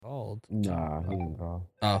called? Nah, he didn't call.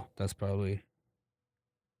 Oh, that's probably.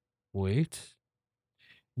 Wait.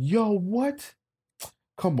 Yo, what?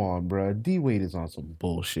 Come on, bro. D Wade is on some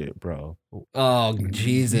bullshit, bro. Oh,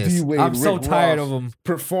 Jesus. D-Wade, I'm so Rick tired Ross of him.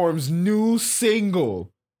 Performs new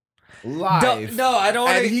single live. No, I don't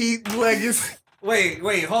want And to. Heat Legacy.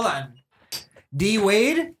 Wait, hold on. D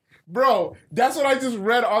Wade? Bro, that's what I just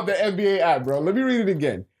read on the NBA app, bro. Let me read it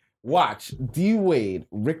again. Watch D Wade,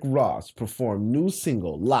 Rick Ross perform new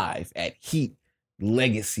single live at Heat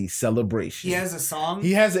Legacy Celebration. He has a song?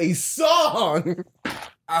 He has a song.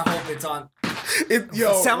 I hope it's on.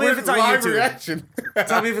 Yo, tell me if it's on live YouTube. Reaction.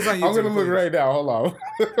 Tell me if it's on YouTube. I'm gonna look please. right now. Hold on.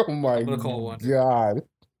 Oh my I'm gonna call one. God.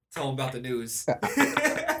 Tell him about the news.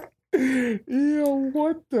 Yo,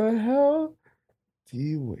 what the hell?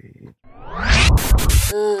 D Wade.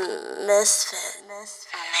 Misfit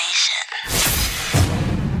Nation.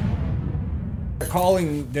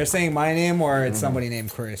 They're saying my name or it's somebody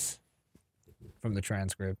named Chris from the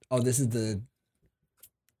transcript. Oh, this is the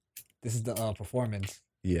performance.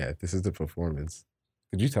 Yeah, this is the performance.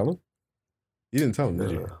 Did you tell him? You didn't tell him,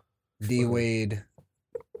 did you? D Wade.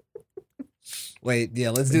 Wait, yeah,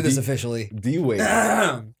 let's do this officially. D Wade.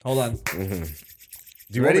 Hold on. Mm-hmm.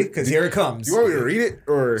 You ready? Because here it comes. You want me to read it,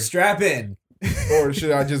 or Strap in. or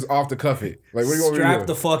should I just off the cuff it? Like, what do you want me to Strap do?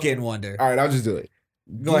 the fuck in, Wonder. All right, I'll just do it.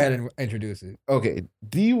 Go ahead and introduce it. Okay,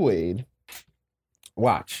 D Wade.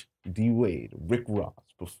 Watch D Wade, Rick Ross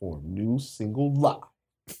perform new single live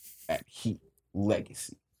at Heat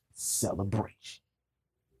Legacy Celebration.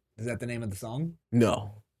 Is that the name of the song?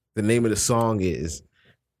 No, the name of the song is.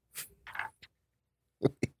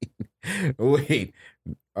 Wait.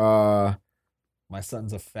 My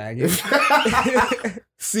son's a faggot.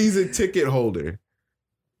 Season ticket holder.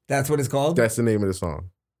 That's what it's called? That's the name of the song.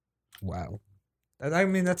 Wow. I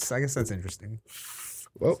mean, I guess that's interesting.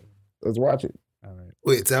 Well, let's watch it. All right.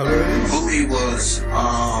 Wait, it's out already? Booty was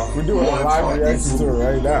We're doing a live reaction to it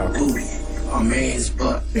right now. booty, a man's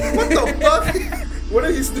butt. What the fuck?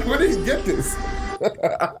 Where did he get this?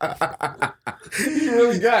 He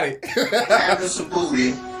really got it. Having some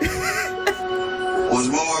booty was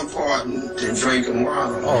more important than drinking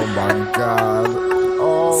water. Oh my God.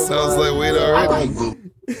 Oh, Sounds my like Wade God. I already. like booty.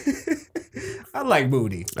 I like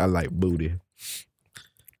booty. I like booty.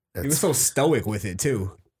 He was so stoic with it,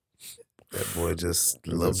 too. That boy just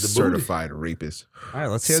He's a loves the certified rapist. All right,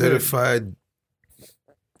 let's hear certified.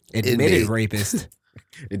 the admitted inmate. rapist.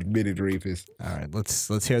 Admitted rapist. All right,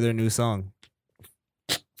 let's hear their new song.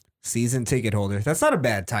 Season ticket holder. That's not a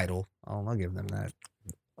bad title. I'll give them that.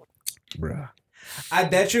 Bruh. I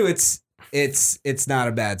bet you it's not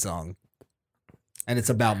a bad song. And it's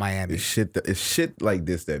about Miami. It's shit like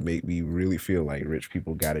this that make me really feel like rich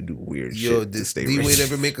people got to do weird Yo, shit to did stay D rich. Wade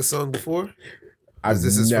ever make a song before? I've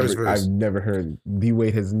this his first verse? never heard. D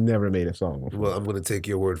Wade has never made a song before. Well, I'm gonna take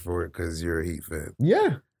your word for it because you're a Heat fan.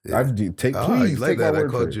 Yeah. Yeah. Take Oh, please you like take my that? I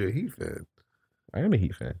word for called it. you a Heat fan. I am a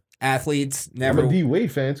Heat fan. Athletes I'm never. a D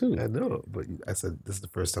Wade fan too. I know, but I said this is the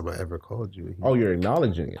first time I ever called you a Heat. Oh, you're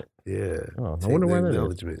acknowledging it. yeah. Oh, I Take wonder the why that is.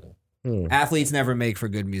 acknowledgement. Athletes never make for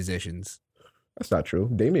good musicians. That's not true.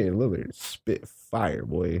 Damian Lillard spit fire,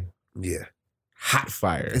 boy. Yeah. Hot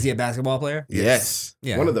fire. Is he a basketball player? Yes.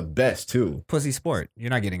 Yeah. One of the best too. Pussy sport. You're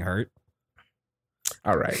not getting hurt.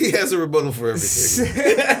 All right. He has a rebuttal for everything.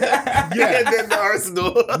 Yeah. And then the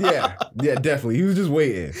Arsenal. Yeah, definitely. He was just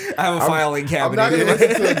waiting. I have a filing I'm cabinet. not gonna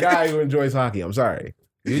listen to a guy who enjoys hockey. I'm sorry.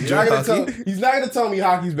 He's not gonna tell me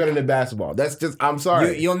hockey's better than basketball. That's just I'm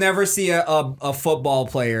sorry. You'll never see a football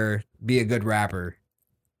player be a good rapper.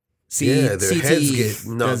 Yeah, their CTE heads get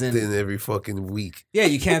knocked doesn't- in every fucking week. Yeah,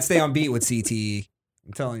 you can't stay on beat with CTE.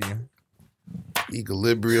 I'm telling you.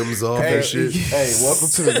 Equilibrium's off Hey, and shit. hey, welcome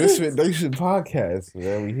to the Misfit Nation podcast.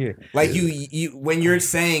 Man, we here. Like you when you're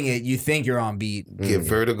saying it, you think you're on beat. Get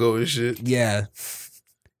vertigo and shit. Yeah.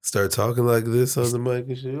 Start talking like this on the mic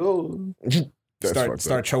and shit. Oh, That's fucked up.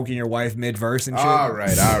 Start choking your wife mid verse and shit. All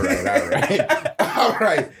right. All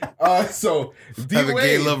right. So D have a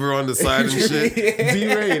gay Wade, lover on the side and shit. D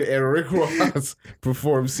Wade and Rick Ross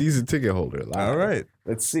perform season ticket holder live. All right.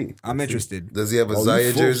 Let's see. I'm interested. Does he have a Oh, Zaya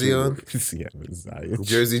you jersey full on? shit. Does he have a Zaya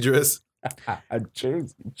Jersey dress? a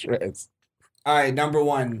jersey dress? All right, number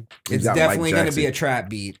one. He It's got definitely Mike going to be Jackson. a trap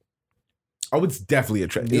beat. Oh, it's definitely a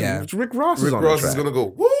track. Yeah. It's Rick Ross. Rick is on Ross the is track. gonna go,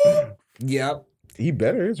 woo! Yep. He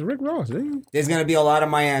better. It's Rick Ross. Nigga. There's going to be a lot of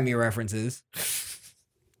Miami references.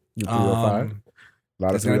 You 305. A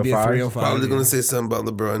lot of There's going to be a 305s. 305. Probably yeah. gonna say something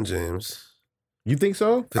about LeBron James. You think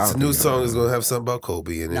so? If it's a new song, it's gonna have something about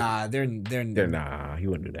Kobe in it. Nah, they're Nah, he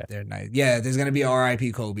wouldn't do that. They're nice. Yeah, there's gonna be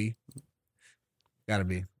R.I.P. Kobe. Gotta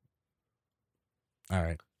be. All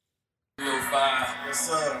right.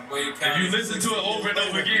 If you listen to it over and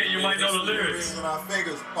over again, you might know the lyrics. Our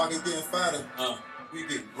fingers, pockets getting fatter. We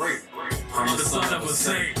get great. I'm the son of a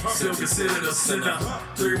saint, still considered a sinner.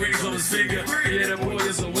 3 rings on his finger, yeah, that boy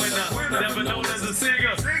is a winner. Never known as a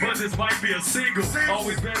singer, but this might be a single.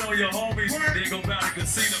 Always bet on your homies, then go back to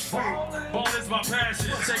casino. Ball is my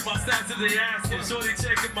passion, check my stats if they asking. Shorty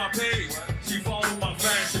checking my page, she follow my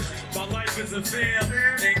fashion. My life is a film,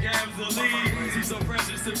 and Gab's the lead. She's so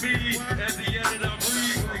precious to me, at the end that I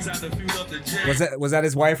breathe. Time to fuel up the jet. Was that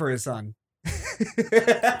his wife or his son?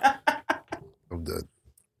 I'm done.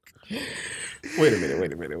 Wait a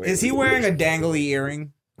minute. Is he wearing a dangly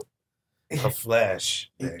earring? A flash.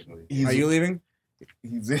 Are you leaving?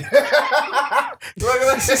 Look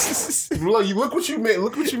what you made.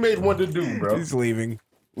 Look what you made one to do, bro. He's leaving.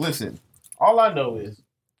 Listen, all I know is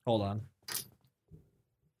Hold on.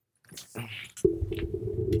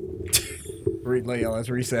 Let's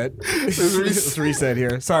reset. Let's reset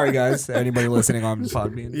here. Sorry, guys. Anybody listening on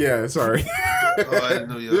Podbean? yeah. Sorry, Oh, I didn't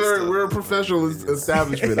know you we're a professional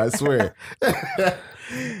establishment. I swear.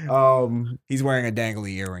 He's wearing a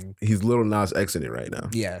dangly earring. He's Little Nas X in it right now.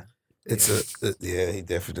 Yeah. Yeah, he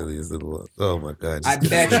definitely is a little. Oh my god! I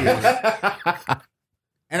bet you.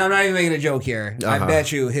 And I'm not even making a joke here. I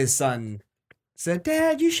bet you his son said,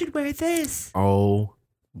 "Dad, you should wear this." Oh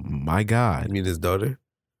my God! You mean his daughter?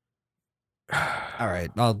 All right,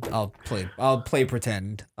 I'll play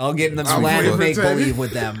pretend. I'll get in the I'll land play of make pretend. believe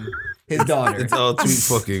with them. His daughter. It's all tweet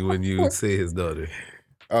fucking when you say his daughter.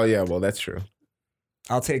 Oh yeah, well that's true.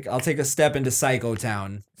 I'll take a step into Psycho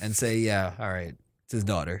Town and say, yeah, all right, it's his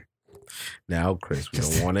daughter. Now, Chris, we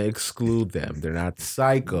don't want to exclude them. They're not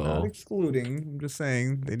psycho. Not excluding. I'm just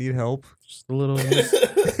saying they need help. Just a little.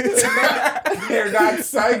 They're not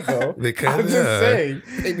psycho. They I'm kind just of. saying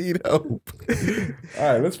they need help.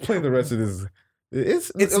 All right, let's play the rest of this.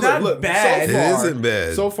 It's not bad. So far, It isn't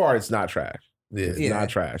bad. So far, it's not trash. Yeah. It's Yeah. not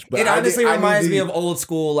trash. But It honestly I reminds need me to- of old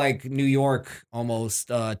school, like New York, almost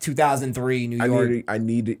 2003 New York. I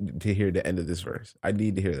need to hear the end of this verse. I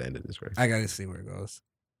need to hear the end of this verse. I gotta see where it goes.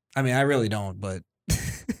 I mean, I really don't, but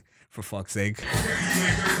for fuck's sake.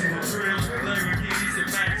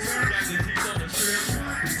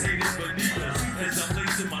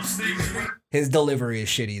 His delivery is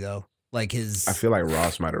shitty though. Like his, I feel like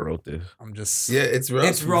Ross might have wrote this. I'm just, Yeah, it's Ross.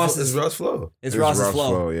 It's Ross's- It's Ross flow. it's Ross's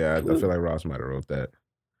flow. Yeah, I feel like Ross might have wrote that.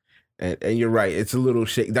 And you're right. It's a little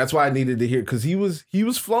shake. That's why I needed to hear, because he was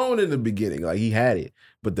flowing in the beginning, like he had it,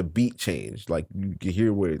 but the beat changed. Like you could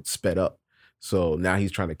hear where it sped up. So now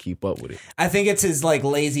he's trying to keep up with it. I think it's his like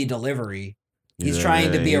lazy delivery. He's Yeah,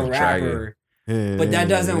 trying to be a he's trying rapper, but that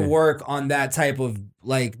doesn't work on that type of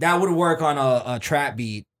like that would work on a trap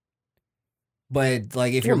beat. But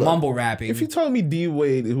like if you're Hold up. mumble rapping, If you told me D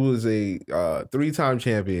Wade, who was a 3-time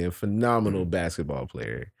champion, phenomenal basketball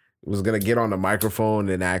player, was gonna get on the microphone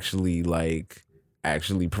and actually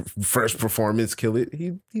first performance kill it,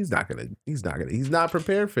 he's not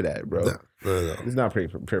prepared for that, bro. No. He's not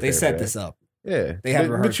prepared. they for set that. this up. Yeah, They had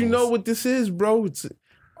but you know rehearsals. what this is, bro? It's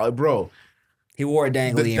bro. He wore a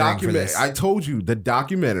dangly The earring for this. I told you the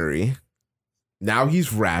documentary. Now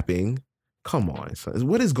he's rapping. Come on, son.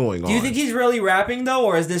 What is going on? Do you think he's really rapping though,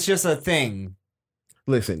 or is this just a thing?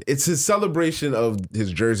 Listen, it's his celebration of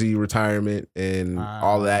his Jersey retirement and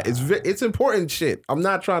all that. It's important shit. I'm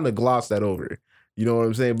not trying to gloss that over. You know what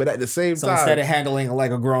I'm saying? But at the same So time, instead of handling it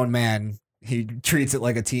like a grown man, he treats it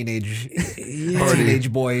like a teenage Yeah.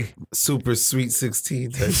 teenage boy. Super sweet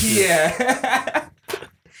 16 type shit. Yeah.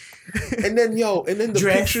 and then the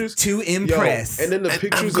Dress pictures to impress. and then the I'm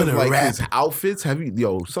pictures of gonna like rap. his outfits.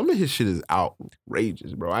 Some of his shit is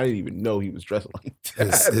outrageous, bro. I didn't even know he was dressed like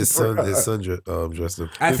that. His son dressed up.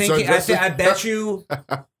 I His think son dresses- I bet you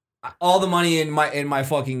all the money in my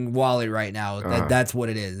fucking wallet right now. That's what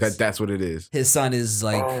it is. That's what it is. His son is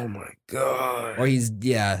like, Oh my god. or he's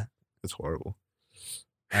yeah. It's horrible.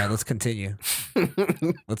 All right, let's continue.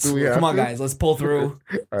 Let's Do we have come on, to? guys. Let's pull through.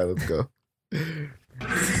 All right, let's go.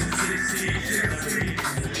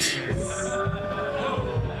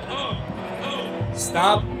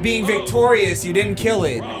 Stop being victorious. You didn't kill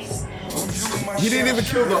it. He didn't even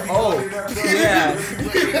kill the O. Yeah,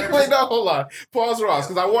 Wait, no, hold on. Pause, Ross,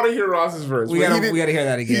 because I want to hear Ross's verse. we But gotta he hear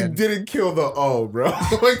that He again. didn't kill the O, bro.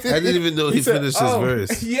 I didn't even know he said, finished his "Oh."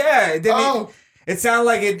 verse. Yeah, it didn't. Oh, It sounded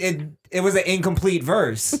like it was an incomplete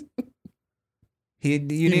verse. You he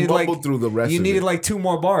needed like mumbled through the rest you of needed it. like 2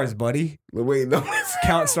 more bars, buddy. Wait, no.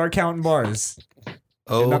 Start counting bars.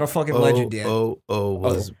 Oh, not a fucking legend yet.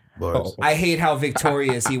 Was bars. I hate how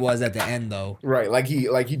victorious he was at the end though. Right, like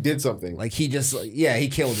he did something. Like he just he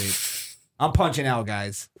killed it. I'm punching out,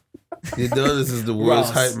 guys. Adonis is the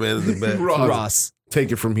worst Ross. hype man in the back. Ross.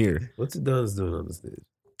 Take it from here. What's Adonis doing on the stage?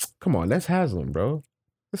 Come on, that's Haslam, bro.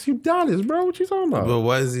 That's Udonis, bro. What you talking about? But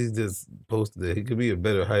why is he just posted there? He could be a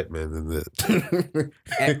better hype man than that.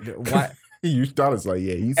 What? Udonis like,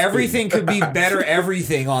 yeah, he's Everything could be better.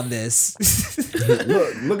 Everything on this.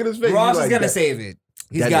 look at his face. Ross He's is like, gonna save it.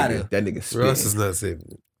 He's that got nigga, to. That nigga spit. Ross is not saving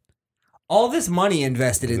it. All this money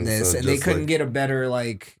invested in It this, sounds and they just couldn't like- get a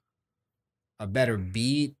better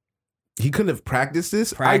beat. He couldn't have practiced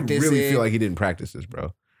this. Practice I really it. feel like he didn't practice this,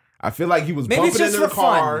 bro. I feel like he was Maybe it's bumping just into for the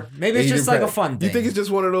car. fun. Maybe and it's he just didn't like a fun thing. You think it's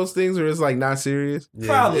just one of those things where it's like not serious?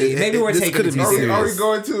 Probably. Maybe we're this taking couldn't it be too serious. Are we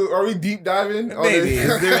going to? Are we deep diving? on Maybe.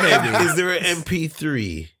 this? Is there an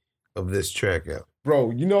MP3 of this track out?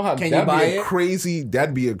 Bro, you know how Can you that'd buy be a it? crazy.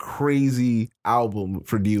 That'd be a crazy album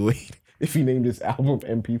for D Wade if he named this album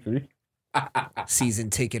MP3.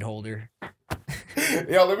 Season ticket holder.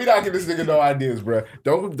 Yo, let me not give this nigga no ideas, bro.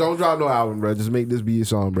 Don't drop no album, bro. Just make this be your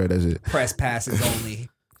song, bro. That's it. Press passes only.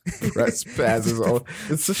 Press passes on.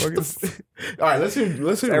 It's just fucking. All right, let's hear.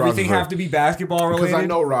 Everything Ross have to be basketball because related. I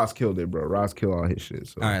know Ross killed it, bro. Ross killed all his shit.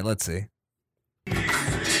 So. All right, let's see.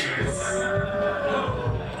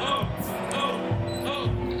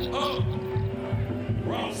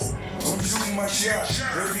 I'm shooting my shot.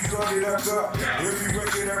 Every gun that I got, every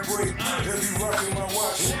record I break, every rock in my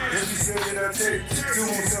watch, every set that I take. Still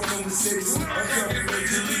won't stop no mistakes. I'm coming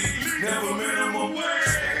Major League. Never made them away.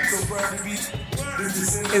 So proud to be.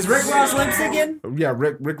 Is Rick Ross lip syncing? Yeah,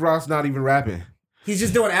 Rick Ross not even rapping. He's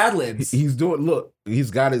just doing ad libs. He's doing. Look,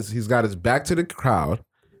 he's got his back to the crowd,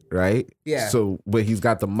 right? Yeah. So, but he's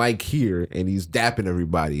got the mic here and he's dapping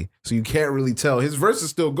everybody, so you can't really tell. His verse is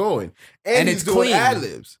still going, and he's it's doing clean. ad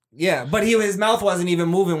libs, Yeah, but his mouth wasn't even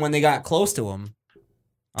moving when they got close to him.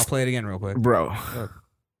 I'll play it again real quick. bro.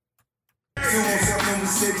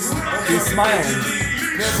 He's smiling.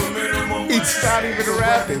 He's not even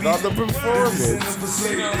rapping on the performance.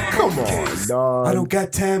 Come on, dog.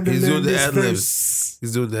 got time He's doing the ad libs.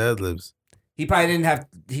 He's doing the ad libs. He probably didn't have.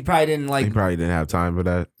 He probably didn't like He probably didn't have time for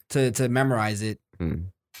that. to memorize it.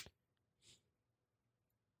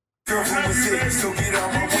 Girlfriend was so get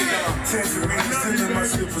out my way now. Tangerine, still in my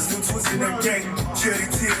slippers, still twisting that gang. Cherry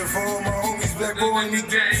tear for all my homies, black boy in the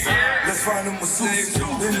gang. Let's find them masseuse,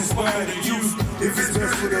 then inspire the youth. If it's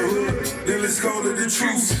best for the hood, then let's call it the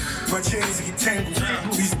truth. My chains get tangled,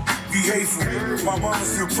 these be hateful. My mama's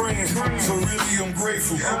still praying, so really I'm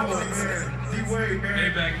grateful.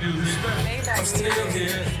 Maybach news. I'm still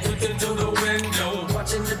here, looking through the window,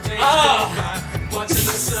 watching the day go by, watching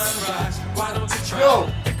the sunrise. Why don't you try?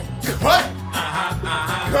 What?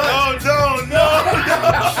 No!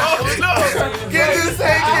 Get this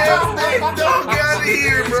thing out! Don't get out of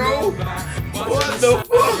here, bro! What the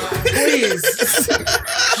fuck? Please,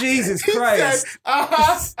 Jesus Christ!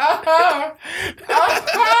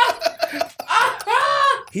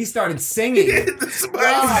 He started singing. Bro, we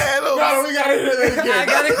gotta hear that again. I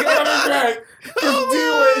gotta hear it back. Because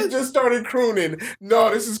D-Wade just started crooning. No,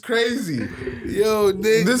 this is crazy. Yo,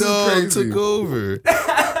 Nick This is Dogg crazy. took over.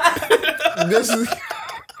 This is.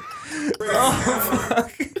 Oh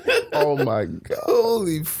fuck! Oh my god.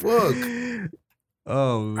 Holy fuck.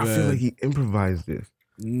 Oh man! I feel like he improvised this.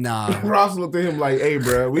 Nah. Ross looked at him like, "Hey,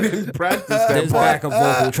 bro, we didn't practice that There's part." backup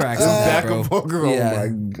vocal tracks on that, bro. Backup vocals. Yeah. Oh my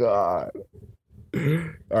god. All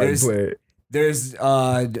right, There's- play it. There's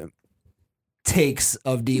takes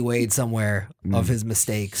of D Wade somewhere of his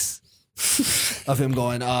mistakes, of him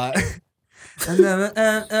going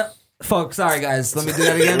fuck. Sorry guys, let me do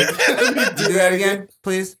that again. Do that again,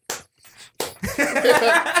 please.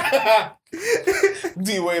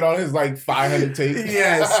 D-Wade on his like 500 tape.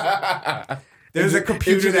 Yes. There's a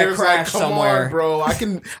computer that Engineer's crashed Come somewhere. on, bro. I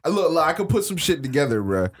can look. I can put some shit together,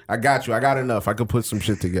 bro. I got you. I got enough. I can put some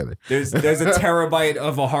shit together. There's a terabyte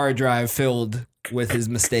of a hard drive filled with his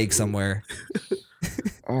mistakes somewhere.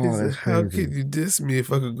 Oh, that's How crazy. could you diss me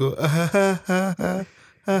if I could go? Is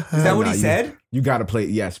that what he said? You got to play it.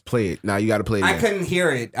 Yes, play it. Now you got to play it. I again. couldn't hear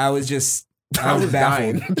it. I was I was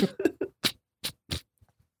baffled. dying.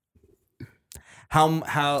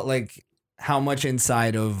 How much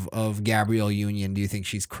inside of Gabrielle Union do you think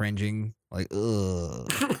she's cringing? Like, ugh.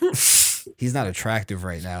 He's not attractive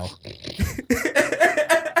right now.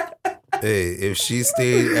 Hey, if she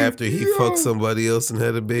stayed after he fucked somebody else and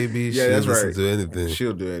had a baby, Yeah, she'd that's listen right. to anything.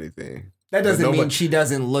 She'll do anything. That doesn't Nobody- mean she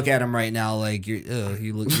doesn't look at him right now like you're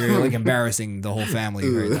like embarrassing the whole family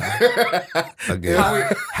right now.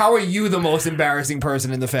 Again. How are you the most embarrassing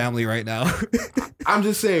person in the family right now? I'm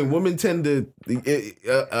just saying, women tend to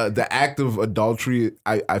the act of adultery.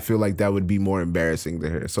 I feel like that would be more embarrassing to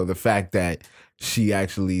her. So the fact that she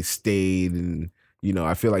actually stayed and You know,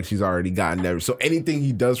 I feel like she's already gotten there. So anything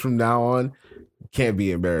he does from now on can't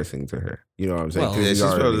be embarrassing to her. You know what I'm saying? Well, 'Cause Yeah, he's she's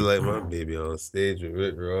already- probably like my baby on stage with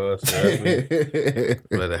Rick Ross.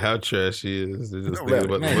 No matter how trash she is, they're just thinking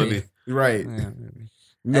about the Maybe. money. Right. Yeah.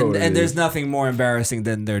 No, And there's nothing more embarrassing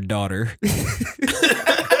than their daughter.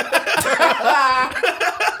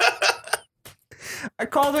 I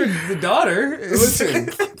called her the daughter. Listen,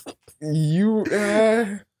 you.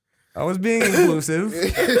 I was being inclusive.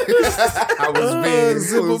 I was being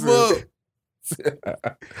Zip 'em inclusive.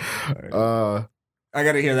 up. I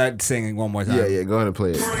gotta hear that singing one more time. Yeah, go ahead and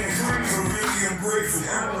play it.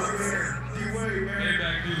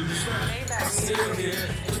 Still here,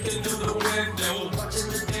 looking through the window, watching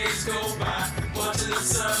the days go by, watching the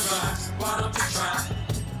sunrise. Why don't you try?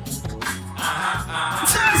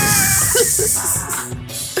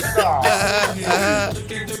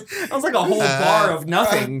 That was like a whole bar of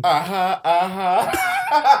nothing.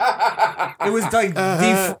 It was like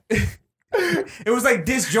it was like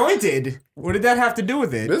disjointed. What did that have to do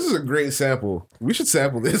with it? This is a great sample. We should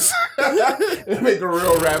sample this and make a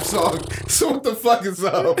real rap song. So what the fuck is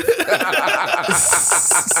up? Can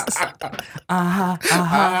I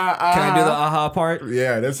do the aha part?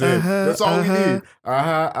 Yeah, that's it. That's all we need.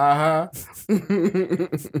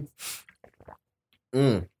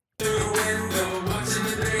 Mm. Through the window, watching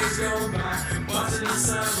the days go by, watching the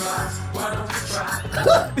sunrise. Why don't you try?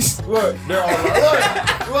 Look, they're all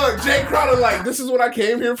like, look, Jay Crowder like, this is what I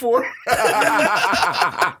came here for.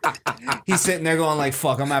 He's sitting there going like,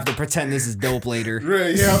 "Fuck, I'm gonna have to pretend this is dope later."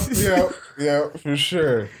 Right, yeah, for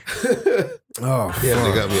sure. Oh, Damn,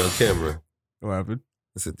 they got me on camera. What happened?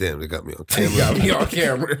 I said, damn, they got me on They camera. got me on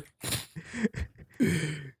camera.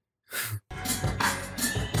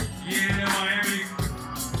 Yeah, Miami.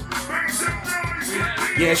 Make some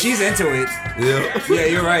noise. Yeah, she's into it. Yeah. Yeah,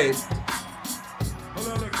 you're right. Hold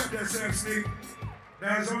on, look, cut that Sam Sneak.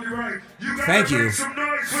 That's only right. You gotta Thank you. make some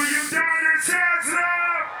noise for you downers hands up.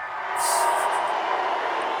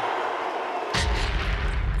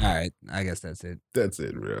 All right, I guess that's it. That's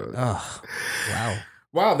it, bro. Oh, wow.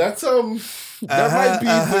 Wow, that's that might be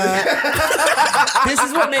This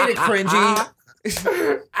is what made it cringy. you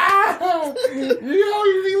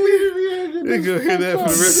be leaving me. They gonna hear that for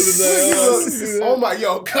the rest of the night. Oh my,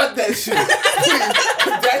 yo, cut that shit.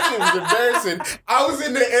 That shit was embarrassing. I was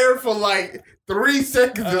in the air for like 3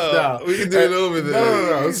 seconds just now. We can do it over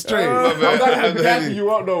there. No, it's straight. My I'm bad. not I'm gonna not back you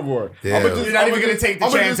up no more. Damn. You're not even gonna take the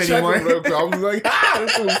chance anymore. I was like,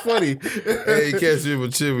 this was funny. Hey, catch me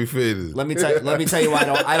with chill, we faded. Let me tell you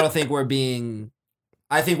why I don't think we're being.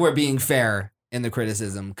 I think we're being fair in the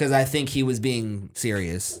criticism because I think he was being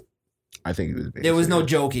serious. I think it was. There was no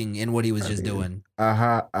joking in what he was just doing.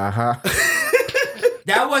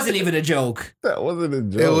 That wasn't even a joke. That wasn't a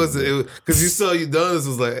joke. It wasn't because you saw you done this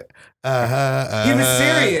was like He was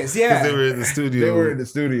serious, yeah. They were in the studio. They were in the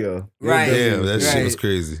studio. Right. Damn, that shit Right. was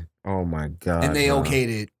crazy. Oh my god. And they bro. okayed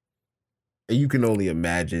it. And you can only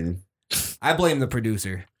imagine. I blame the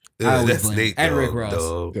producer. I Yeah, always that's blame Nate and Rick Dogg, Ross.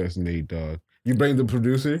 dog. That's Nate Dogg. You blame the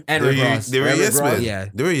producer? And They Rick were, Ross. they were And Rick yes Ross? men. Yeah.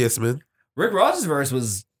 They were yes men. Rick Ross's verse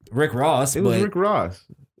was Rick Ross, It was but Rick Ross.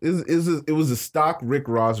 It was a stock Rick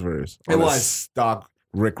Ross verse. It on a was. stock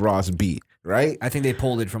Rick Ross beat, right? I think they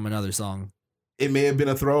pulled it from another song. It may have been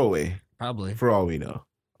a throwaway Probably. for all we know.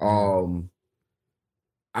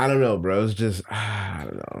 I don't know, bro. It's just I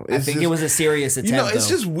don't know. I think it was a serious attempt. You know, it's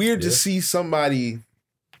though. just weird to Yeah. see somebody.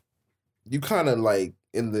 You kind of like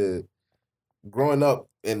in the growing up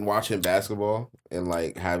and watching basketball and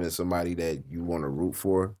like having somebody that you want to root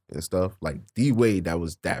for and stuff. Like D Wade, that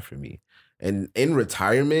was that for me. And in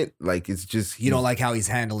retirement, like it's just You don't like how he's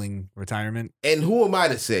handling retirement? And who am I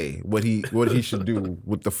to say what he should do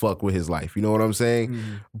with the fuck with his life? You know what I'm saying?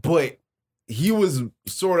 But he was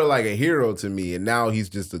sort of like a hero to me, and now he's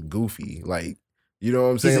just a goofy. Like, you know what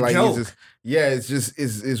I'm saying? a Like joke. he's just it's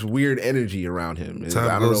just it's weird energy around him. I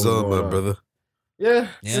Time don't goes know on, what's my going on. brother. Yeah,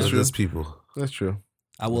 Yeah. So that's true. does people. That's true.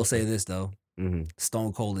 I will say this though. Mhm.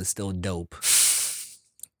 Stone Cold is still dope.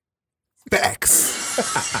 Facts.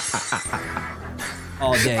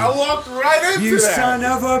 All day. I walked right into You that. son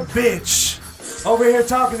of a bitch. Over here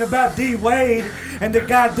talking about D Wade and the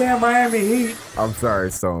goddamn Miami Heat. I'm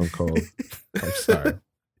sorry, Stone Cold. I'm sorry.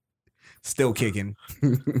 Still kicking.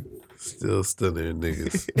 Still stunning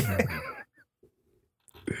niggas.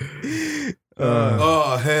 Uh,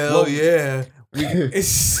 Oh hell Well, yeah.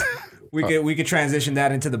 we could transition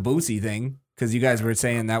that into the Boosie thing because you guys were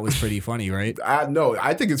saying that was pretty funny, right? I know.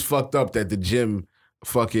 I think it's fucked up that the gym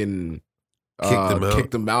fucking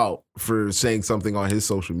Kicked him out. for saying something on his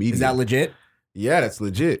social media. Is that legit? Yeah, that's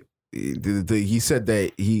legit. He said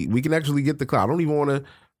that we can actually get the clout. I don't even want to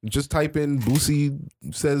Just type in Boosie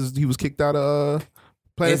says he was kicked out of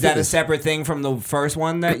Planet Is that a Fitness. separate thing from the first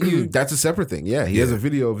one that you? That's a separate thing. Yeah, he has a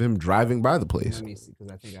video of him driving by the place. Let me see,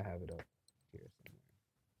 because I think I have it up here.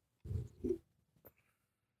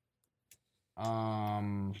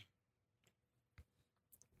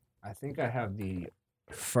 I think I have the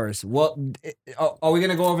first. Well, are we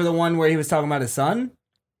gonna go over the one where he was talking about his son?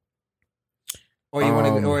 Or you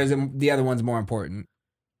want to, or is it the other one's more important?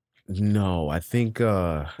 No, I think.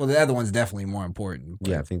 Well, the other one's definitely more important.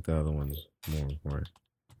 Yeah, I think the other one's more important.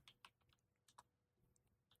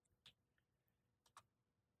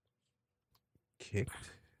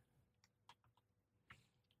 Kicked.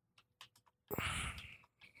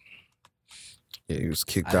 Yeah, he was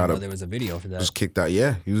kicked I didn't out know of. there was a video for that. Was kicked out.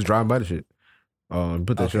 Yeah, he was driving by the shit.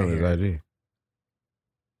 Put that shit on his here. IG.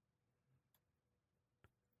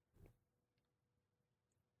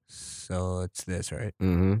 So it's this, right?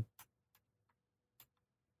 Mm-hmm.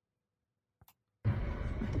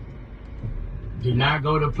 Do not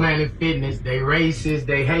go to Planet Fitness. They racist,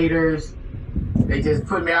 they haters. They just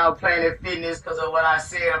put me out Planet Fitness because of what I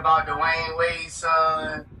said about Dwayne Wade's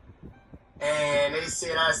son. And they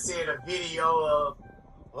said I said a video of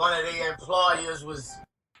one of the employers was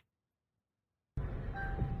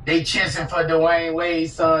they chasing for Dwayne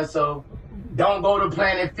Wade's son. So don't go to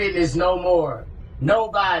Planet Fitness no more.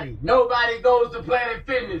 Nobody goes to Planet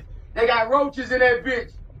Fitness. They got roaches in that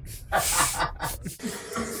bitch.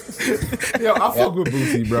 Yo, I fuck with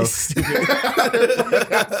Boosie, bro. I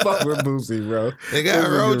fuck with Boosie, bro. They got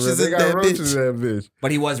roaches in that bitch.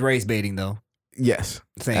 But he was race baiting though, Yes,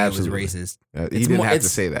 saying absolutely. it was racist. He It's didn't more- have to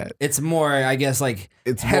it's- say that. It's more, I guess, like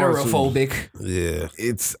It's more so- heterophobic. Yeah.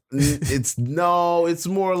 It's no. It's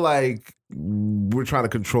more like we're trying to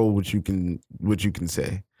control what you can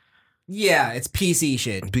say. Yeah, it's PC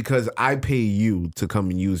shit. Because I pay you to come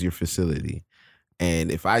and use your facility.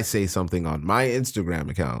 And if I say something on my Instagram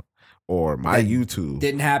account or my That YouTube,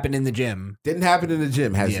 Didn't happen in the gym. didn't happen in the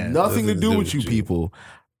gym, has Yeah. nothing to do with you people,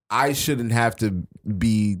 I shouldn't have to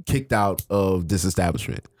be kicked out of this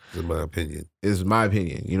establishment. In my opinion. Is my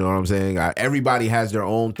opinion. You know what I'm saying? Everybody has their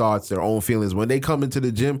own thoughts, their own feelings. When they come into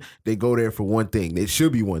the gym, they go there for one thing. It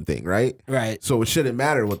should be one thing, right? Right. So it shouldn't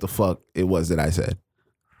matter what the fuck it was that I said.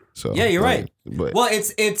 So Yeah, you're right. But Well,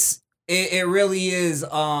 it really is.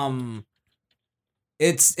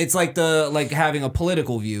 It's like having a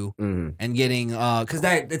political view Mhm. and getting because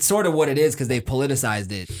it's sort of what it is because they've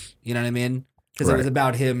politicized it. You know what I mean? Because it was Right.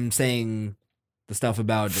 about him saying the stuff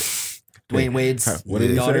about Dwayne Wade's what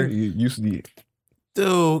did he daughter. say? You see,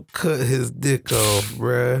 Dude, cut his dick off,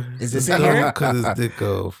 bruh. Is this Dude, in here? cut his dick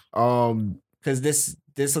off. Because this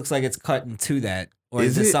looks like it's cut into that, or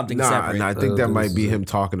is is this it? something Nah, separate? nah, I think that this might be is- him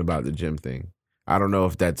talking about the gym thing. I don't know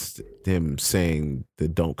if that's him saying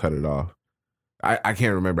that don't cut it off. I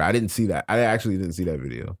can't remember. I didn't see that. I actually didn't see that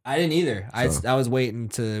video. I didn't either. So. I was waiting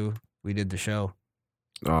till we did the show.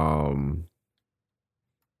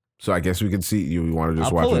 So I guess we could see. You want to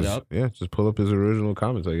just I'll watch pull it his, up. yeah, just pull up his original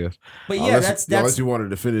comments, I guess. But yeah, unless that's you wanted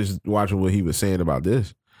to finish watching what he was saying about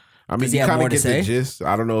this. I mean, Does he you have kind more of to get the say? gist.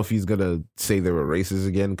 I don't know if he's gonna say they were racist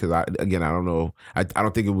again because I don't know. I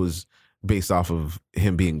don't think it was based off of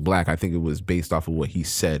him being black. I think it was based off of what he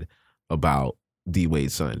said about D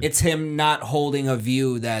Wade's son. it's him not holding a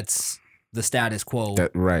view that's the status quo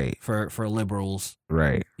That right, for liberals.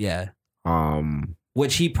 right. Yeah. Um,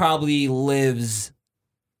 Which he probably lives.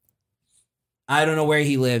 I don't know where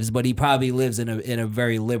he lives, but he probably lives in a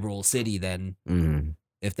very liberal city. Then, mm,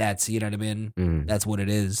 if that's you know what I mean, mm, that's what it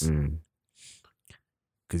is. mm.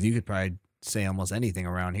 Because you could probably say almost anything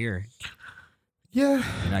around here. Yeah,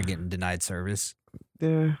 You're not getting denied service.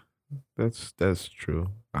 yeah. That's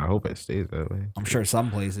true. I hope it stays that way. I'm sure some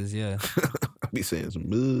places, yeah. I'll be saying some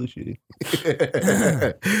bullshit.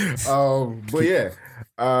 But yeah.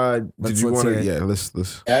 Did you let's want to? hear it. Yeah, let's.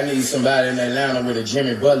 I need somebody in Atlanta with a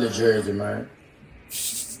Jimmy Butler jersey, man.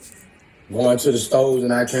 Going to the stores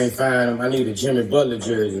and I can't find them. I need a Jimmy Butler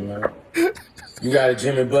jersey, man. You got a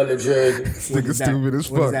Jimmy Butler jersey? Nigga does that- stupid as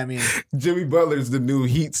fuck. what does that mean? Jimmy Butler's the new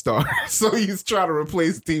Heat star, so he's trying to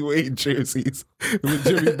replace D Wade jerseys with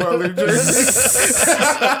Jimmy Butler jerseys. Yo,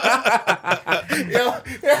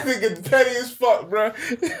 that nigga petty as fuck, bro.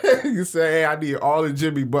 You say, hey, I need all the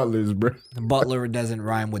Jimmy Butlers, bro. Butler doesn't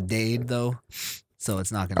rhyme with Dade though, so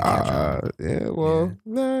it's not gonna catch on. Yeah, well,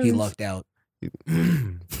 nah, He lucked out. He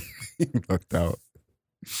lucked out.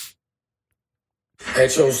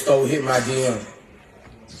 At your store, hit my DM.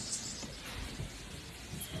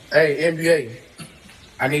 Hey, NBA,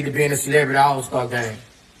 I need to be in a Celebrity All-Star game.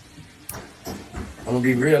 I'm gonna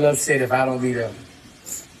be real upset if I don't be there.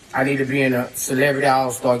 I need to be in a Celebrity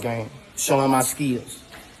All-Star game, showing my skills.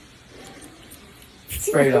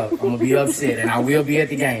 Straight up, I'm gonna be upset, and I will be at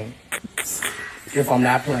the game if I'm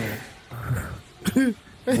not playing. You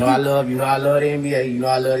know I love the NBA. You know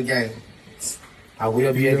I love the game. I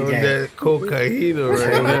will be at the game. That cocaine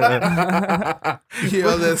right now. You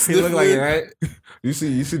know that He look like it, right? You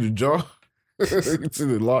see the jaw? You see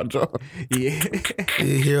the lock jaw? Yeah.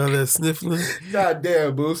 You hear all that sniffling? God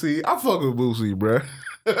damn, Boosie. I fuck with Boosie, bruh.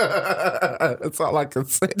 That's all I can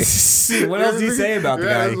say. What else do you say about the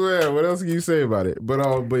guy? I swear, what else can you say about it?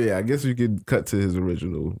 But yeah, I guess we could cut to his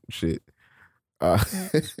original shit.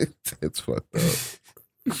 It's fucked up.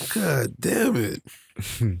 God damn it.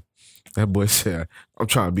 That boy said, I'm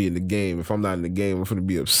trying to be in the game. If I'm not in the game, I'm finna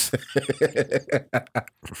be upset.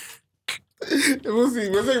 Was they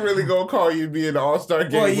really gonna call you to be in the All-Star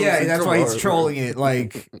game? Well, yeah, Boosie? that's Come why he's on, trolling it.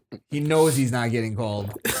 Like, he knows he's not getting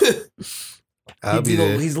called. I'll be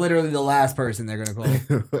there. He's literally the last person they're gonna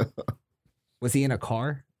call. Was he in a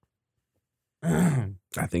car? I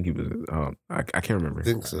think he was. I can't remember. I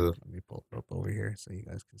think so. Let me pull it up over here so you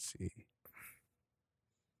guys can see.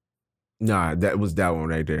 Nah, that was that one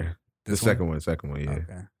right there. This the second one, yeah.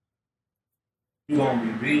 Okay. You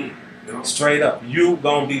gonna be big. Straight up. You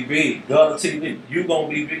gonna be big. The other TV, you gonna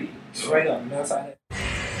be big. Straight up. You know what I'm saying?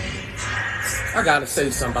 I gotta say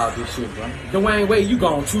something about this shit, bro. Dwayne Wade, you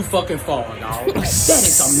gone too fucking far, dog. That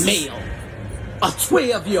is a male. A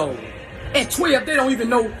 12-year-old. At 12, they don't even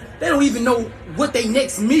know what their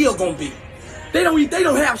next meal gonna be. They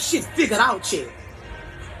don't have shit figured out yet.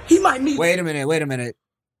 He might meet. Wait a minute.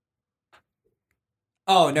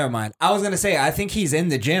 Oh, never mind. I was gonna say, I think he's in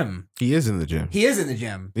the gym. He is in the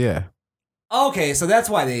gym. Yeah. Okay, so that's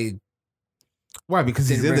why they. Why? Because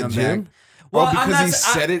he's in the gym? Well, because he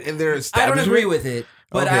said it in their I establishment? don't agree with it,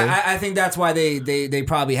 but Okay. I think that's why they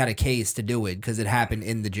probably had a case to do it, because it happened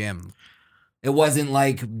in the gym. It wasn't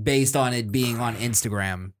like based on it being on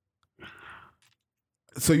Instagram.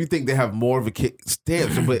 So you think they have more of a kick?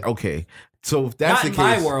 Damn. So, but okay. So if that's Not the in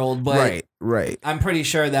case, my world, but right. I'm pretty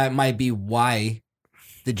sure that might be why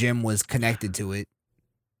the gym was connected to it.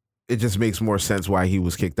 It just makes more sense why he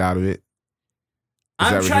was kicked out of it.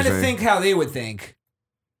 I'm trying to think how they would think.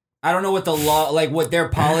 I don't know what the law, like what their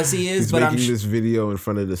policy is, He's but making this video in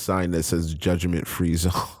front of the sign that says "Judgment Free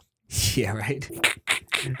Zone." Yeah, right.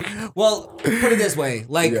 Well, put it this way: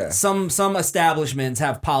 like some establishments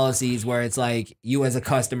have policies where it's like you as a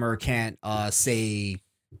customer can't say,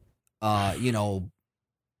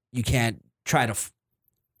 you can't try to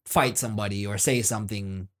fight somebody or say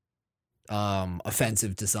something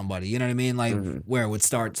offensive to somebody. You know what I mean? Like where it would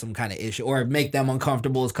start some kind of issue or make them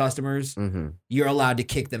uncomfortable as customers. You're allowed to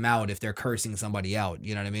kick them out if they're cursing somebody out.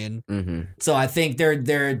 You know what I mean? So I think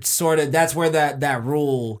they're sort of, that's where that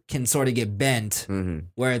rule can sort of get bent,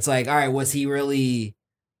 where it's like, all right, was he really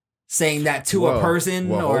saying that to a person?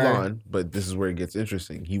 Well, or hold on, but this is where it gets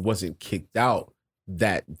interesting. He wasn't kicked out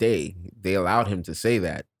that day. They allowed him to say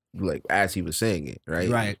that, like as he was saying it, right?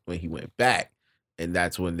 Right. When he went back. And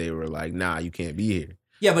that's when they were like, nah, you can't be here.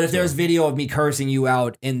 Yeah, but if there's video of me cursing you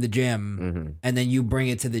out in the gym and then you bring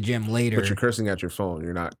it to the gym later. But you're cursing at your phone.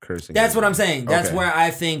 You're not cursing. That's what I'm saying. That's Okay. where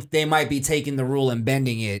I think they might be taking the rule and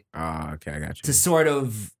bending it. Okay, I got you. To sort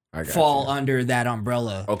of fall under that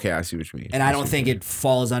umbrella. Okay, I see what you mean. And I don't think it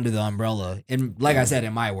falls under the umbrella. And like I said,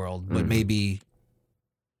 in my world, but maybe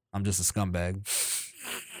I'm just a scumbag.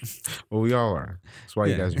 Well, we all are. That's why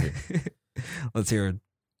you guys are here. Let's hear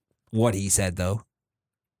what he said, though.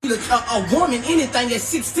 A woman, anything at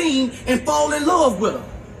 16, and fall in love with her.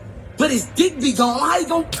 But his dick be gone. How you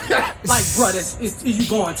gonna... Like, bro, you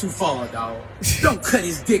going too far, dog. Don't cut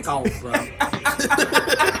his dick off, bro.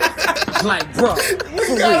 Like, bro,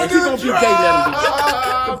 for real, if you gonna be gay, let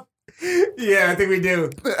him be. Yeah, I think we do.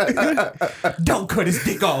 Don't cut his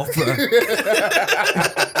dick off, bro.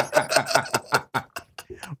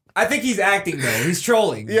 I think he's acting though. He's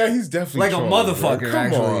trolling. Yeah, he's definitely like trolling, a motherfucker. Bro. Come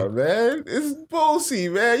actually, on, man. It's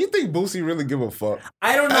Boosie, man. You think Boosie really give a fuck?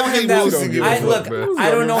 I don't know him think that. Boosie give a fuck, Look, bro.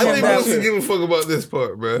 I don't know I him think that. Boosie give a fuck about this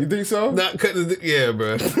part, bro. You think so? Not cutting the yeah,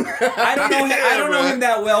 bro. I don't know him. I don't know him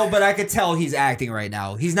that well, but I could tell he's acting right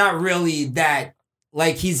now. He's not really that.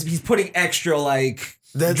 Like he's putting extra like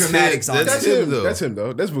dramatics on. That's him though. That's him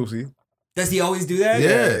though. That's Boosie. Does he always do that?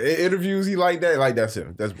 Yeah, in interviews he like that. Like that's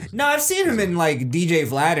him. That's Boosie. No, I've seen him in like DJ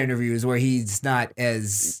Vlad interviews where he's not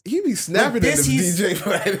as. He be snapping Like, at this, the DJ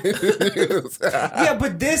Vlad interviews. Yeah,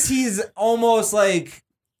 but this he's almost like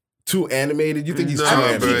too animated? You think he's too I don't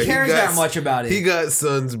animated? think he cares got- that much about it. He got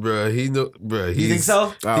sons, bro. He know, bro. You think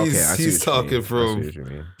so? Oh, okay, I see He's what you talking mean. I see from. what you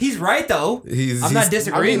mean. He's right though. I'm not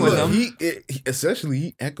disagreeing with him. He essentially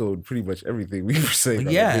he echoed pretty much everything we were saying.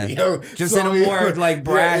 on Yeah. the video. Just in a more, like,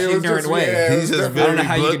 brash, it was ignorant way. it He's was just I don't very know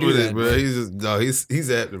how you blunt can do with that, it, bro. He's just no. He's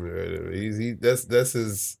at me right now. That's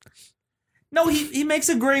his. No, he makes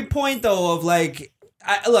a great point though of like,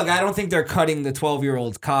 look, I don't think they're cutting the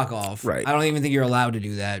 12-year-old's cock off. Right. I don't even think you're allowed to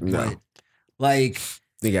do that. No. But like,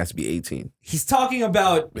 I think it has to be 18. he's talking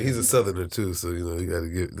about But he's a Southerner too, so you know you got to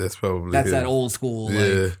get. That's probably that's him. that old school. Yeah,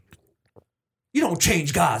 Like, you don't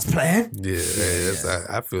change God's plan. yeah. That's,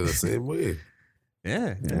 I feel the same way.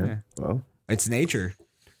 Yeah, Yeah. Well, it's nature.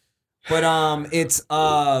 But it's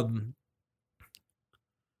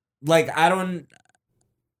like I don't.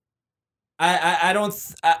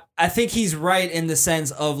 I think he's right in the sense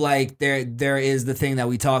of like there is the thing that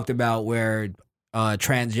we talked about where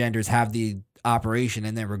transgenders have the operation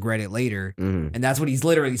and then regret it later, and that's what he's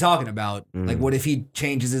literally talking about. Like, what if he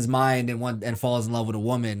changes his mind and falls in love with a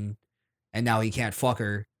woman, and now he can't fuck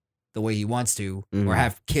her the way he wants to, or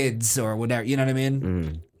have kids or whatever? You know what I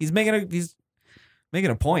mean? He's making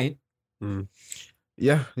a point.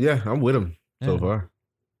 yeah, I'm with him so far.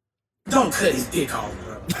 Don't cut his dick off,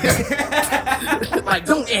 bro. Like,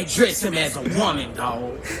 don't address him as a woman,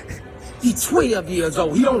 dog. He's 12 years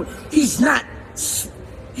old. He's not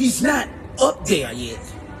up there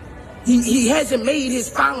yet. He hasn't made his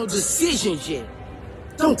final decisions yet.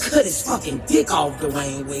 Don't cut his fucking dick off,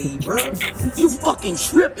 Dwayne Wade, bro. You fucking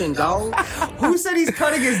tripping, dog. Who said he's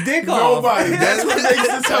cutting his dick off? Nobody. That's what makes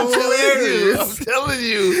it so hilarious. I'm telling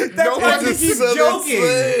you. That's why I think he's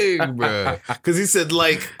joking. bro. Because he said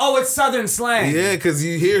like. Oh, it's Southern slang. Yeah, because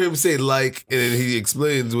you hear him say like, and then he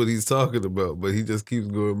explains what he's talking about, but he just keeps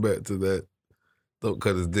going back to that. Don't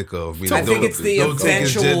cut his dick off. I think it's the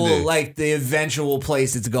eventual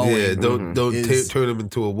place it's going. Yeah, don't turn him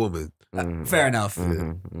into a woman. Fair enough.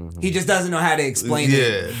 He just doesn't know how to explain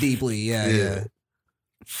it deeply. Yeah.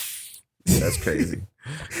 That's crazy.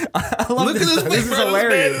 I love Look this. at this. This is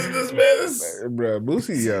hilarious. This man is. Bro,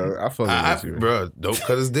 Boosie, I fucking with you. Bro, don't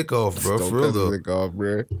cut his dick off, bro. Don't For real cut though. his dick off,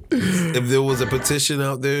 bro. If there was a petition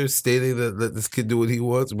out there stating that let this kid do what he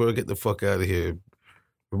wants, bro, get the fuck out of here.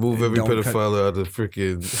 Remove every pedophile out of the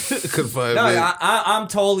freaking confinement. No, I'm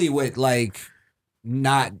totally with like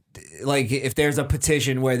not like if there's a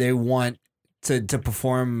petition where they want to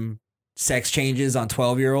perform sex changes on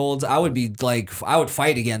 12-year-olds, I would be like, I would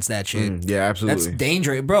fight against that shit. Yeah, absolutely. That's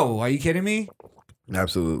dangerous, bro. Are you kidding me?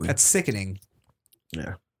 Absolutely. That's sickening.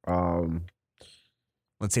 Yeah.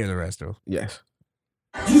 Let's hear the rest, though. Yes.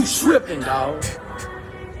 You tripping, dog.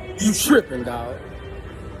 You tripping, dog.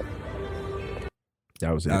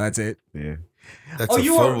 That was it. No, that's it. Yeah. That's a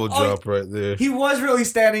fumble drop right there. He was really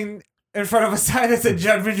standing in front of a sign that said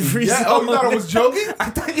judgment free zone. Yeah, oh, you thought I was joking? I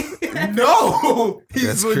thought No! He's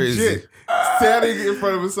That's legit. crazy. Standing in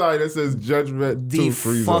front of a sign that says judgment the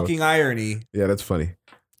free zone. fucking irony. Yeah, that's funny.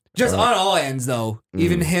 Just on all ends, though.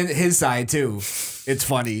 Even his side, too. It's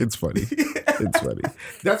funny. It's funny. It's funny.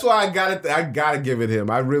 That's why I gotta give it him.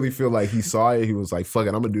 I really feel like he saw it. He was like, "Fuck it,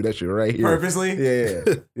 I'm gonna do that shit right here." Purposely?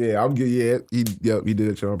 Yeah. I'm good. Yeah, he did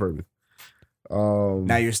it shit on purpose.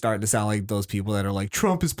 Now you're starting to sound like those people that are like,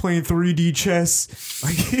 Trump is playing 3D chess.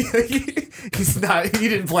 Like, he's not. He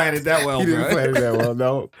didn't plan it that well. He didn't bro. plan it that well.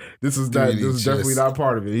 No, this is not. This is definitely not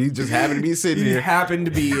part of it. He just happened to be sitting He here. happened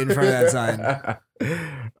to be in front of that sign.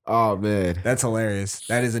 Oh man, That's hilarious.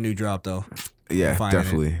 That is a new drop, though. yeah,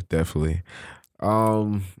 Finding definitely.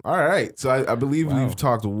 All right. So I believe we've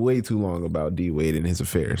talked way too long about D Wade and his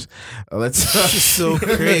affairs. Let's so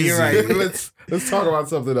crazy. You're right. let's talk about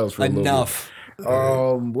something else for Enough. a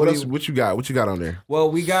little bit. What else? What you got? What you got on there?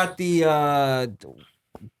 Well, we got the.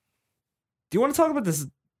 Do you want to talk about this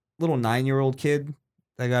little 9-year-old kid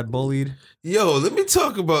that got bullied? Yo, let me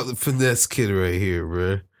talk about the finesse kid right here,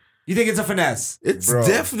 bro. You think it's a finesse? It's Bro.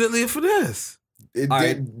 definitely a finesse. It All did,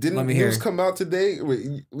 right, didn't let me news hear. come out today?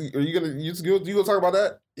 Wait, are you gonna talk about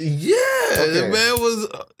that? Yeah, the Okay. man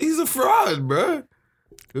he's a fraud, bro.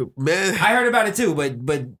 Man, I heard about it too, but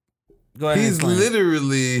go ahead. and he's explain.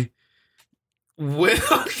 literally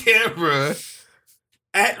went on camera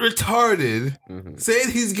at retarded saying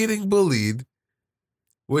he's getting bullied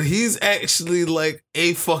when he's actually like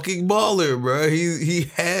a fucking baller, bro.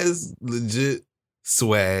 He has legit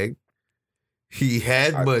swag. He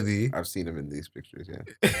had money. I've seen him in these pictures.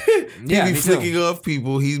 Yeah. He Yeah, be me too. flicking off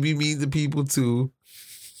people. He be mean to people too.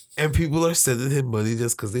 And people are sending him money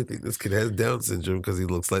just because they think this kid has Down syndrome because he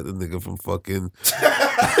looks like the nigga from fucking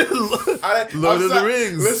Lord of the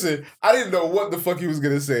Rings. Listen, I didn't know what the fuck he was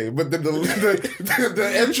gonna say, but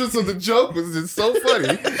the entrance of the joke was just so funny.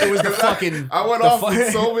 It was the fucking. I went off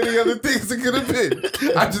with so many other things it could have been.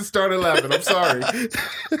 I just started laughing. I'm sorry.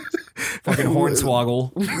 Fucking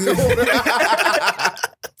Hornswoggle.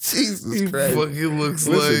 Jesus Christ. He fucking looks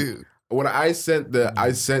Listen, like. When I sent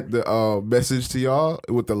the message to y'all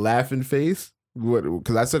with the laughing face,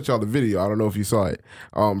 because I sent y'all the video. I don't know if you saw it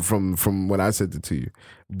from when I sent it to you,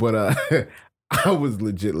 but I was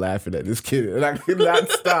legit laughing at this kid, and I could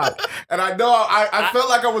not stop. And I know I felt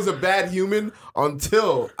like I was a bad human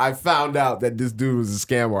until I found out that this dude was a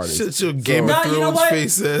scam artist. Shut your Game of Thrones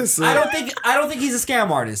face ass. I don't think he's a scam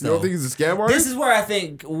artist. Though. You don't think he's a scam artist? This is where I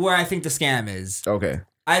think the scam is. Okay.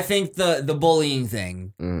 I think the bullying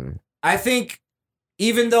thing. Mm. I think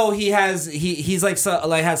even though he's like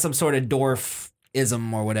has some sort of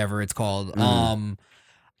dwarfism or whatever it's called.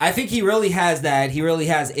 I think he really has that. He really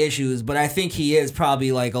has issues, but I think he is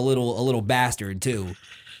probably like a little bastard too.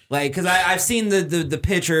 Like, cause I've seen the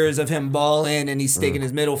pictures of him balling and he's sticking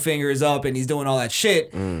his middle fingers up and he's doing all that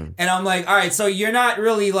shit. And I'm like, all right, so you're not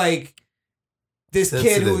really like this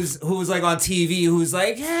kid who's like on TV who's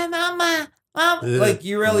like, hey, mama. Like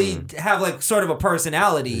you really have like sort of a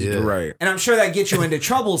personality, right? And I'm sure that gets you into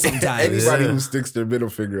trouble sometimes. Anybody who sticks their middle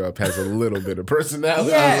finger up has a little bit of personality.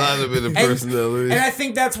 Yeah. A lot of bit of personality. And I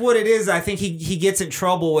think that's what it is. I think he gets in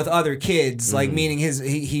trouble with other kids, like meaning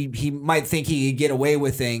he might think he could get away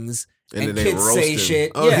with things. And kids say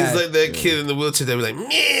shit. Oh, he's like that kid in the wheelchair that be like,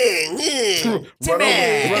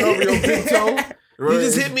 run over your big toe. You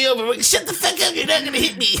just hit me over. Shut the fuck up! You're not gonna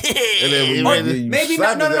hit me. And then maybe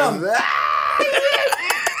no.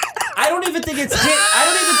 I don't even think it's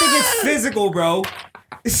physical, bro.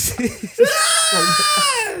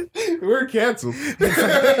 We're canceled.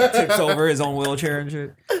 Tips over his own wheelchair and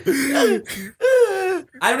shit.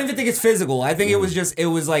 I don't even think it's physical. I think it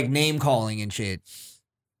was like name calling and shit.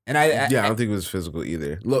 And I don't think it was physical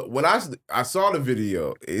either. Look, when I saw the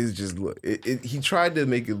video, it's just he tried to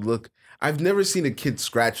make it look. I've never seen a kid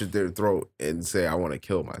scratch at their throat and say, "I want to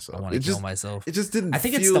kill myself." I want to kill myself. It just didn't. I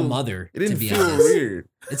think it's the mother. It didn't to be feel honest. weird.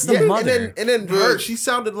 It's the mother. And then her, she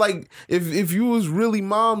sounded like if you was really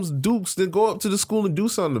mom's dukes, then go up to the school and do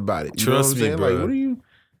something about it. You Trust know what I'm me, saying? bro. Like, what are you?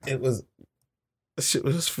 It was. The shit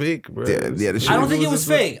was fake, bro. Yeah, I don't think it was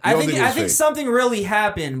fake. I think something really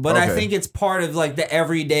happened, but I think it's part of like the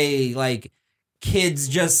everyday like kids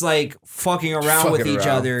just like fucking around with each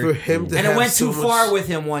other. For him to and have it went so too far with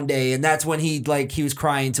him one day, and that's when he was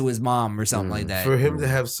crying to his mom or something like that. For him to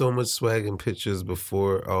have so much swag and pictures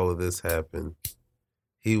before all of this happened,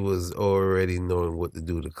 he was already knowing what to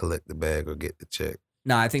do to collect the bag or get the check.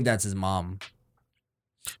 No, I think that's his mom.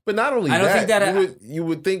 But not only I don't think that you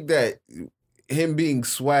would think that him being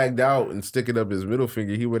swagged out and sticking up his middle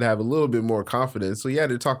finger, he would have a little bit more confidence. So yeah,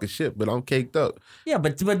 they're talking shit, but I'm caked up. Yeah,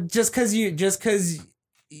 but just because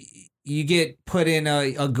you get put in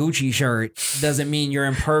a Gucci shirt doesn't mean you're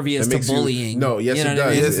impervious to bullying. Yes, you know it does. I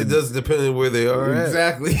mean? Yes, it does, depending on where they are.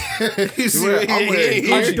 Exactly. A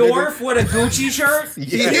dwarf with a Gucci shirt?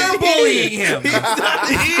 You're bullying him. He's not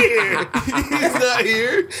here. He's not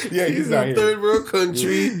here. Yeah, he's not here. Third world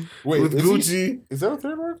country with Gucci. Is that a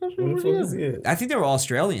third world country? What the fuck is it? I think they were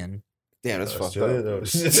Australian. Damn, that's fucked Australia, up. no.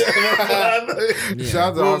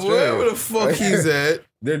 Shout out to Australia. Wherever the fuck he's at.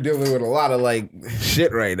 They're dealing with a lot of like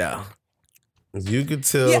shit right now. You could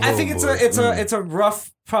tell. Yeah, I think it's a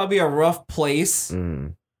rough, probably a rough place.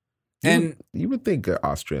 Mm. And you would think an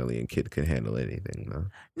Australian kid could handle anything, though.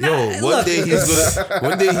 No, one day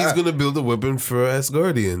he's gonna build a weapon for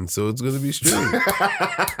Asgardian, so it's gonna be straight.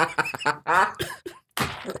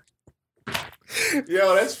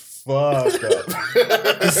 Yo, that's fucked up.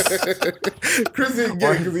 Chris didn't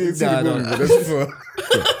get it because he didn't see the movie, but that's fucked.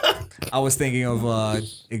 I was thinking of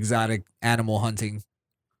exotic animal hunting.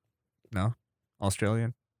 No?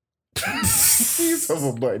 Australian? He's of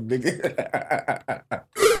a button, nigga.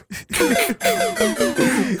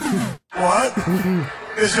 What?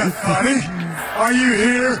 Is it funny? Are you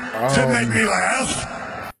here to make me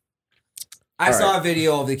laugh? I saw a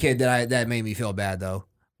video of the kid that made me feel bad though.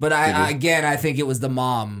 But I think it was the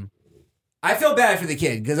mom. I feel bad for the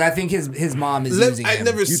kid because I think his mom is using him. I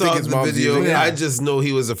never saw the video. Yeah. I just know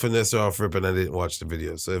he was a finesser off rip, and I didn't watch the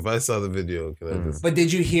video. So if I saw the video, can I just... But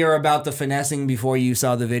did you hear about the finessing before you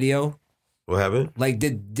saw the video? What happened? Like,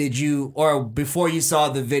 did you, or before you saw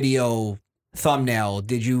the video thumbnail,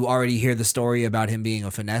 did you already hear the story about him being a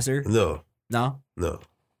finesser? No. No? No.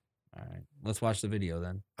 All right. Let's watch the video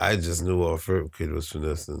then. I just knew off rip kid was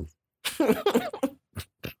finessing.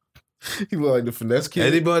 He look like the finesse kid.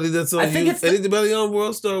 Anybody that's on anybody on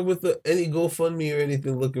World Star with any GoFundMe or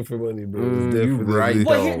anything looking for money, bro. You right.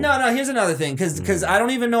 Well, here's another thing, because I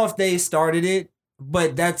don't even know if they started it,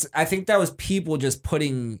 but I think that was people just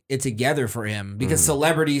putting it together for him because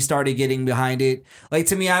celebrities started getting behind it. Like,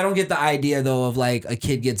 to me, I don't get the idea though of like a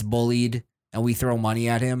kid gets bullied and we throw money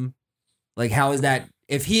at him. Like, how is that?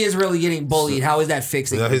 If he is really getting bullied, how is that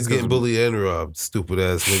fixing? Now he's getting bullied and robbed, stupid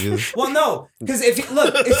ass niggas. Well, no, because if you're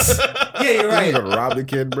right. You're gonna rob the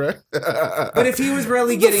kid, bro. But if he was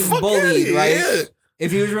really getting bullied, right? Yeah.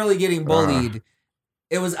 If he was really getting bullied,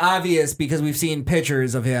 it was obvious because we've seen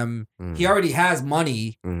pictures of him. He already has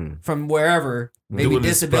money from wherever, maybe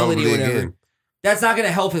disability or whatever. Again. That's not going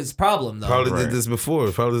to help his problem, though. Probably did this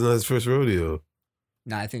before. Probably not his first rodeo.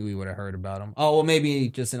 Nah, I think we would have heard about him. Oh, well, maybe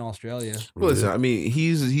just in Australia. Well, listen, I mean,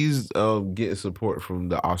 he's getting support from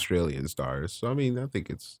the Australian stars. So, I mean, I think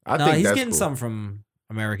he's getting some from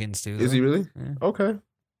Americans, too. Is he really? Yeah. Okay.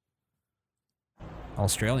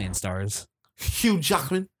 Australian stars. Hugh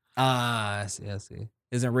Jackman. I see.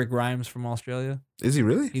 Isn't Rick Grimes from Australia? Is he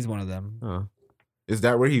really? He's one of them. Is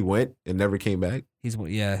that where he went and never came back? He's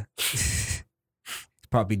He's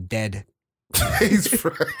probably dead.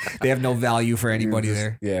 They have no value for anybody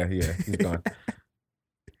there. Yeah, he's gone.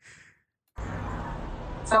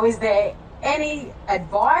 So is there any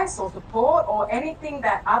advice or support or anything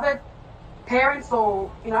that other parents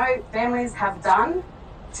or, families have done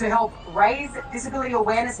to help raise disability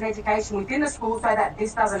awareness and education within the school so that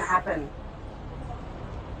this doesn't happen?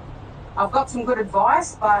 I've got some good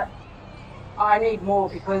advice, but I need more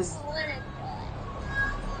because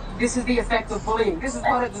this is the effect of bullying. This is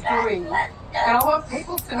what it's doing. And I want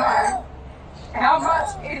people to know how much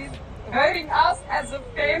it is hurting us as a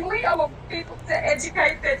family. I want people to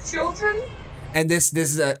educate their children. And this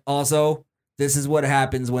is what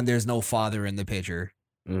happens when there's no father in the picture.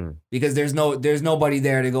 Because there's nobody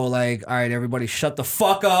there to go like, all right, everybody shut the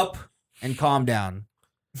fuck up and calm down.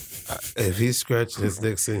 If he's scratching his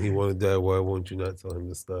neck saying he want to die, why won't you not tell him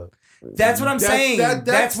to stop? That's what I'm saying.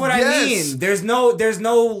 That's what I mean. There's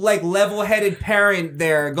no like level-headed parent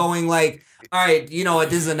there going like, all right, you know what,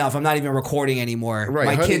 this is enough. I'm not even recording anymore.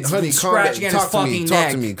 Right, my kid's scratching at his fucking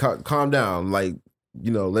neck. Talk to me. Calm down. Like,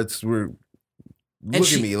 look at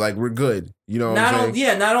me. Like, we're good. You know what I'm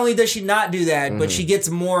saying? Not only does she not do that, but she gets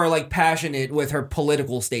more like passionate with her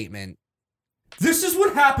political statement. This is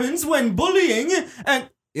what happens when bullying and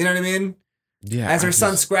you know what I mean? Yeah. As her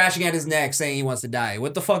son's scratching at his neck saying he wants to die.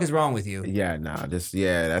 What the fuck is wrong with you? Yeah, nah. Where's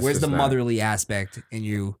the motherly aspect in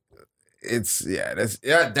you? That's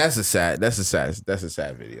a sad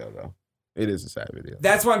video though. It is a sad video.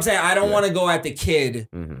 That's what I'm saying. I don't want to go at the kid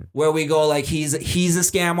where we go like he's a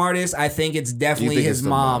scam artist. I think it's definitely his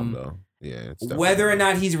mom. Though. Yeah. Whether or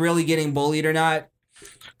not he's really getting bullied or not.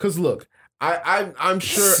 Because look, I'm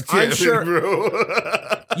sure, bro.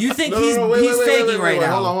 You think he's faking right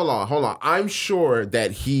now? Hold on. I'm sure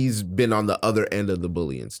that he's been on the other end of the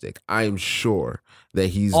bullying stick. I'm sure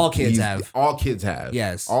that all kids have.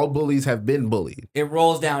 Yes. All bullies have been bullied. It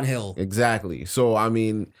rolls downhill. Exactly. So I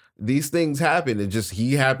mean, these things happen.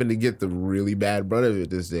 He happened to get the really bad brunt of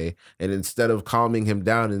it this day. And instead of calming him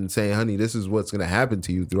down and saying, honey, this is what's going to happen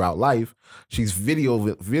to you throughout life, she's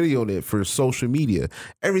videoing it for social media.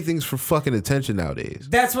 Everything's for fucking attention nowadays.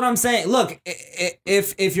 That's what I'm saying. Look,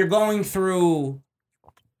 if you're going through,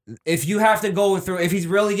 if he's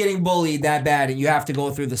really getting bullied that bad and you have to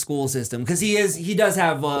go through the school system, because he does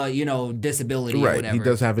have disability or whatever. He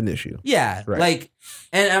does have an issue. Yeah. Right. Like,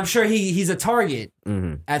 and I'm sure he's a target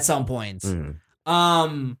at some points.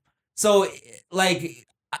 So like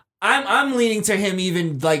I'm leaning to him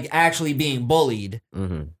even like actually being bullied.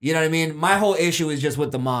 You know what I mean? My whole issue is just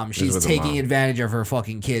with the mom. She's taking advantage of her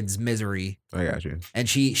fucking kid's misery. I got you. And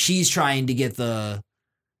she's trying to get the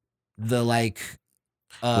like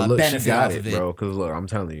benefit she got off of it, bro. Because look, I'm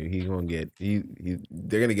telling you, he's gonna get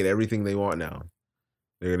they're gonna get everything they want now.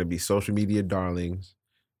 They're gonna be social media darlings.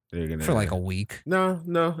 They're gonna for like a week. No,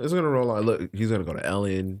 it's gonna roll on. Look, he's gonna go to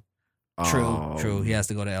Ellen. True. He has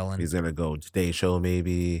to go to Ellen. He's gonna go Today Show,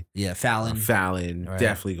 maybe. Yeah, Fallon. Right.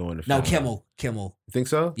 Definitely going to Fallon. No, Kimmel. You think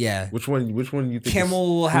so? Yeah. Which one you think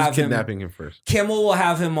Kimmel will have kidnapping him first? Kimmel will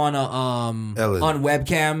have him on Ellen. on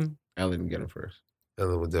webcam. Ellen can get him first.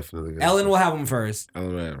 Ellen will definitely get Ellen will have him first.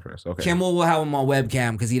 Ellen will have him first. Okay. Kimmel will have him on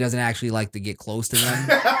webcam because he doesn't actually like to get close to them.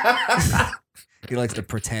 He likes to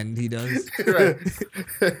pretend he does. Right.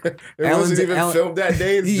 It wasn't even filmed that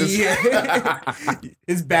day. It's just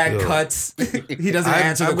his bad cuts. He doesn't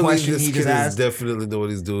answer the question he just asked. Definitely know what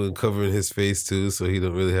he's doing, covering his face too, so he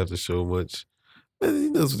don't really have to show much. Man, he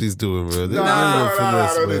knows what he's doing, bro.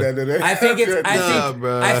 I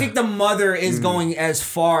think the mother is going as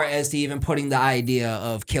far as to even putting the idea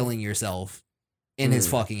of killing yourself in his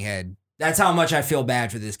fucking head. That's how much I feel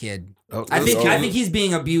bad for this kid. Oh, I think he's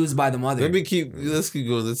being abused by the mother. Let's keep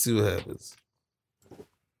going. Let's see what happens.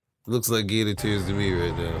 Looks like gator tears to me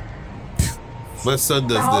right now. My son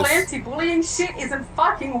does The whole this. anti-bullying shit isn't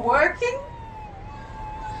fucking working.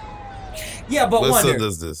 Yeah, but My wonder son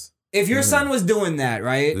does this. if your son was doing that,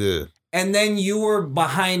 right? Yeah. And then you were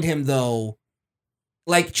behind him though,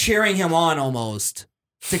 like cheering him on almost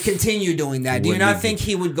to continue doing that. Do you not think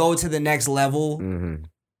he would go to the next level? Mm-hmm.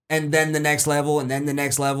 And then the next level, and then the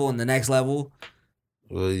next level, and the next level?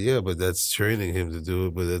 Well, yeah, but that's training him to do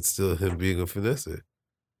it, but that's still him being a finesser.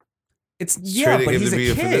 It's It's yeah, training but him he's to a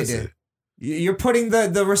be kid. finesser. You're putting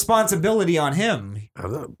the responsibility on him.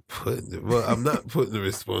 I'm not putting the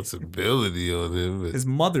responsibility on him. But... His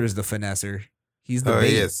mother's the finesser. He's the Oh,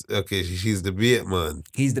 bait. yes. Okay, she's the bait man.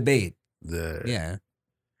 He's the bait. Yeah.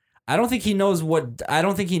 I don't think he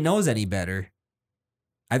knows any better.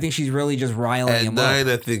 I think she's really just riling At him 9,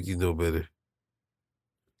 up. I think you know better.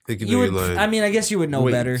 I think you know you're lying. I mean, I guess you would know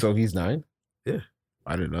Wait, better. So he's 9? Yeah.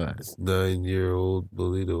 I didn't know that. This 9-year-old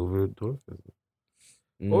bullied over dwarfism.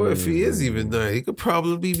 Or if he is even 9, he could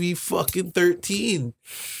probably be fucking 13.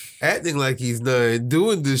 Acting like he's 9,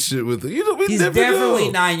 doing this shit with her. You know, we He's never definitely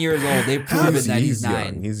know. 9 years old. They've proven that he's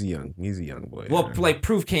 9. Young. He's a young boy. Well, like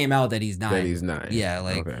proof came out that he's 9. That he's 9. Yeah,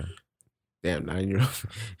 like okay. Damn, 9-year-old.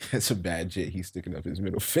 That's a bad shit. He's sticking up his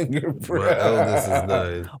middle finger, bro. My eldest is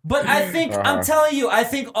 9. But I think I'm telling you, I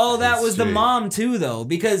think all that was the straight. mom too, though,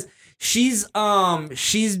 because she's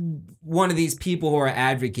one of these people who are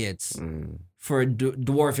advocates for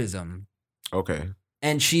dwarfism. Okay.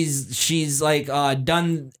 And she's like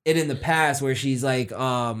done it in the past where she's like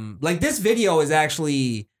this video is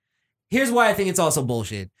actually, here's why I think it's also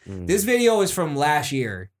bullshit. This video is from last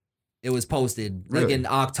year. It was posted like in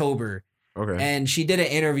October. Okay. And she did an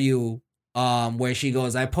interview where she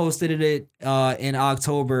goes, I posted it in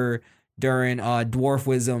October during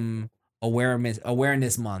Dwarfism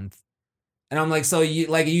Awareness Month. And I'm like, so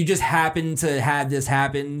you just happen to have this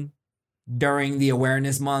happen during the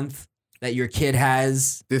awareness month that your kid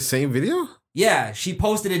has? This same video? Yeah, she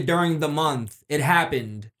posted it during the month. It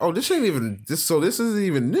happened. Oh, this ain't even this. So this isn't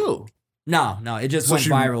even new. No, it just went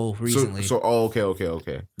viral recently.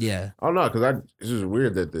 Okay. Yeah. Oh no, because it's just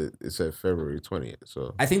weird that it said February 20th.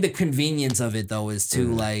 So I think the convenience of it though is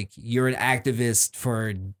to like you're an activist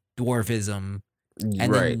for dwarfism,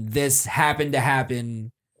 and then this happened to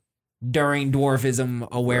happen during Dwarfism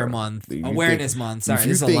Awareness Month. Sorry, this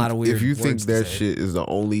is a lot of weird. If you think words to that say. shit is the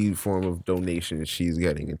only form of donation she's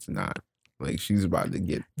getting, it's not. Like she's about to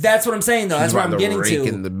get. That's what I'm saying though. That's what I'm getting rake to.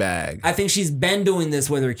 in the bag. I think she's been doing this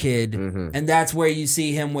with her kid, and that's where you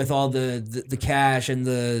see him with all the cash and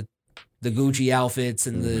the Gucci outfits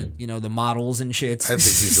and the the models and shit. I think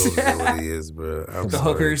he's older than what he is, bro.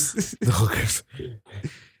 Hookers. The hookers.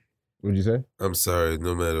 What'd you say? I'm sorry.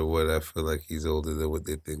 No matter what, I feel like he's older than what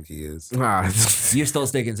they think he is. You're still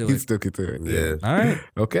sticking to it. He's sticking to it. Yeah. All right.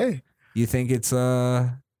 Okay. You think it's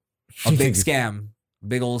a big scam,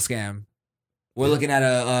 big old scam? We're looking at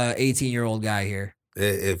a 18-year-old guy here.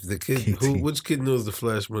 If the kid, which kid knows to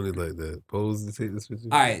flash money like that? Pose to take this picture.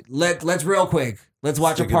 All right, let's real quick. Let's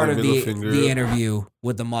watch Sticking a part the of middle the finger up. interview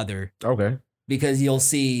with the mother. Okay. Because you'll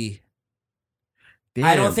see. Damn,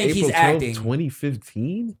 I don't think April he's 12th, acting.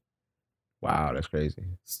 2015. Wow, that's crazy.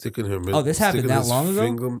 Sticking her Oh, this happened that long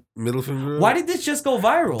ago? Middle finger. Why did this just go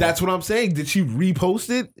viral? That's what I'm saying. Did she repost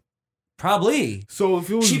it? Probably. So if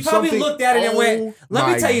it was She probably something- looked at it and went, let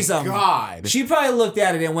me my tell you something. God. She probably looked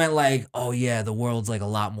at it and went like, oh yeah, the world's like a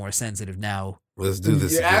lot more sensitive now. Let's do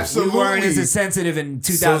this. Yeah, again. absolutely. We weren't as sensitive in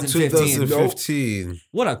 2015. 2015.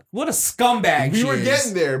 What a scumbag We she were is.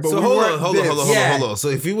 getting there, but So we hold weren't on. this. Yeah. Hold on. So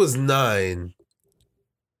if he was 9,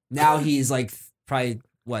 Now he's like probably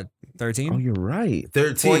what, 13? Oh, you're right.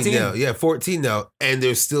 13 14? now. Yeah, 14 now. And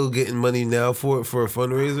they're still getting money now for a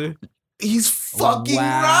fundraiser? He's fucking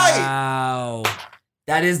right. Wow.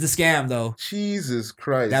 That is the scam though. Jesus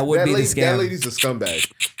Christ. That would be the scam. That lady's a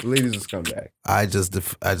scumbag. The lady's a scumbag. I just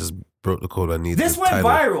broke the code. I need This went title.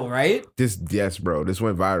 viral, right? Yes, bro. This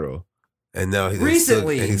went viral. And now he's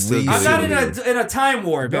Recently. still I'm not getting in a time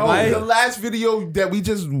warp, am No, I? the last video that we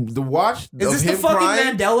just watched Is of this the him fucking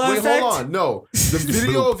crying, Mandela wait, effect? hold on. No. The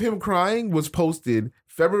video of him crying was posted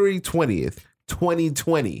February 20th,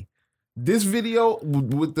 2020. This video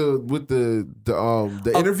with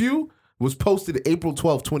the interview was posted April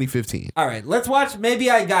 12th, 2015. All right, let's watch. Maybe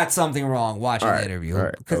I got something wrong watching All the right, interview. all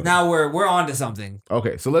right, Because okay. now we're on to something.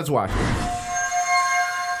 Okay, so let's watch it.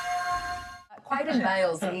 Quite Fraden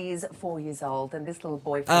Bales, he's 4 years old, and this little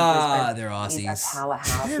boy from Brisbane they're Aussies. is a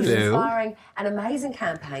powerhouse. He's inspiring an amazing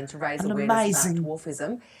campaign to raise awareness about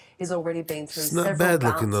dwarfism. He's already been through It's not several bad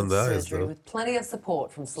looking bouts on the of eyes, surgery though. with plenty of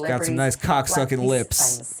support from celebrities. Got some nice cock-sucking like this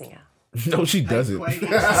lips. famous singer. No, she doesn't.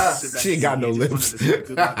 She ain't got no lips. Good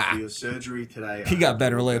luck for your surgery today. He got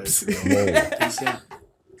better lips. Fraden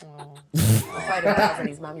Bales and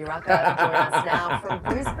his mum Uraka join us now from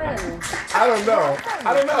Brisbane. I don't know.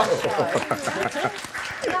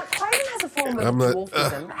 Now, Fraden has a form of I'm not-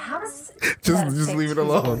 dwarfism. How does Just leave it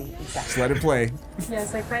alone. Just let it play. Yeah,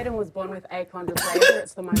 so Fraden was born with achondroplasia.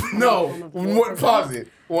 It's the most No, common form of dwarfism. pause it.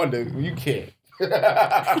 Wonder, you can't.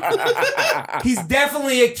 He's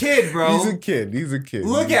definitely a kid, bro. He's a kid. Look He's a at kid.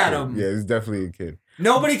 him. Yeah, he's definitely a kid.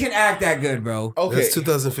 Nobody can act that good, bro. Okay. That's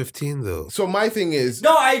 2015 though. So my thing is,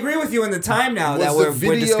 No, I agree with you in the time now that we're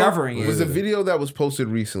discovering it. Was the video that was posted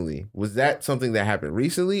recently, was that something that happened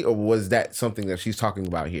recently, or was that something that she's talking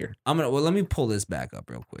about here? Let me pull this back up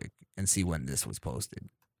real quick and see when this was posted.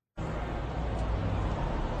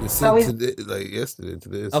 It's So today, like yesterday.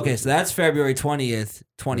 Today. Okay, so that's February 20th,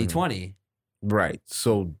 2020. Right.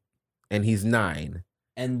 So, and he's 9.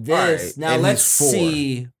 And All this, right, now and let's he's 4.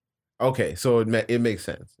 see. Okay, so it makes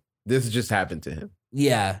sense. This just happened to him.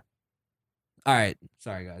 Yeah. All right.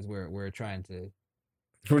 Sorry, guys. We're trying to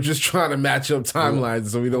We're just trying to match up timelines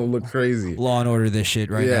so we don't look crazy. Law and Order this shit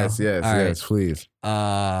right yes, now. Yes, All right. yes, please.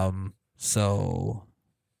 So,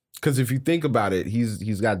 because if you think about it,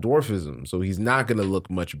 he's got dwarfism, so he's not gonna look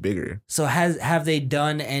much bigger. So have they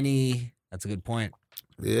done any? That's a good point.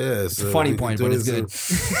 Yeah, It's a funny point, but it's good.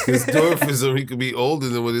 His dwarfism, he could be older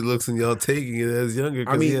than what he looks, and y'all taking it as younger.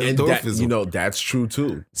 I mean, he has and dwarfism. that's true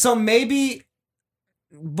too. So maybe,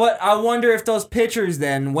 but I wonder if those pictures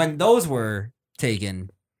then, when those were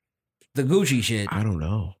taken, the Gucci shit. I don't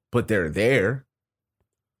know, but they're there.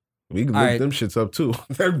 We can All look right. them shits up too.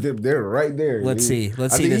 They're right there. Let's see.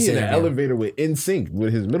 Let's I see think this he in an interview. elevator with NSYNC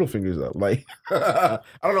with his middle fingers up. Like I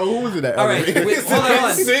don't know who was in that. All right, elevator. wait, hold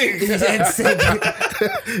on. NSYNC.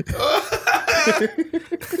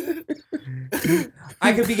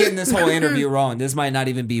 I could be getting this whole interview wrong. This might not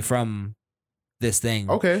even be from this thing.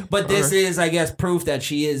 Okay, but this all right. is, I guess, proof that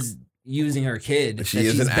she is using her kid. She that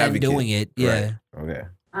is she's an been advocate. doing it. Yeah. Right.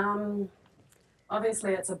 Okay.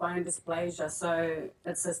 Obviously, it's a bone dysplasia, so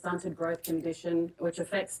it's a stunted growth condition which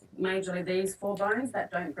affects majorly these 4 bones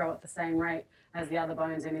that don't grow at the same rate as the other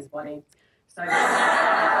bones in his body. So,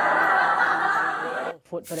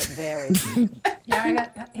 foot, but it varies. Yeah,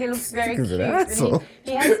 he looks very He's cute. an And asshole.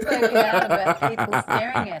 he has spoken out about people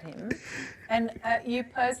staring at him. And you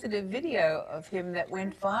posted a video of him that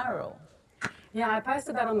went viral. Yeah, I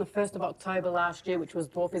posted that on the 1st of October last year, which was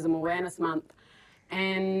Dwarfism Awareness Month.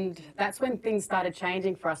 And that's when things started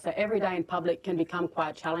changing for us. So every day in public can become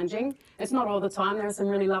quite challenging. It's not all the time. There are some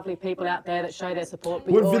really lovely people out there that show their support.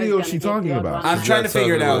 But What you're always video is gonna she get the talking odd about? one I'm trying to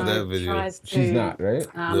figure it out. That video. tries to, She's not, right?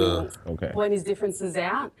 Okay. point his differences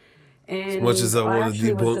out. And As much as I want to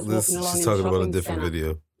actually was debunk just this, walking along she's in talking about a shopping different centre.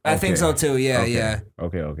 video. I think so too. Yeah, Okay. yeah.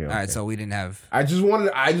 Okay. All right, so we didn't have. I just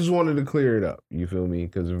wanted to clear it up. You feel me?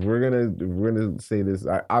 Because if we're gonna say this,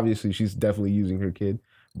 obviously she's definitely using her kid,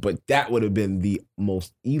 but that would have been the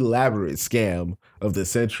most elaborate scam of the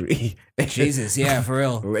century. Jesus, yeah, for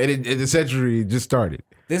real. And the century just started.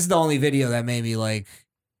 This is the only video that made me like.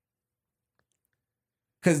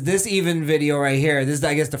 Because this even video right here, this is,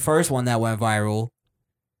 I guess, the first one that went viral,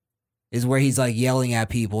 is where he's like yelling at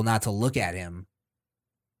people not to look at him.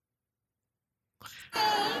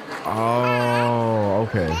 Oh,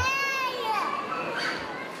 okay.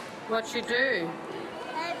 What you do?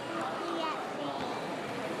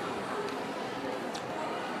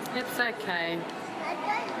 It's okay.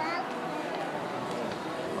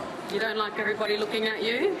 You don't like everybody looking at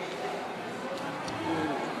you?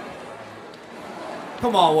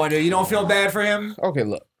 Come on, Wonder. You don't feel bad for him? Okay,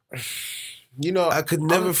 look. You know, I could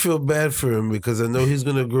never feel bad for him because I know he's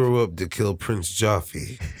gonna grow up to kill Prince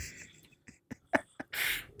Joffrey.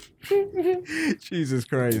 Jesus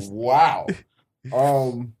Christ. Wow.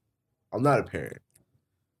 I'm not a parent,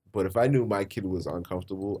 but if I knew my kid was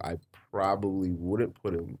uncomfortable, I probably wouldn't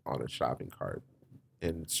put him on a shopping cart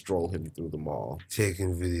and stroll him through the mall.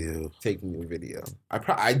 Taking video.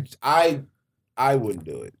 I wouldn't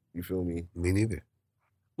do it. You feel me? Me neither.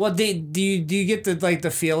 Well, do you get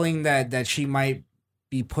the feeling that she might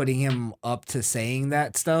be putting him up to saying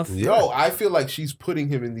that stuff? No, I feel like she's putting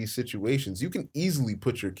him in these situations. You can easily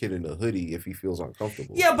put your kid in a hoodie if he feels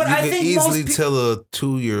uncomfortable. Yeah, but you I can think easily most tell a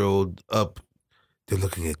 2-year-old up. They're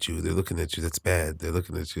looking at you. They're looking at you. That's bad. They're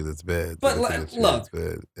looking at you. That's bad. But They're looking at you, look, that's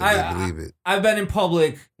bad. And they believe it. I've been in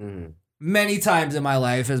public many times in my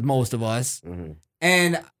life, as most of us, Mm-hmm.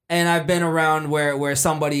 and I've been around where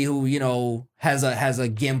somebody who has a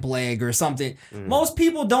gimp leg or something. Mm-hmm. Most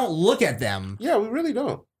people don't look at them. Yeah, we really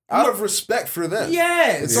don't. Out of respect for them.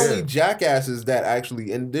 Yes. It's only jackasses that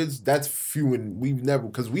actually, and that's few, and we've never,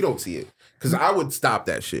 because we don't see it. Because I would stop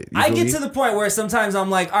that shit. You I feel get me? to the point where sometimes I'm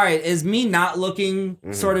like, all right, is me not looking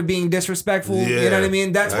sort of being disrespectful? You know what I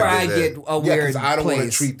mean? That's where I get a weird I don't want to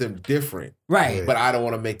place. treat them different. Right. But I don't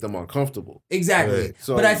want to make them uncomfortable. Exactly. Right.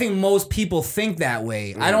 So, but I think most people think that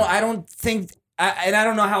way. I don't think, and I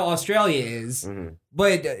don't know how Australia is,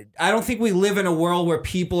 but I don't think we live in a world where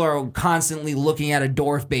people are constantly looking at a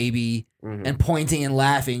dwarf baby and pointing and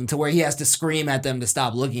laughing to where he has to scream at them to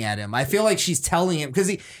stop looking at him. I feel like she's telling him,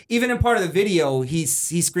 because even in part of the video, he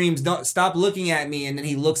screams, "Don't stop looking at me," and then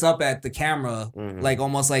he looks up at the camera, like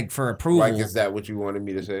almost like for approval. Like, is that what you wanted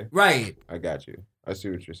me to say? Right. I got you. I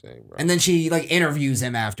see what you're saying, bro. And then she like interviews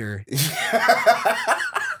him after.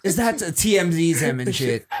 Is that TMZ's him and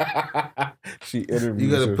shit? She interviews.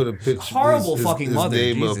 You gotta her. put a picture. Horrible fucking mother.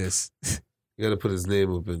 name Jesus. Up. You gotta put his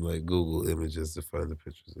name up in like Google Images to find the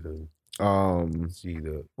pictures of him.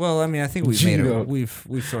 G-Dub. Well, I mean, I think we've made it.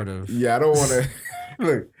 We've sort of. Yeah, I don't want to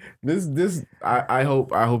look. This. I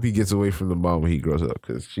hope he gets away from the mom when he grows up,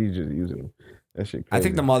 because she's just using him. That shit. Crazy. I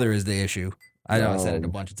think the mother is the issue. I know I said it a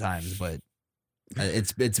bunch of times, but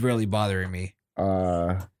it's really bothering me.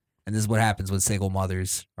 And this is what happens when single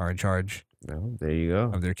mothers are in charge. No, there you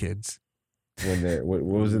go. Of their kids. When they're what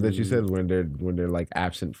was it that you said? When they're like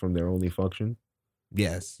absent from their only function.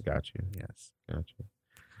 Yes. Got you. Yes. Got you.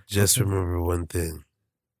 Just remember one thing.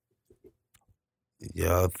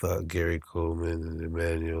 Y'all thought Gary Coleman and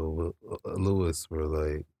Emmanuel Lewis were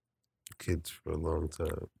like kids for a long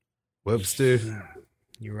time. Webster.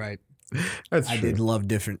 You're right. That's I true. did love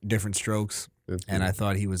different strokes. And I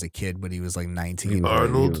thought he was a kid, but he was like 19.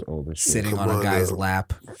 Arnold sitting on a guy's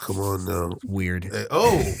lap. Come on now. Weird. Hey,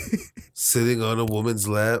 sitting on a woman's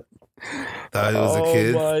lap. Thought he was a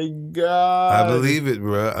kid. Oh my god! I believe it,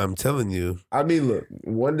 bro. I'm telling you. I mean, look,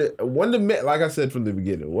 Wonder may, like I said from the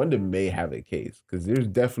beginning, Wonder may have a case, because there's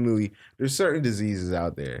certain diseases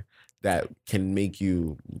out there that can make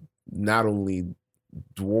you not only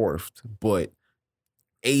dwarfed but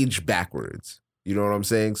age backwards. You know what I'm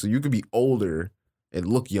saying? So you could be older and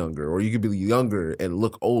look younger, or you could be younger and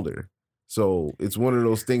look older. So it's one of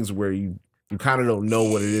those things where you kind of don't know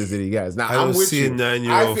what it is that he has. Now, I don't I'm with see you. a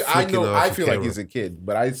 9-year-old I feel like he's a kid,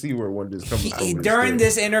 but I see where Wonder's coming from. During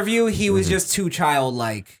this interview, he was just too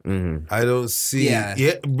childlike. I don't see.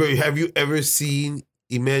 Yeah. But have you ever seen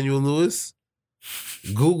Emmanuel Lewis?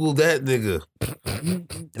 Google that nigga.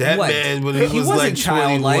 That What? man, when he was wasn't like 21,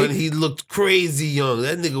 childlike. he looked crazy young.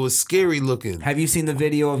 That nigga was scary looking. Have you seen the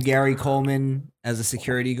video of Gary Coleman as a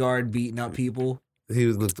security guard beating up people? He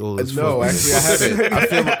looked old as No, fuck. actually, I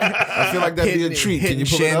haven't. I feel like that'd be a treat. Can you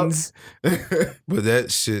pull it up? But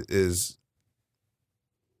that shit is.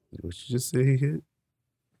 What you just say he hit?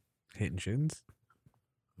 Hitting shins?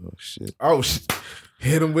 Oh shit! Oh shit!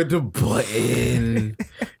 Hit him with the button.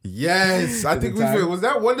 Yes, I think was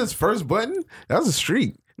that Wonder's first button? That was a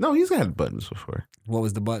streak. No, he's had buttons before. What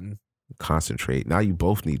was the button? Concentrate. Now you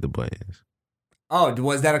both need the buttons. Oh,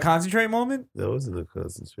 was that a concentrate moment? That wasn't a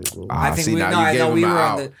concentrate moment. I think we were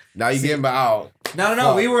on the. Now you getting out.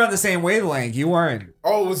 No, we were on the same wavelength. You weren't.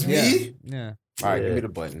 Oh, it was me? Yeah. All right, give me the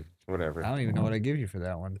button. Whatever. I don't even know what I give you for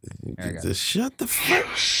that one. Just shut the fuck.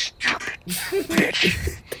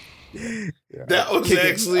 That was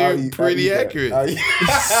actually pretty accurate. I'll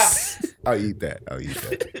eat that. I'll eat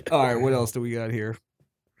that. All right, what else do we got here?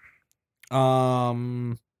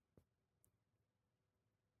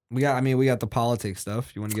 We got the politics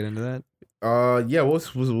stuff. You want to get into that? Yeah.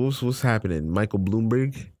 What's happening? Michael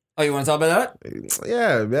Bloomberg. Oh, you want to talk about that?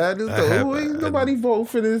 Yeah, man. Ain't nobody vote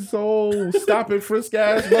for this old stop and frisk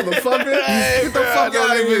ass motherfucker. Get the fuck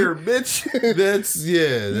out of here, bitch.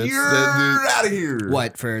 You're out of here.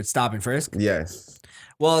 What, for stop and frisk? Yes.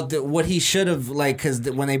 Well, what he should have, like, because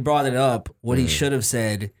when they brought it up, what he should have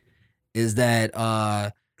said is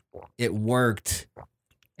that it worked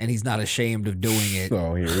and he's not ashamed of doing it.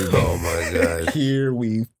 Oh, here we go. Oh my god. Here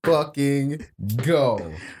we fucking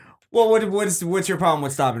go. Well, what's your problem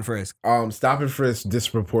with stop and frisk? Stop and frisk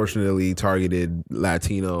disproportionately targeted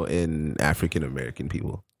Latino and African American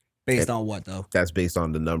people. Based on what, though? That's based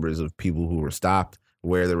on the numbers of people who were stopped,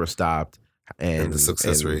 where they were stopped, and the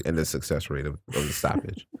success rate. And the success rate of the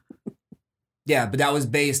stoppage. Yeah, but that was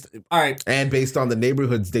based. All right. And based on the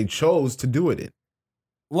neighborhoods they chose to do it in.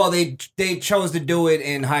 Well, they chose to do it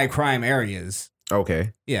in high crime areas.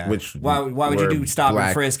 Okay. Yeah. Which why would you do stop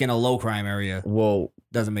and frisk in a low crime area? Well,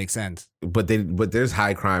 doesn't make sense. But there's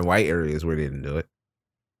high crime white areas where they didn't do it.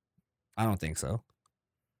 I don't think so.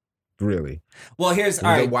 Really? Well, here's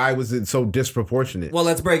all right. Why was it so disproportionate? Well,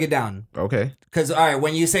 let's break it down. Okay. Because all right,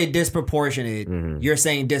 when you say disproportionate, you're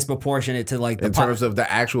saying disproportionate to like in terms of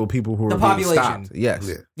the actual people who the are population. Being stopped.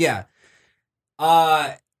 Yes. Yeah.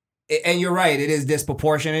 And you're right. It is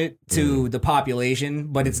disproportionate to the population,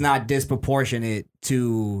 but it's not disproportionate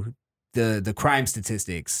to the crime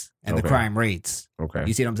statistics and the crime rates. Okay.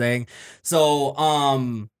 You see what I'm saying? So,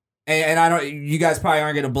 and I don't. You guys probably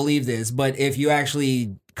aren't going to believe this, but if you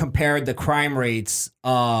actually compared the crime rates,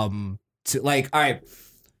 to like, all right,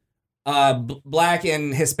 Black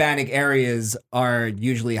and Hispanic areas are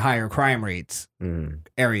usually higher crime rates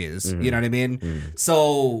areas. You know what I mean?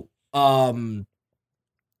 So,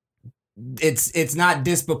 it's not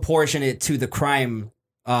disproportionate to the crime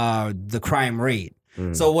rate.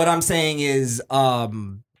 So what I'm saying is,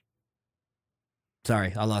 sorry,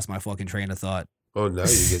 I lost my fucking train of thought. Oh, now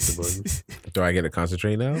you get the button. Do I get to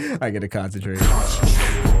concentrate now? I get to concentrate. You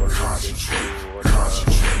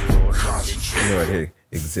know what? Hey,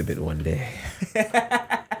 exhibit one day.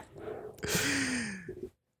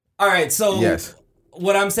 All right, so yes.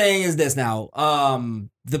 What I'm saying is this now.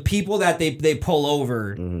 The people that they pull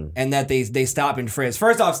over and that they stop and frisk.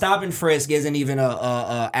 First off, stop and frisk isn't even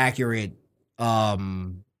a accurate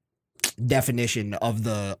definition of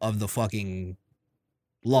the fucking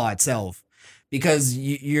law itself, because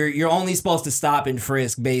you're only supposed to stop and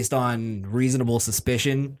frisk based on reasonable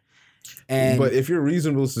suspicion. But if your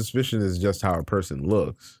reasonable suspicion is just how a person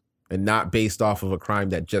looks and not based off of a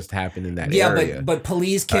crime that just happened in that area. Yeah, but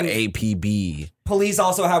police can APB. Police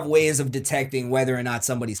also have ways of detecting whether or not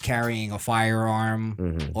somebody's carrying a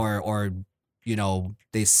firearm or you know,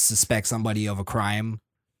 they suspect somebody of a crime.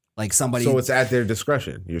 Like somebody. So it's at their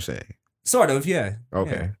discretion, you're saying? Sort of, yeah.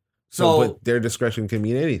 Okay. Yeah. So but their discretion can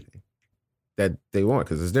mean anything that they want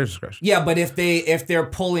because it's their discretion. Yeah, but if they're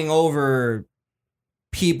pulling over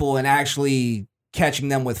people and actually catching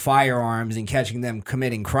them with firearms and catching them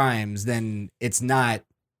committing crimes, then it's not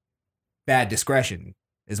bad discretion,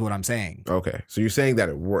 is what I'm saying. Okay. So you're saying that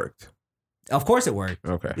it worked. Of course it worked.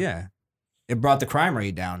 Okay. Yeah. It brought the crime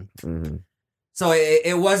rate down. So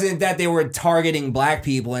it wasn't that they were targeting Black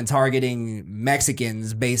people and targeting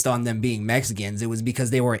Mexicans based on them being Mexicans. It was because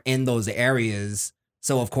they were in those areas.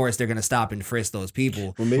 So of course they're gonna stop and frisk those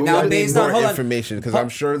people. Well, maybe now, based on information, because I'm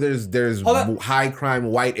sure there's high crime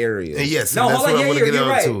white areas. Yes, no, that's what I want to get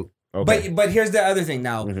on to. Okay. But here's the other thing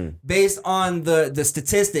now. Based on the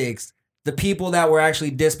statistics, the people that were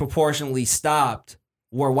actually disproportionately stopped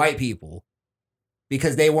were white people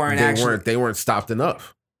because they weren't stopped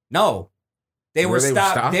enough. No. They were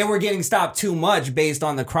stopped. They were getting stopped too much based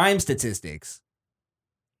on the crime statistics.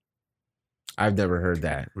 I've never heard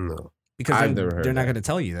that. No. Because they're not going to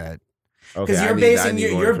tell you that. Okay, Because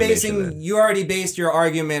you already based your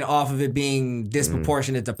argument off of it being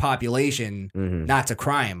disproportionate to population, not to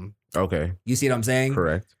crime. Okay. You see what I'm saying?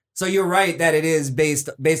 Correct. So you're right that it is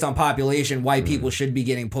based on population. White people should be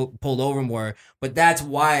getting pulled over more, but that's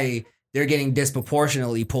why they're getting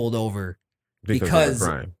disproportionately pulled over because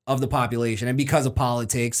of the population and because of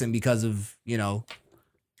politics and because of, you know,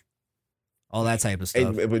 all that type of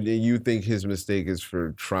stuff. But you think his mistake is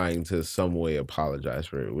for trying to some way apologize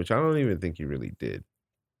for it, which I don't even think he really did.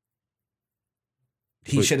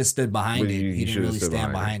 He should have stood behind it. He didn't really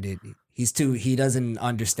stand behind it. He doesn't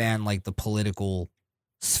understand like the political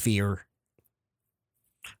sphere.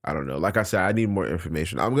 I don't know. Like I said, I need more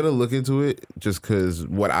information. I'm going to look into it just because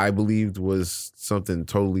what I believed was something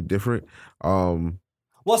totally different.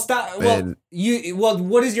 What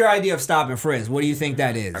is your idea of stop and frisk? What do you think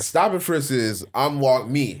that is? Stop and frisk is I'm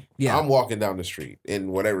walking down the street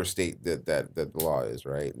in whatever state that the law is,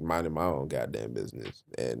 right? Minding my own goddamn business.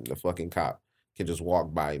 And the fucking cop can just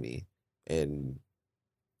walk by me and,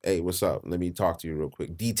 hey, what's up? Let me talk to you real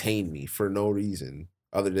quick. Detain me for no reason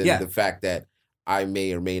other than the fact that I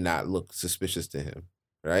may or may not look suspicious to him,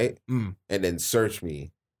 right? And then search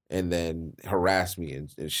me and then harass me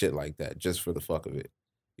and shit like that just for the fuck of it.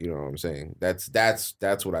 You know what I'm saying?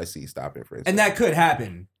 That's what I see stop and frisk. And that could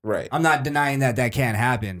happen. Right. I'm not denying that can't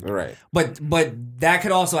happen. Right. But that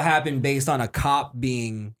could also happen based on a cop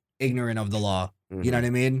being ignorant of the law. You know what I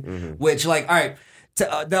mean? Which, like, all right,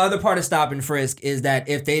 the other part of stop and frisk is that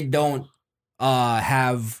if they don't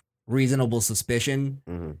have reasonable suspicion,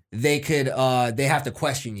 they have to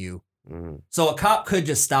question you. So a cop could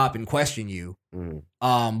just stop and question you.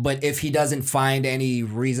 But if he doesn't find any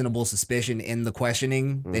reasonable suspicion in the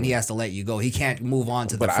questioning, then he has to let you go. He can't move on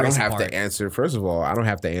to the frisk part. But I don't have to answer. First of all, I don't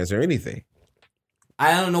have to answer anything.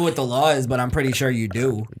 I don't know what the law is, but I'm pretty sure you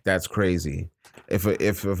do. That's crazy.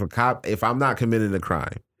 If I'm not committing a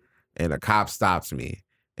crime and a cop stops me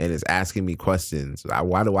and is asking me questions,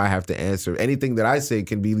 why do I have to answer? Anything that I say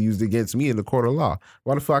can be used against me in the court of law.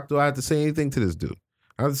 Why the fuck do I have to say anything to this dude?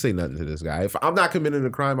 I don't have to say nothing to this guy. If I'm not committing a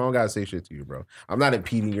crime, I don't gotta say shit to you, bro. I'm not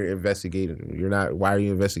impeding your investigating. You're not. Why are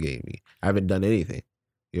you investigating me? I haven't done anything.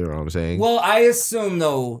 You know what I'm saying? Well, I assume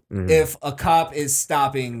though, if a cop is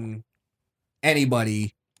stopping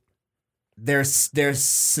anybody, they're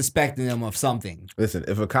suspecting them of something. Listen,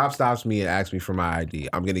 if a cop stops me and asks me for my ID,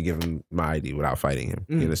 I'm gonna give him my ID without fighting him.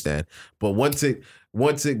 You understand? But once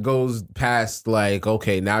it goes past like,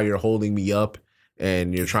 okay, now you're holding me up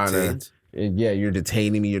and you're trying to. Yeah, you're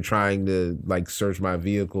detaining me. You're trying to like search my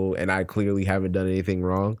vehicle, and I clearly haven't done anything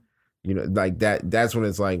wrong. You know, like that. That's when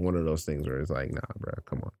it's like one of those things where it's like, nah, bro,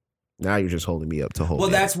 come on. Now you're just holding me up to hold. Well,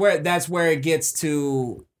 me that's where it gets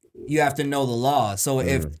to. You have to know the law. So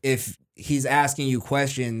if he's asking you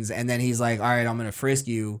questions and then he's like, all right, I'm gonna frisk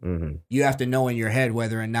you. You have to know in your head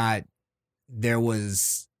whether or not there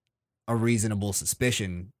was a reasonable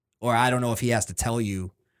suspicion, or I don't know if he has to tell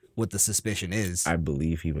you what the suspicion is. I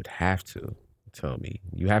believe he would have to tell me.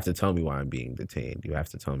 You have to tell me why I'm being detained. You have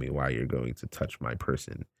to tell me why you're going to touch my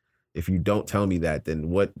person. If you don't tell me that, then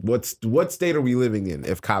what state are we living in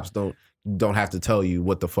if cops don't have to tell you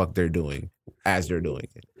what the fuck they're doing as they're doing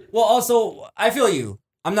it? Well, also, I feel you.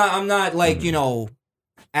 I'm not like, you know,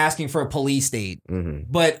 asking for a police state,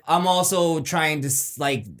 but I'm also trying to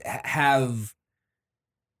like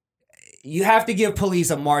you have to give police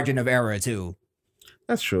a margin of error too.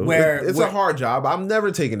 That's true. It's a hard job. I'm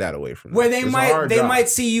never taking that away from them. Where they might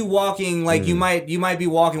see you walking like you might be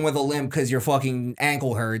walking with a limp because your fucking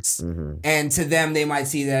ankle hurts, and to them they might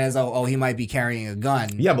see that as oh he might be carrying a gun.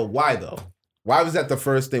 Yeah, but why though? Why was that the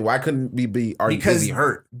first thing? Why couldn't we be? Is he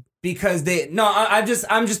hurt? Because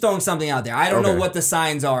I'm just throwing something out there. I don't know what the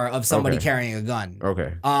signs are of somebody carrying a gun.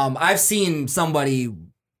 Okay. I've seen somebody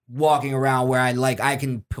walking around where I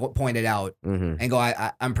can point it out and go,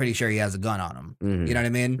 I'm pretty sure he has a gun on him. You know what I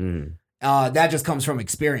mean? That just comes from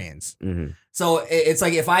experience. So it's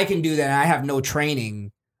like if I can do that and I have no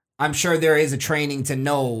training, I'm sure there is a training to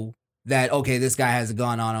know that, okay, this guy has a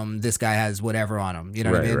gun on him, this guy has whatever on him. You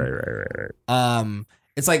know what I mean? Right.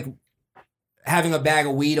 It's like having a bag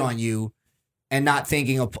of weed on you and not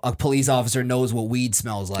thinking a police officer knows what weed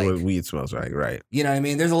smells like. What weed smells like, right. You know what I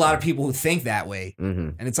mean? There's a lot of people who think that way.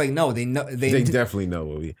 And it's like, no, they know. They definitely know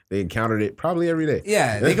what they encountered it probably every day.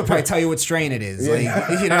 Yeah, they could probably tell you what strain it is. Like,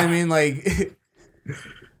 you know what I mean? Like,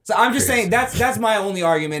 so I'm just saying that's my only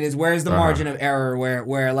argument is where's the margin of error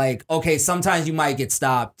where like, okay, sometimes you might get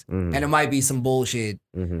stopped and it might be some bullshit.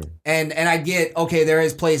 And I get, okay, there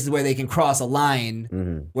is places where they can cross a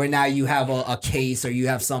line where now you have a case or you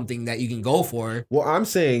have something that you can go for. Well, I'm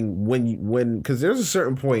saying because there's a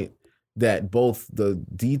certain point that both the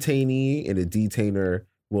detainee and the detainer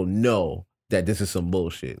will know that this is some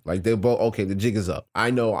bullshit. Like they're both, okay, the jig is up. I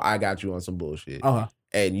know I got you on some bullshit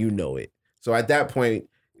and you know it. So at that point,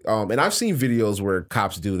 and I've seen videos where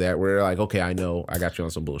cops do that, where they're like, okay, I know I got you on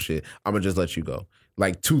some bullshit. I'm going to just let you go.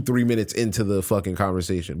 Like 2-3 minutes into the fucking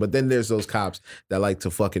conversation. But then there's those cops that like to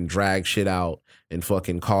fucking drag shit out and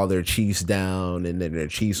fucking call their chiefs down, and then their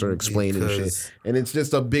chiefs are explaining shit. And it's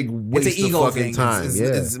just a big waste of fucking time.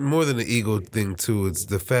 It's more than an ego thing, too. It's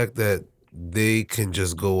the fact that they can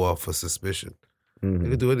just go off of suspicion. They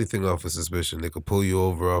could do anything off of suspicion. They could pull you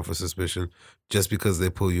over off of suspicion. Just because they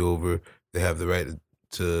pull you over, they have the right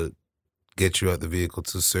to get you out the vehicle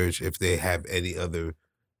to search if they have any other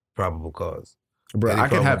probable cause. Bro, I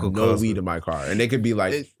could have no weed in my car, and they could be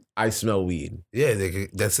like, I smell weed. Yeah,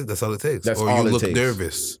 that's it. That's all it takes. That's or all you it look takes.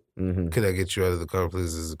 nervous. Can I get you out of the car,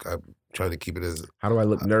 please? I'm trying to keep it as... How do I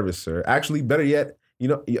look nervous, sir? Actually, better yet, you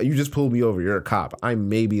know, you just pulled me over. You're a cop. I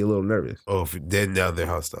may be a little nervous. Oh, then now they're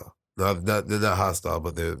hostile. No, they're not hostile,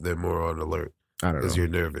 but they're more on alert. I don't know. Because you're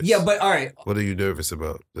nervous. Yeah, but all right. What are you nervous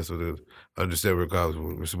about? That's what it is. I understand we're cops.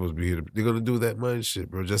 We're supposed to be here. They're going to do that mind shit,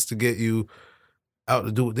 bro, just to get you out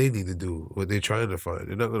to do what they need to do, what they're trying to find.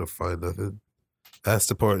 They're not going to find nothing. That's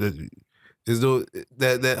the part that... There's no...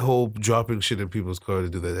 That whole dropping shit in people's car to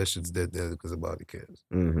do that, that shit's dead now because of body cams.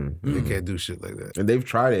 They can't do shit like that. And they've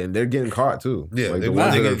tried it, and they're getting caught, too. Yeah, like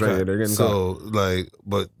they're getting caught. So, like,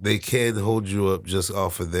 but they can hold you up just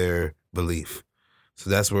off of their belief. So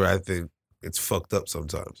that's where I think it's fucked up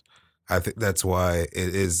sometimes. I think that's why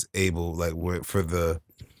it is able, like, for the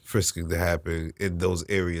frisking to happen in those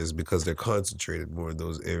areas, because they're concentrated more in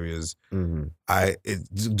those areas.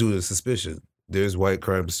 It's due to suspicion. There's white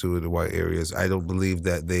crimes too in the white areas. I don't believe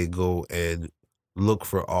that they go and look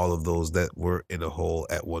for all of those that were in a hole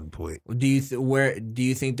at one point. Do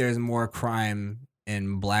you think there's more crime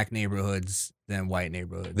in black neighborhoods than white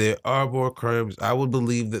neighborhoods. There are more crimes. I would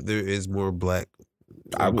believe that there is more black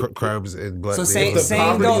crimes in black neighborhoods.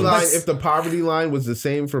 If the poverty line was the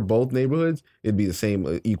same for both neighborhoods, it'd be the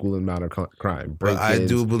same equal amount of crime. But I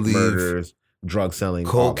do believe murders, drug selling,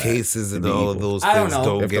 cold cases, and all of those things. I don't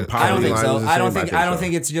know. I don't think so. I don't so.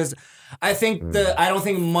 think it's just. I think I don't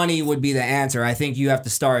think money would be the answer. I think you have to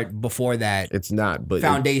start before that. It's not, but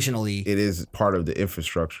foundationally, it is part of the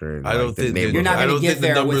infrastructure. And I don't think you're not going to get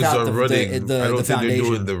there without the foundation. I don't think they're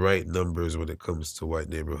doing the right numbers when it comes to white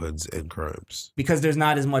neighborhoods and crimes. Because there's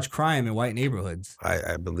not as much crime in white neighborhoods.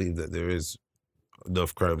 I believe that there is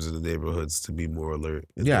enough crimes in the neighborhoods to be more alert.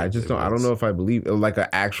 Yeah, I just don't. I don't know if I believe like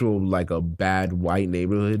a bad white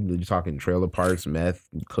neighborhood. You're talking trailer parks, meth,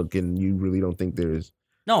 cooking. You really don't think there's.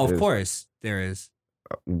 No, of course there is.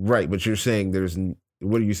 Right, but you're saying there's.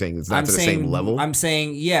 What are you saying? It's not to the same level? I'm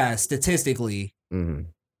saying, yeah, statistically,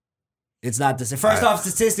 it's not the same. First off,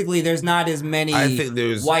 statistically, there's not as many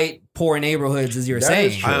white poor neighborhoods as you're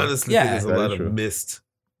saying. I honestly think there's a lot of missed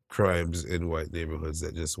crimes in white neighborhoods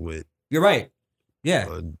that just went. You're right.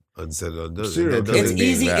 Yeah. Unsaid, undone. It's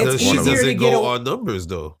easier to get on numbers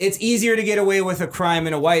though. It's easier to get away with a crime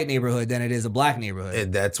in a white neighborhood than it is a black neighborhood,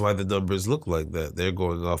 and that's why the numbers look like that. They're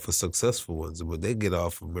going off of successful ones, but they get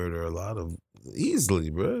off of murder a lot of easily,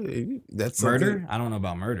 bro. That's murder. I don't know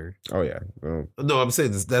about murder. Oh yeah. No, I'm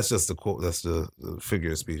saying that's just the quote. That's the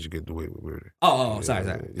figure of speech. You get away with murder. Sorry.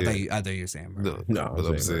 I thought you were saying murder. No, but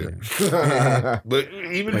I'm saying. But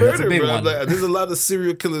even murder, bro. Like, there's a lot of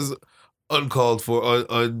serial killers. Uncalled for,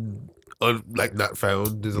 like not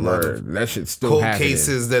found. There's a lot of that shit still cold happening.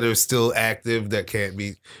 cases that are still active that can't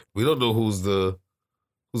be. We don't know who's the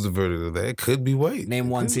verdict of that. It could be white. Name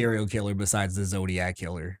one serial killer besides the Zodiac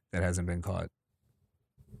killer that hasn't been caught.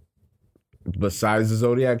 Besides the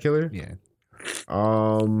Zodiac killer, yeah.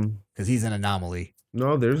 Because he's an anomaly.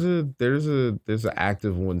 No, there's an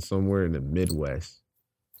active one somewhere in the Midwest.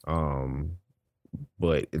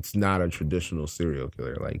 But it's not a traditional serial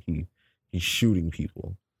killer. Like he's shooting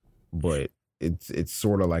people, but it's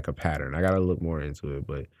sort of like a pattern. I gotta look more into it,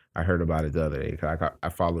 but I heard about it the other day. I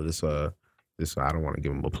follow this I don't want to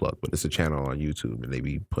give them a plug, but it's a channel on YouTube and they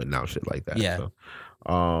be putting out shit like that. Yeah.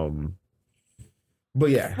 So,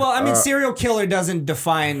 but yeah. Well, I mean, serial killer isn't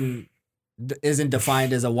defined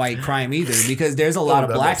as a white crime either, because there's a lot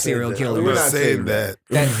of black serial killers. I'm not saying that.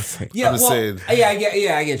 Yeah,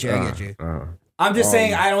 I get you. I'm just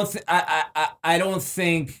saying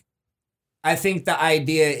I think the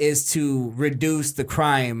idea is to reduce the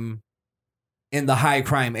crime in the high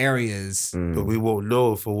crime areas. But we won't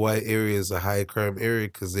know if a white area is a high crime area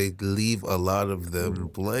because they leave a lot of them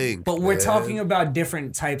blank. But we're talking about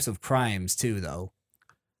different types of crimes too, though.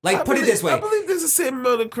 Like, put it this way. I believe there's the same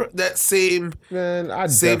amount of same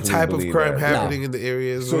type of crime happening in the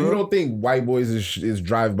area. So you don't think white boys is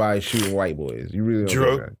drive by shooting white boys? You really don't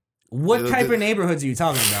think that? What type of neighborhoods are you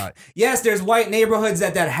talking about? Yes, there's white neighborhoods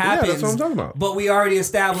that happens. Yeah, that's what I'm talking about. But we already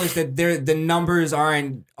established that the numbers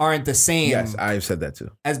aren't the same. Yes, I've said that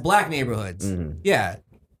too. As black neighborhoods. Mm-hmm. Yeah.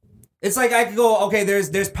 It's like I could go, okay,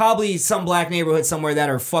 there's probably some black neighborhoods somewhere that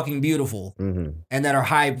are fucking beautiful and that are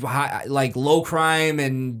high like low crime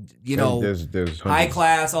and, there's high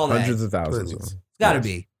class, all that. Hundreds of thousands. It's gotta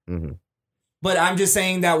be. Mm-hmm. But I'm just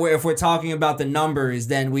saying that if we're talking about the numbers,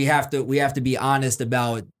 then we have to be honest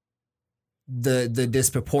about the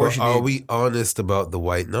disproportionate. But are we honest about the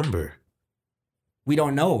white number? We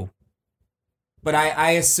don't know. But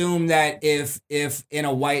I assume that if in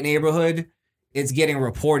a white neighborhood it's getting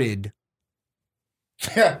reported.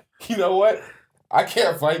 Yeah, you know what? I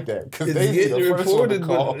can't fight that because they get the reported.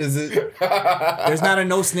 But is it? There's not a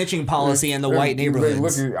no snitching policy in the white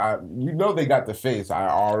neighborhoods. They got the face. I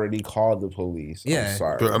already called the police. Yeah, I'm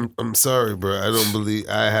sorry. Bro, I'm sorry, bro. I don't believe.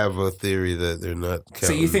 I have a theory that they're not counting.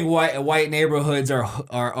 So you think white neighborhoods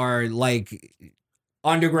are like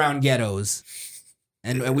underground ghettos?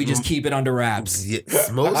 And we just keep it under wraps. Yes,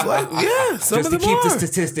 most likely, yeah. Some just of them to keep are. the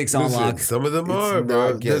statistics on lock. Some of them are,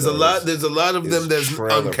 bro. There's a lot of them that's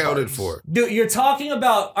uncounted for. Dude, you're talking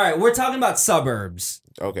about. All right, we're talking about suburbs.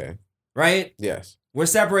 Okay. Right. Yes. We're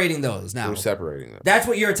separating those now. We're separating them. That's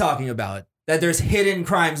what you're talking about. That there's hidden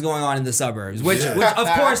crimes going on in the suburbs, which of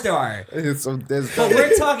course there are. But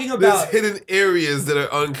we're talking about hidden areas that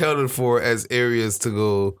are uncounted for as areas to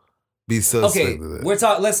go be suspect.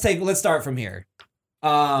 Okay, let's start from here.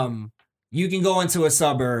 You can go into a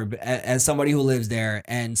suburb as somebody who lives there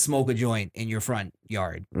and smoke a joint in your front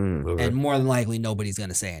yard, and more than likely nobody's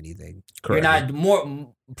gonna say anything. Correct. You're not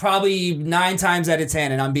probably 9 times out of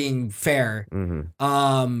 10, and I'm being fair.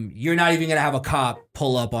 You're not even gonna have a cop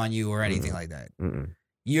pull up on you or anything like that.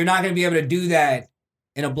 You're not gonna be able to do that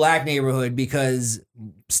in a black neighborhood because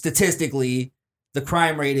statistically the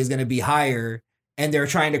crime rate is going to be higher, and they're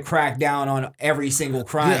trying to crack down on every single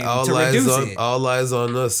crime to reduce it. All lies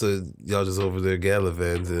on us, so y'all just over there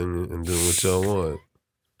gallivanting and doing what y'all want.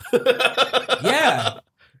 Yeah.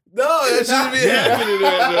 No, that shouldn't be happening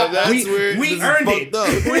right now. That's where we earned it.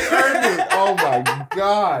 We earned it. Oh my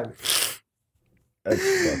God. That's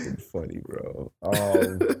fucking funny, bro.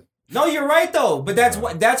 No, you're right though. But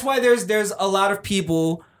that's why there's a lot of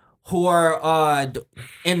people who are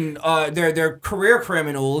they're career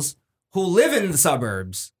criminals who live in the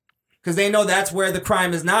suburbs because they know that's where the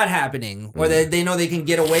crime is not happening, or they know they can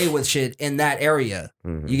get away with shit in that area.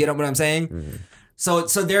 Mm-hmm. You get what I'm saying? Mm-hmm. So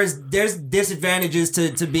there's disadvantages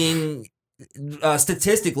to being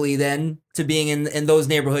statistically then to being in those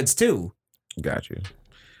neighborhoods too. Got you.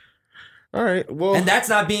 All right. Well, and that's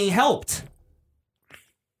not being helped.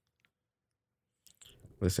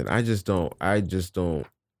 Listen, it just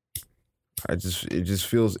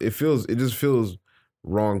feels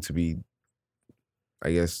wrong to be,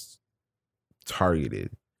 I guess, targeted.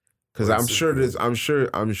 Because I'm sure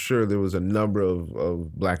there was a number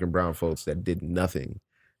of black and brown folks that did nothing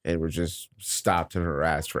and were just stopped and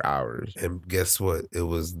harassed for hours. And guess what? It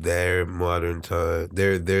was their modern time,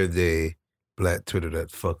 their day, Black Twitter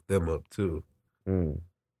that fucked them up too.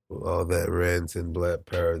 All that rant and Black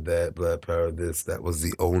Power that, Black Power this, that was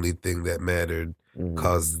the only thing that mattered.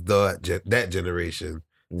 Caused that generation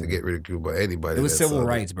to get ridiculed by anybody. It was civil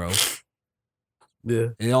rights, bro.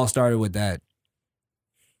 Yeah. It all started with that.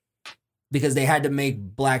 Because they had to make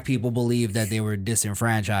black people believe that they were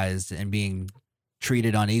disenfranchised and being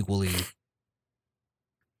treated unequally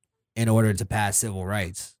in order to pass civil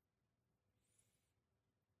rights.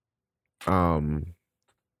 Were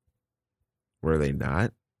they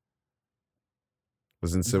not?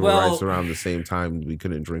 Wasn't civil rights around the same time we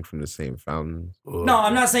couldn't drink from the same fountains? No,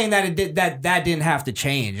 I'm not saying that it did that didn't have to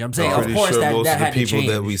change. I'm saying, I'm of course, sure that most had of the to change.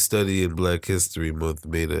 people that we study in Black History Month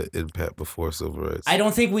made an impact before civil rights. I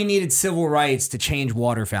don't think we needed civil rights to change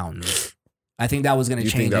water fountains. I think that was going to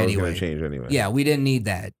change anyway. Yeah, we didn't need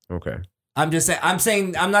that. Okay. I'm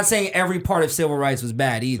not saying every part of civil rights was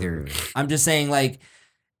bad either. I'm just saying like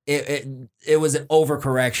it was an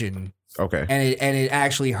overcorrection. Okay. And it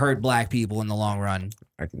actually hurt black people in the long run.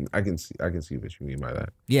 I can see what you mean by that.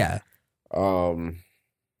 Yeah. But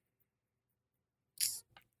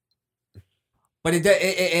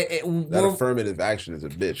that affirmative action is a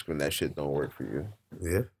bitch when that shit don't work for you.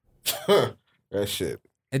 Yeah. That shit.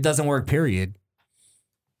 It doesn't work, period.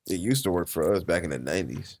 It used to work for us back in the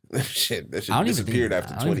 90s. That shit disappeared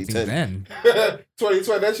after I don't even 2010. think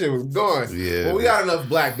 2020, that shit was gone. Yeah. Well, we got enough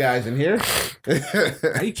black guys in here.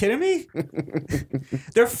 Are you kidding me?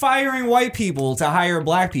 They're firing white people to hire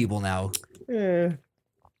black people now. Yeah.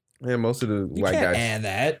 Yeah, most of the white can't guys. add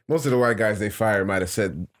that. Most of the white guys they fired might have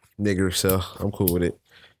said nigger, so I'm cool with it.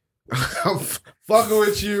 I'm fucking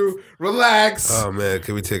with you. Relax. Oh man,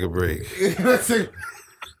 can we take a break? Let's take.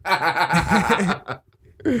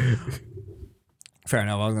 Fair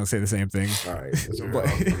enough. I was gonna say the same thing. All right.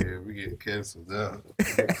 We get canceled now.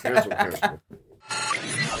 Cancel.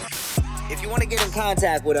 If you want to get in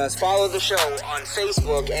contact with us, follow the show on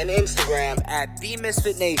Facebook and Instagram at The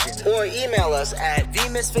Misfit Nation, or email us at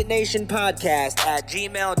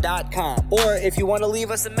themisfitnationpodcast@gmail.com. Or if you want to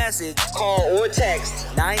leave us a message, call or text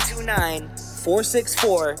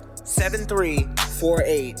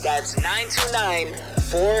 929-464-7348. That's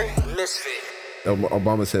 929-4MISFIT.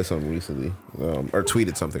 Obama said something recently, or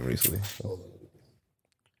tweeted something recently.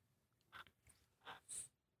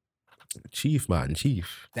 Chief.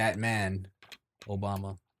 That man,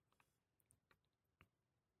 Obama.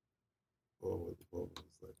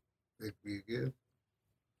 Thank me again.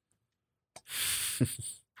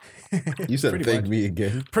 You said thank me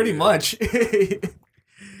again. Pretty much.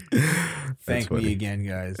 Thank me again,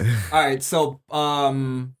 guys. All right, so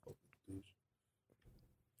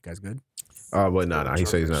guys good? But no, he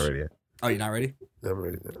said he's not ready yet. Oh, you're not ready? I'm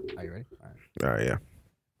ready now. Are you ready? All right. All right, yeah.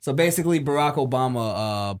 So basically, Barack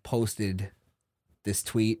Obama posted this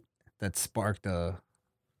tweet that sparked a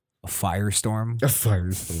firestorm. A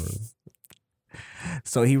firestorm.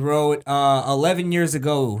 So he wrote 11 years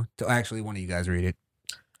ago. Actually, one of you guys read it.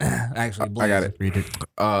 Actually, Blaze, I got it. Read it.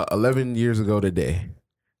 11 years ago today,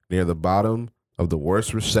 near the bottom of the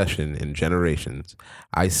worst recession in generations,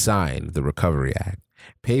 I signed the Recovery Act,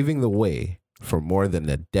 paving the way for more than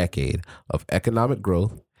a decade of economic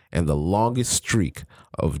growth and the longest streak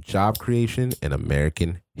of job creation in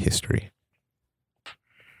American history.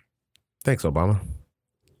 Thanks, Obama.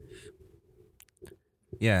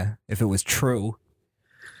 Yeah, if it was true.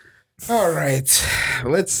 All right,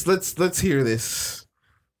 let's hear this.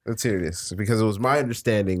 Let's hear this, because it was my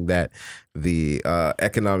understanding that the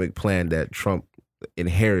economic plan that Trump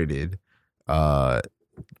inherited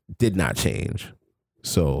did not change.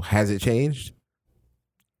 So has it changed?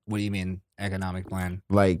 What do you mean economic plan?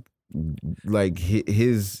 Like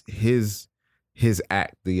his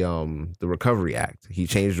act, the Recovery Act. He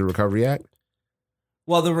changed the Recovery Act.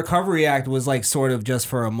 Well, the Recovery Act was like sort of just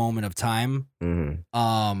for a moment of time.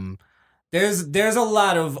 Mm-hmm. There's a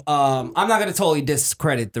lot of I'm not going to totally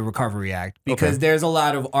discredit the Recovery Act because there's a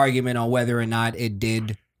lot of argument on whether or not it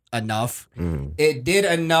did enough. Mm. It did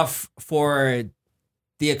enough for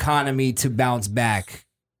the economy to bounce back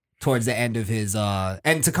towards the end of his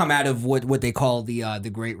and to come out of what they call the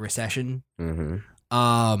Great Recession.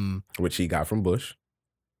 Mm-hmm. Which he got from Bush.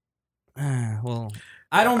 Well,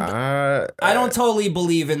 I don't totally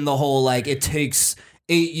believe in the whole like it takes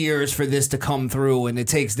 8 years for this to come through and it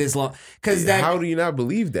takes this long. Because how do you not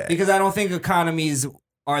believe that? Because I don't think economies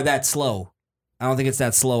are that slow. I don't think it's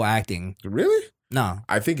that slow acting. Really? No.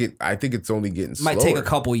 I think it's only getting slower. Might take a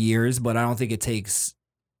couple years, but I don't think it takes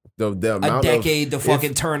the a decade to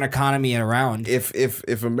fucking turn economy around.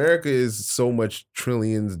 If America is so much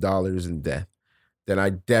trillions of dollars in debt, then I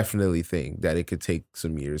definitely think that it could take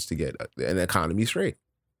some years to get an economy straight.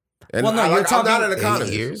 And well, no, I'm not an 8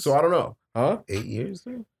 economist, years? so I don't know. Huh? 8 years?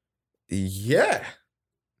 Yeah.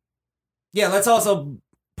 Yeah, let's also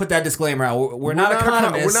put that disclaimer out. We're not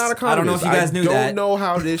economists. We're not economists. I don't know if you guys knew that. I don't know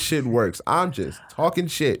how this shit works. I'm just talking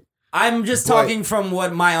shit. I'm just talking from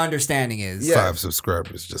what my understanding is. Yeah. 5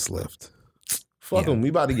 subscribers just left. Fuck them. We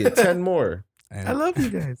about to get 10 more. I love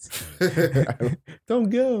you guys. Don't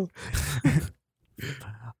go.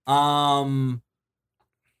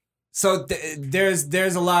 So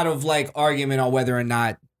there's a lot of like argument on whether or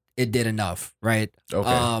not it did enough, right?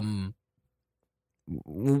 Okay.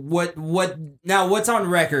 What now? What's on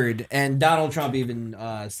record? And Donald Trump even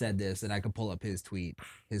said this, and I could pull up his tweet,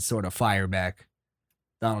 his sort of fire back.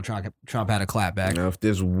 Donald Trump had a clap back. Now, if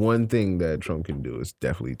there's one thing that Trump can do, it's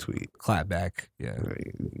definitely tweet. Clap back. Yeah.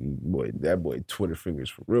 Boy, that boy Twitter fingers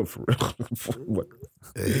for real. What?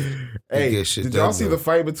 Hey, did y'all see the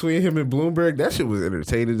fight between him and Bloomberg? That shit was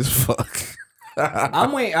entertaining as fuck.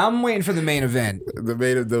 I'm waiting for the main event. The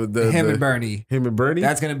main of the him and Bernie. Him and Bernie?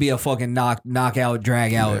 That's gonna be a fucking knockout,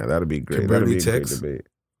 drag out. Yeah, that'll be great. Can That'll Bernie be a great text? debate.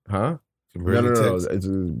 Huh? Can Bernie No. text? It's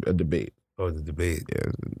a debate. Oh, the debate.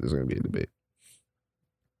 Yeah, there's gonna be a debate.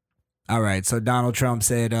 All right, so Donald Trump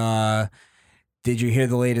said, did you hear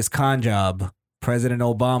the latest con job? President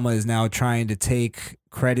Obama is now trying to take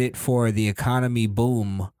credit for the economy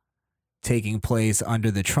boom taking place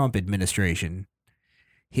under the Trump administration.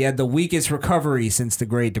 He had the weakest recovery since the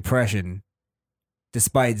Great Depression,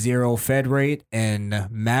 despite zero Fed rate and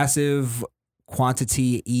massive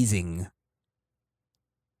quantitative easing.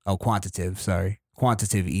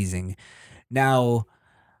 Now,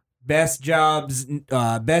 best jobs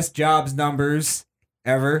numbers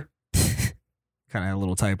ever. Kind of a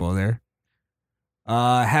little typo there.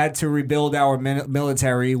 Had to rebuild our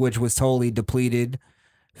military, which was totally depleted.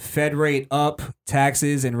 Fed rate up,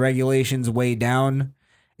 taxes and regulations way down.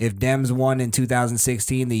 If Dems won in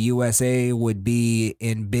 2016, the USA would be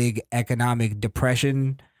in big economic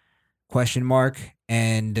depression, ?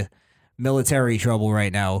 And military trouble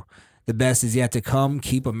right now. The best is yet to come.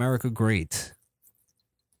 Keep America great.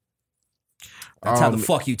 That's how the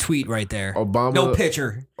fuck you tweet right there. Obama, no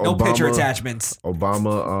picture attachments.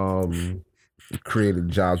 Obama created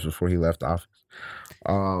jobs before he left office.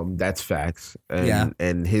 That's facts.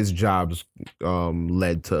 And his jobs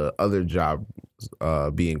led to other jobs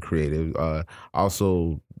being created.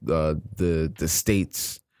 Also, the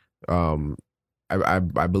states.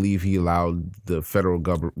 I believe he allowed the federal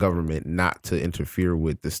government not to interfere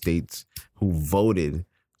with the states who voted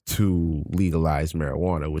to legalize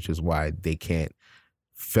marijuana, which is why they can't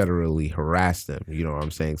federally harass them. You know what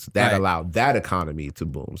I'm saying? So that allowed that economy to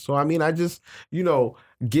boom. So, I mean, I just, I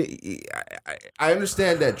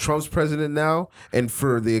understand that Trump's president now, and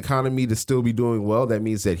for the economy to still be doing well, that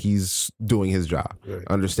means that he's doing his job. Right.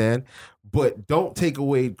 Understand? But don't take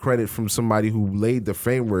away credit from somebody who laid the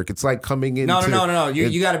framework. It's like coming in. No.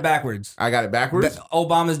 You got it backwards. I got it backwards?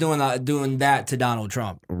 Obama's doing that to Donald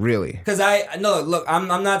Trump. Really? Because I'm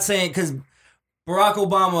not saying, because Barack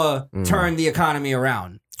Obama turned the economy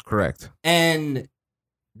around. Correct. And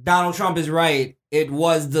Donald Trump is right. It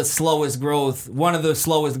was the slowest growth, one of the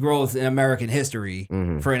slowest growth in American history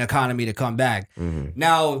for an economy to come back.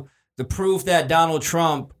 Now, the proof that Donald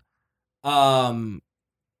Trump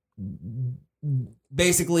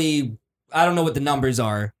basically, I don't know what the numbers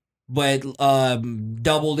are, but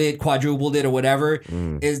doubled it, quadrupled it, or whatever,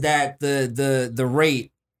 is that the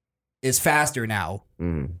rate is faster now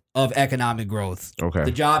of economic growth. Okay.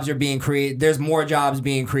 The jobs are being created. There's more jobs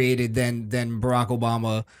being created than Barack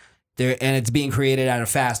Obama. There, and it's being created at a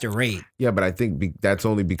faster rate. Yeah, but I think that's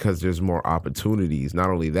only because there's more opportunities. Not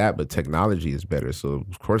only that, but technology is better. So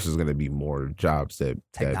of course, there's going to be more jobs that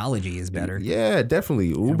technology is better. Yeah, definitely.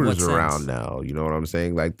 Uber's around now. You know what I'm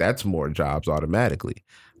saying? Like that's more jobs automatically.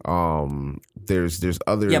 There's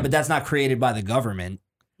other. Yeah, but that's not created by the government.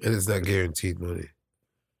 And it's not guaranteed money.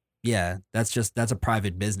 Yeah, that's a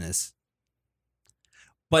private business.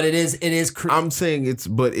 But it is. I'm saying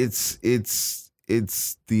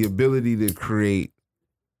it's the ability to create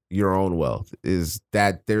your own wealth. Is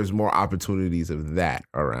that there's more opportunities of that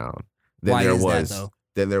around than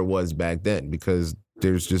there was back then, because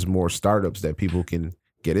there's just more startups that people can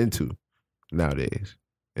get into nowadays,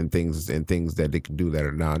 and things that they can do that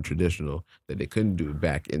are non-traditional that they couldn't do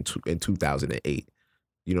back in 2008.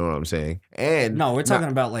 You know what I'm saying? And no, we're talking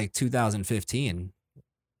about like 2015,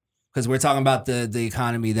 because we're talking about the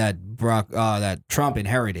economy that that Trump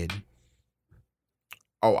inherited.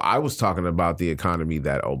 Oh, I was talking about the economy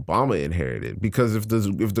that Obama inherited, because if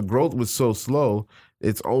the growth was so slow,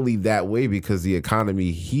 it's only that way because the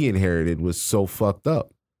economy he inherited was so fucked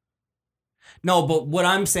up. No, but what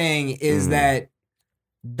I'm saying is that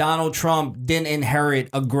Donald Trump didn't inherit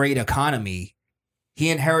a great economy. He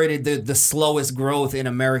inherited the slowest growth in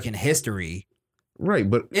American history. Right,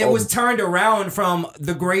 but it was turned around from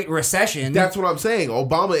the Great Recession. That's what I'm saying.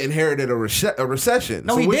 Obama inherited a recession.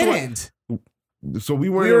 No, he didn't. So we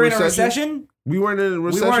were in a recession? We weren't in a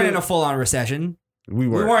recession? We weren't in a full-on recession. We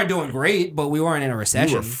weren't doing great, but we weren't in a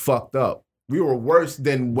recession. We were fucked up. We were worse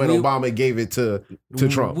than when Obama gave it to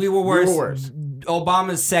Trump. We were worse.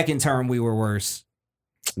 Obama's second term, we were worse.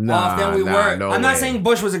 Nah, I'm not saying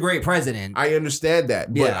Bush was a great president. I understand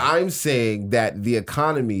that. But I'm saying that the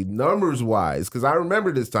economy, numbers-wise, because I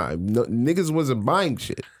remember this time, niggas wasn't buying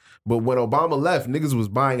shit. But when Obama left, niggas was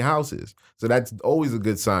buying houses. So that's always a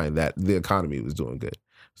good sign that the economy was doing good.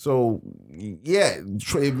 So, yeah,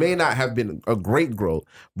 it may not have been a great growth,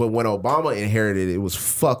 but when Obama inherited it, it was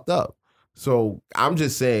fucked up. So I'm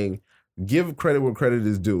just saying, give credit where credit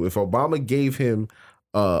is due. If Obama gave him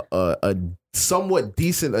a somewhat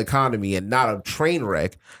decent economy and not a train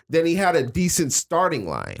wreck, then he had a decent starting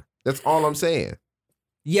line. That's all I'm saying.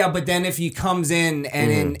 Yeah, but then if he comes in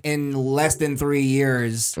and in less than 3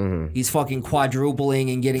 years, he's fucking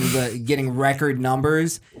quadrupling and getting record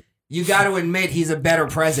numbers, you got to admit he's a better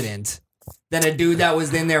president than a dude that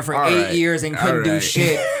was in there for 8 years and couldn't do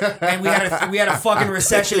shit. And we had a fucking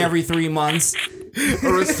recession every 3 months.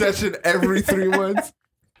 A recession every 3 months?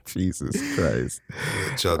 Jesus Christ.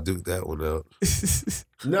 Let y'all duke that one out.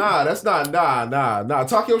 Nah, that's not nah.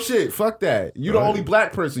 Talk your shit. Fuck that. You the only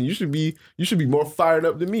black person. You should be more fired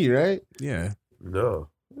up than me, right? Yeah. No.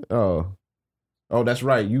 Oh, that's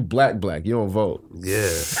right. You black. You don't vote. Yeah.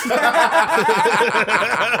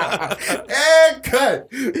 And cut.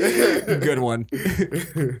 Good one.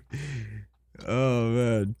 Oh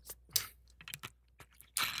man.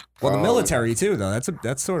 Well, the military too, though.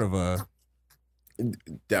 That's sort of a.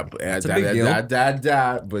 That's a big deal.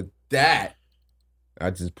 But that.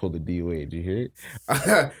 I just pulled the DOA. Did you hear it?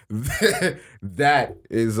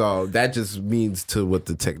 That just means to what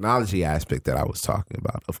the technology aspect that I was talking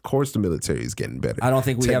about. Of course, the military is getting better. I don't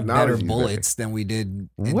think we have better bullets than we did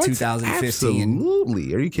in 2015.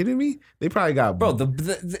 Absolutely. Are you kidding me? They probably got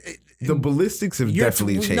the ballistics have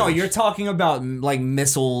definitely changed. No, you're talking about like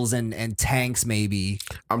missiles and tanks, maybe.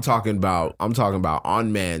 I'm talking about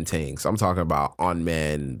unmanned tanks. I'm talking about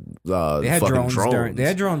unmanned they had drones. They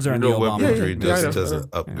had drones during the Obama. Weaponry doesn't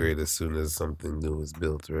upgrade as soon as something new is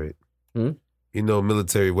built, right? You know,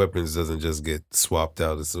 military weapons doesn't just get swapped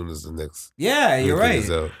out as soon as the next. Yeah, you're right. Is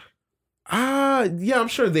out. Yeah, I'm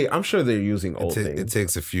sure they're using old things. It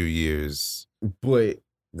takes a few years, but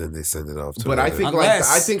then they send it off to. But I think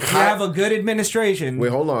you have a good administration.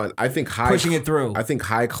 Wait, hold on. I think pushing it through. I think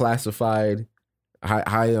high classified,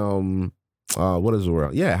 what is the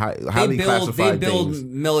word? Yeah, highly classified. They build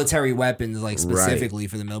military weapons like specifically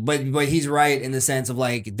for the military. But he's right in the sense of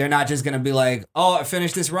like they're not just gonna be like, oh, I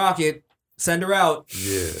finished this rocket, send her out.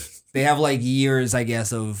 Yeah, they have like years, I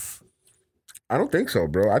guess, of. I don't think so,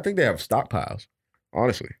 bro. I think they have stockpiles.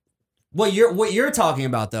 Honestly. What you're talking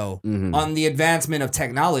about though, on the advancement of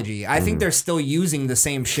technology, I think they're still using the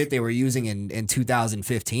same shit they were using in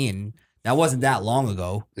 2015. That wasn't that long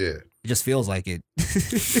ago. Yeah, it just feels like it.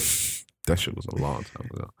 That shit was a long time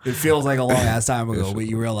ago. It feels like a long ass time ago, but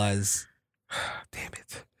you realize, damn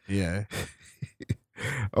it. Yeah.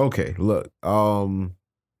 Okay, look.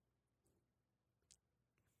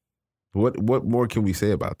 What more can we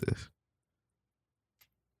say about this?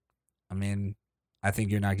 I mean, I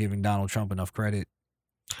think you're not giving Donald Trump enough credit.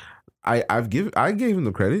 I gave him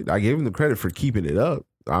the credit. I gave him the credit for keeping it up.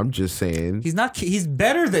 I'm just saying he's not. He's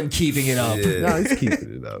better than keeping it up. Yeah. No, he's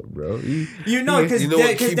keeping it up, bro.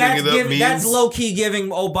 Because that's low key giving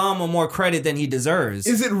Obama more credit than he deserves.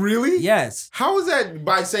 Is it really? Yes. How is that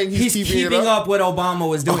by saying he's keeping up what Obama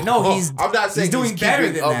was doing? No, he's. I'm not saying he's doing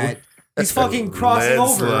better than that. He's fucking crossing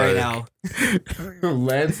over right now.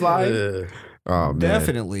 Landslide. Yeah. Oh man,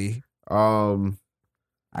 definitely.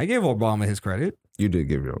 I gave Obama his credit. You did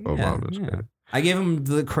give Obama his credit. I gave him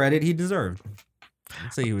the credit he deserved.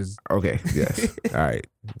 I'd say he was okay. Yes. All right.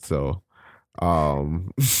 So,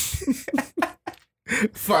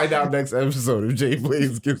 find out next episode if Jay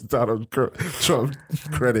Blaze gives Donald Trump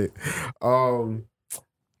credit. I'll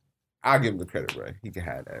give him the credit, bro. He can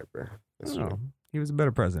have that, bro. That's true. He was a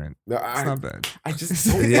better president. No, it's not bad. I just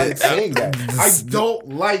don't like saying that. I don't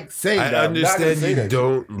like saying that. I understand you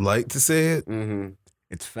don't like to say it. Mm-hmm.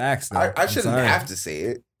 It's facts, though. I shouldn't have to say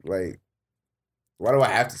it. Like, why do I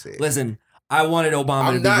have to say it? Listen, I wanted Obama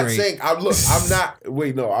to be great. I'm not saying. I'm not.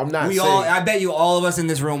 Wait, no, I'm not. I bet you all of us in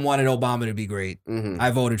this room wanted Obama to be great. Mm-hmm.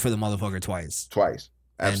 I voted for the motherfucker twice.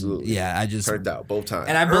 Absolutely. And yeah, I just turned out both times,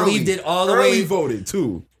 and I believed it all the way. Early voted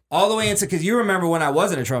too. All the way into, because you remember when I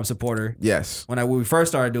wasn't a Trump supporter. Yes. When we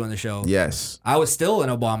first started doing the show. Yes. I was still an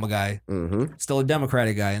Obama guy. Mm-hmm. Still a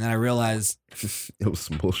Democratic guy. And then I realized. It was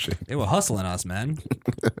some bullshit. They were hustling us, man.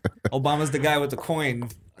 Obama's the guy with the coin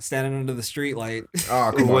standing under the street light.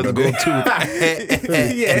 Oh, come on. Yeah.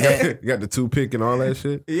 You got the toothpick and all that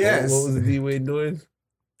shit? Yes. What was the D-Wade noise?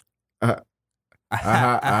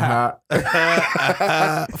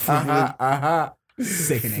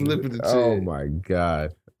 Sickening. Flipping the chair. Oh my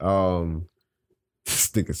God. This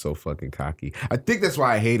nigga's so fucking cocky. I think that's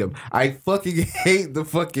why I hate him. I fucking hate the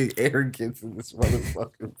fucking arrogance in this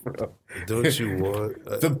motherfucker, bro. Don't you want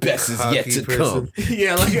the best is yet to come?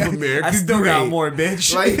 Yeah, like I still got more,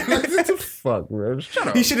 bitch. Like, what the fuck, bro? Shut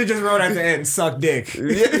up. He should have just wrote at the end, "Suck dick." Yeah,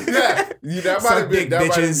 that might Suck have been. dick,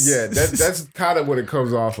 bitches. Yeah, that's kind of what it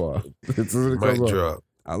comes off of. Mic drop.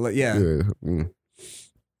 Yeah. Mm.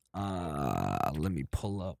 Let me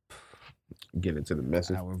pull up. Get into the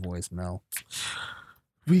message. Our voicemail.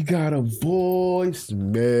 We got a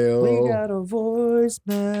voicemail.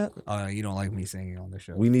 Oh, you don't like me singing on the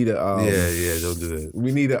show. We need a yeah, don't do that.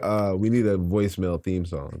 We need a voicemail theme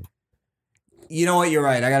song. You know what? You're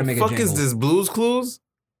right. I gotta make a jingle. Fuck is this, Blues Clues?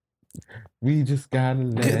 We just gotta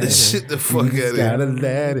let Get this shit the fuck out of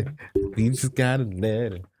here. We just gotta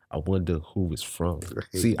let it. I wonder who it's from.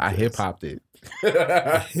 See, I hip hopped it.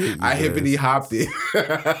 I hippity hopped it.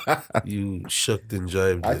 You shucked and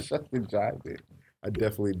jived it. I shucked and jived it. I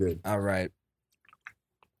definitely did. All right.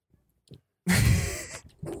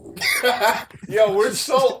 Yo, we're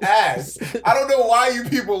so ass. I don't know why you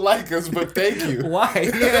people like us, but thank you. Why?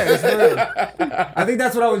 Yeah, it's real. I think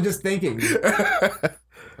that's what I was just thinking.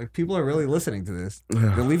 Like, people are really listening to this.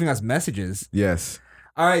 They're leaving us messages. Yes.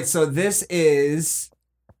 All right, so this is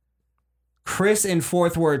Chris in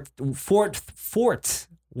Fort Worth,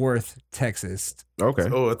 Texas. Okay.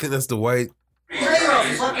 Oh, I think that's the white. You're a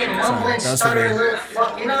fucking mumbling, stuttering little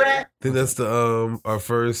fuck. You know that? I think that's the our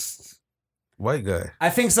first white guy. I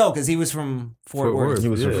think so, because he was from Fort Worth. He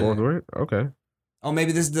was from Fort Worth? Okay. Oh,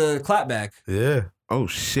 maybe this is the clapback. Yeah. Oh,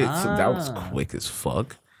 shit. So that was quick as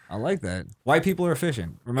fuck. I like that. White people are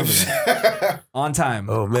efficient. Remember that. On time.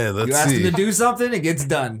 Oh, man. Let's see. You ask them to do something, it gets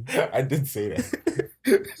done. I did say that.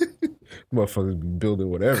 Motherfuckers be building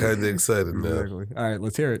whatever. Kind of excited now. Exactly. All right,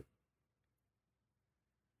 let's hear it.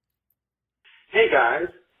 Hey guys,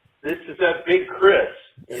 this is Big Chris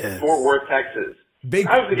in Fort Worth, Texas. Big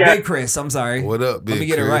Chris, I'm sorry. What up, Big Let me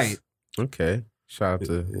get Chris? it right. Okay. Shout out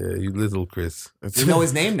to... Yeah, you little Chris. You know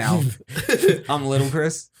his name now. I'm Little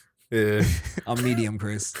Chris. Yeah. I'm Medium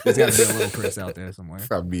Chris. There's got to be a Little Chris out there somewhere.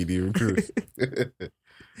 I'm Medium Chris. All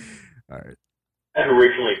right. I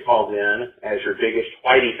originally called in as your biggest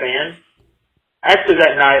Whitey fan. Actually,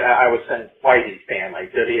 that night I was saying Whitey fan,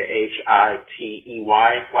 like Whitey,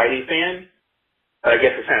 Whitey fan. But I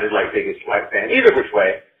guess it sounded like biggest white fan. Either which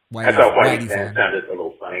way, I thought Whitey fan sounded a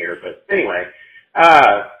little funnier. But anyway,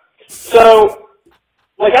 so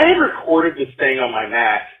like I had recorded this thing on my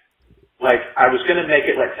Mac. Like I was going to make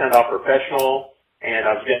it like sound all professional, and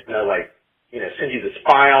I was going to like send you this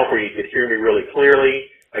file where you could hear me really clearly.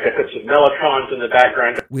 Like I put some mellotrons in the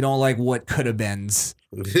background. We don't like what could have beens.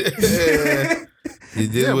 You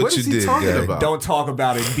did what you did, guy. About? Don't talk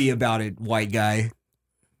about it. Be about it, white guy.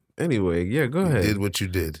 Anyway, yeah, go ahead. You did what you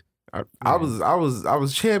did. I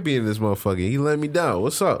was championing this motherfucker. He let me down.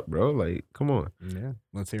 What's up, bro? Like, come on. Yeah,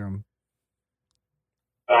 let's hear him.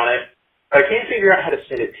 On it. I can't figure out how to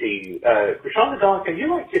send it to you. Rashawn the Dog, can you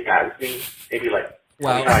like get out with me? Maybe like.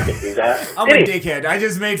 Well, I can do that. I'm a dickhead. I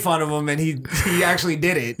just made fun of him, and he actually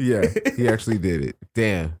did it. Yeah, he actually did it.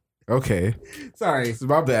 Damn. Okay. Sorry. It's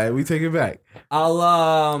my bad. We take it back. I'll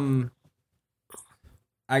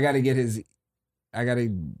I gotta get his. I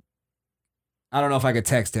don't know if I could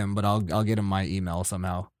text him, but I'll get him my email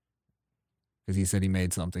somehow. Because he said he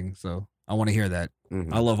made something, so I want to hear that.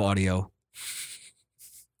 Mm-hmm. I love audio.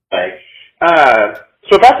 Okay.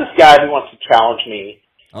 So about this guy who wants to challenge me.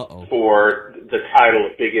 For the title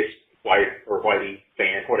of biggest white or whitey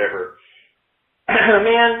fan, whatever.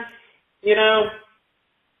 Man, you know,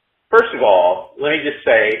 first of all, let me just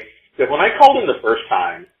say that when I called in the first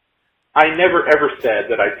time, I never ever said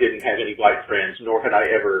that I didn't have any black friends, nor had I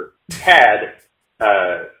ever had,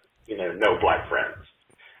 no black friends.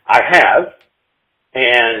 I have,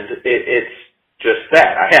 and it's just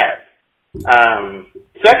that, I have.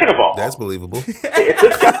 Second of all... That's believable. If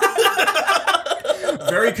this guy...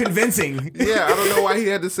 Very convincing. Yeah, I don't know why he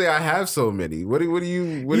had to say I have so many. What do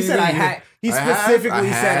you? He said I had. He specifically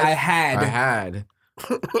said I had. I had.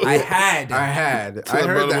 I had. I had. I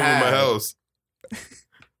heard the had. In my house.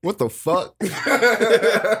 What the fuck?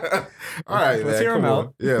 All right, let's hear him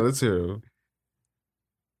out. Yeah, let's hear him.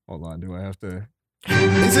 Hold on, do I have to?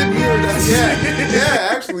 Is it me or not? Yeah,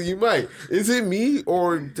 actually, you might. Is it me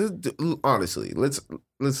or honestly? Let's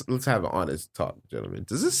have an honest talk, gentlemen.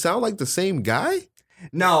 Does this sound like the same guy?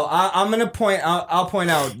 No, I'm gonna point. I'll point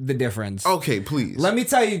out the difference. Okay, please. Let me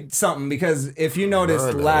tell you something, because if you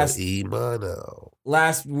noticed last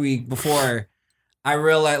week before, I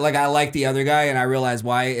realized I like the other guy, and I realized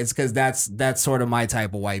why. It's because that's sort of my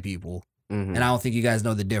type of white people, and I don't think you guys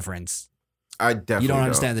know the difference. I definitely you don't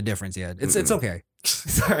understand the difference yet. It's okay.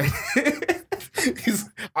 Sorry.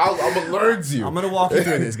 I'm gonna learn you. I'm gonna walk you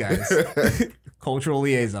through this, guys. Cultural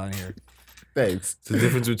liaison here. Thanks. It's the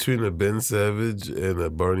difference between a Ben Savage and a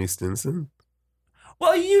Barney Stinson.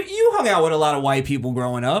 Well, you hung out with a lot of white people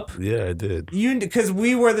growing up. Yeah, I did. Because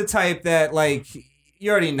we were the type that, like,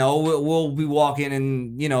 you already know, we'll be walking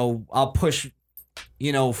and, I'll push,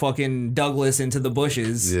 fucking Douglas into the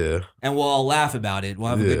bushes. Yeah. And we'll all laugh about it. We'll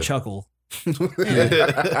have a good chuckle.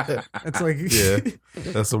 Yeah. It's like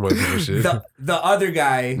that's some white people shit. The other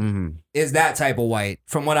guy is that type of white,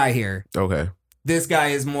 from what I hear. Okay. This guy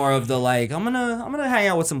is more of the like, I'm gonna hang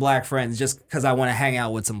out with some black friends just because I want to hang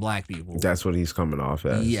out with some black people. That's what he's coming off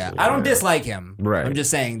as. Yeah, I don't dislike him. Right. I'm just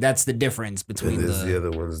saying that's the difference between and there's the other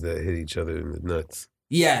ones that hit each other in the nuts.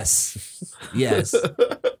 Yes.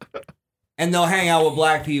 And they'll hang out with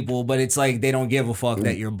black people, but it's like they don't give a fuck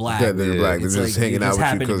that you're black. Yeah, they're black. They're just hanging out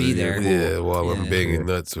with you because be there. Yeah, while I'm banging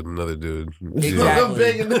nuts with another dude. Exactly. I'm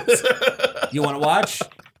banging nuts. You want to watch?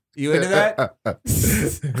 You into that?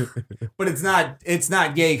 But it's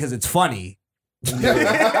not gay because it's funny. That's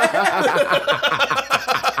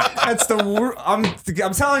the rule. I'm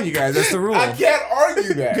telling you guys, that's the rule. I can't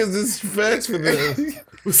argue that because it's facts for them.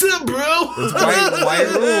 What's up, bro? It's white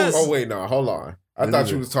rules. Oh wait, no, hold on. I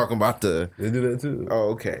thought you was talking about the. They do that too. Oh,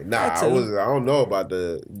 okay. Nah, I don't know about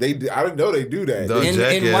the. I didn't know they do that.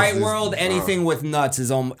 In white world, anything with nuts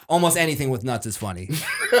is almost anything with nuts is funny.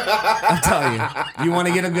 I'm telling you. You want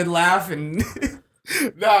to get a good laugh and.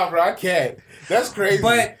 Nah, bro, I can't. That's crazy.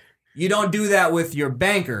 But you don't do that with your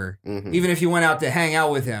banker. Even if you went out to hang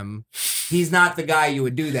out with him, he's not the guy you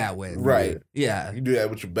would do that with. Right. Yeah. You do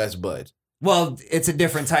that with your best bud. Well, it's a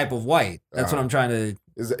different type of white. That's what I'm trying to.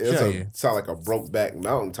 Sound like a Brokeback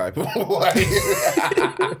Mountain type of white.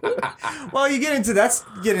 Well, you get into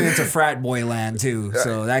getting into frat boy land too.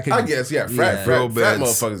 So that could. I guess frat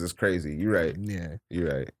motherfuckers is crazy. You're right. Yeah, you're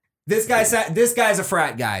right. This guy's a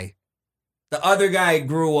frat guy. The other guy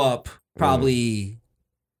grew up probably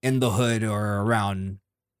in the hood or around,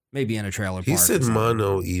 maybe in a trailer park. He said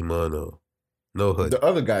mono e mono, no hood. The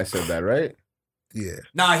other guy said that, right? Yeah.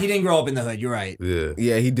 Nah, he didn't grow up in the hood. You're right. Yeah.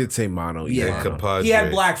 Yeah, he did say mono. Yeah. Compadre. He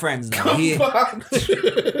had black friends though.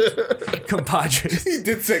 Compadre. He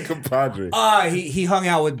did say compadre. He hung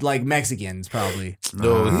out with like Mexicans probably.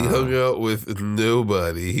 No, he hung out with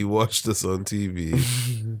nobody. He watched us on TV.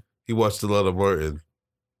 He watched a lot of Martin.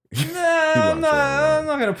 Nah, I'm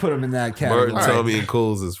not gonna put him in that category. Martin, Tommy, and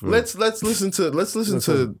Coles is from. Let's listen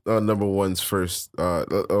to number one's first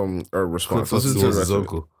response. Cliff Listen to was his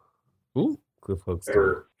uncle. Who? Cliff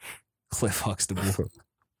Huxtable. Cliff Huxtable.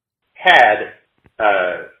 Had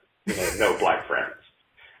no black friends.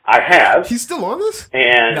 I have. He's still on this?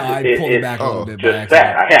 And no, I pulled it back a little bit. Just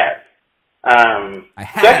that. I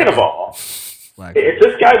had. Second of all, if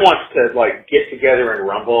this guy wants to like get together and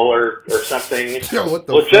rumble or something, Yo, what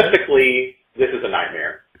the logistically, this is a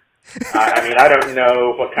nightmare. I mean, I don't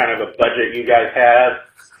know what kind of a budget you guys have,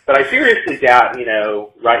 but I seriously doubt,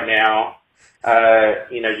 right now,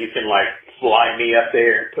 you can like fly me up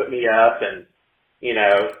there and put me up and,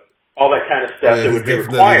 all that kind of stuff that would be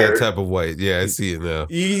required. That type of white. Yeah, I see it now.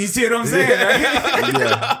 You see what I'm saying,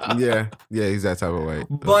 right? Yeah, he's that type of white.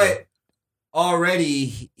 But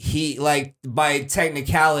already, he, like, by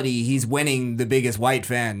technicality, he's winning the biggest white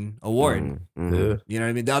fan award. Mm-hmm. Yeah. You know what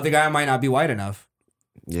I mean? The other guy might not be white enough.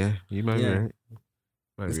 Yeah, you might be right.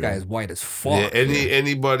 This guy is white as fuck. Yeah,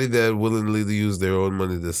 anybody that willingly use their own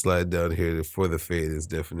money to slide down here for the fade is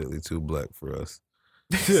definitely too black for us.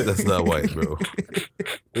 That's not white, bro.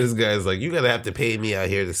 This guy's like, you gotta have to pay me out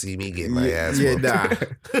here to see me get my ass whooped. Nah.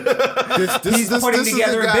 He's putting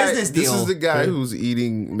together a business deal. This is the guy who's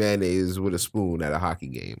eating mayonnaise with a spoon at a hockey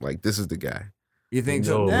game. Like, this is the guy. You think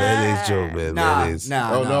so? No, mayonnaise joke, man. Mayonnaise.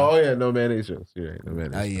 No mayonnaise jokes. You're right. No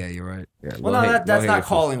mayonnaise. Oh, yeah, you're right. Yeah, well, that's not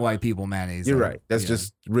calling white people mayonnaise. You're right. That's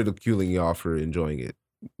just ridiculing y'all for enjoying it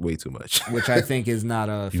way too much. Which I think is not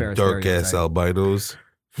a fair dark ass albinos.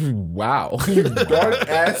 Wow. Dark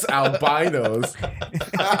ass albinos.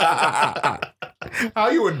 How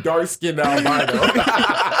you a dark skinned albino?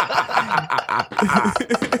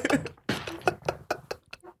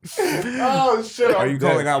 Oh shit! Are you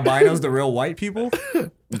calling albinos the real white people?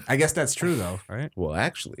 I guess that's true though, right? Well,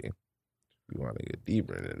 actually, if you want to get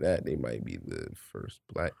deeper into that, they might be the first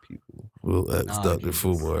black people. Well, that's Dr.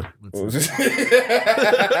 Fumar.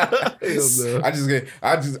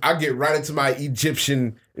 I get right into my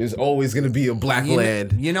Egyptian is always going to be a black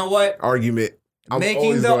land. You know what? Argument.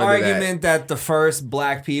 Making the argument that the first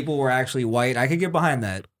black people were actually white, I could get behind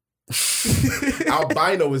that.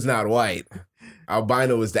 Albino is not white.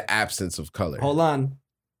 Albino is the absence of color. Hold on.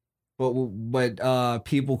 But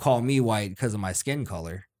people call me white because of my skin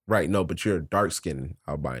color. Right, no, but you're a dark-skinned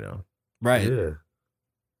albino. Right. Yeah.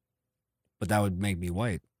 But that would make me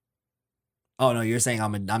white. Oh, no, you're saying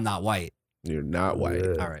I'm not white. You're not white.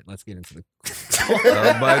 All right, let's get into the...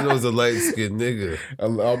 Albino's a light-skinned nigga.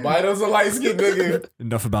 Albino's a light-skinned nigga.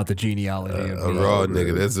 Enough about the genealogy. A raw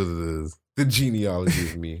nigga, that's what it is. The genealogy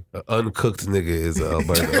of me. An uncooked nigga is an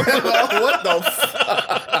albino. What the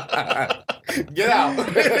fuck? Get out.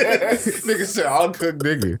 Nigga said uncooked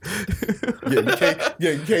nigga.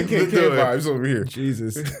 Yeah, KKK vibes over here.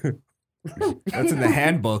 Jesus. That's in the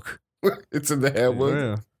handbook. It's in the handbook?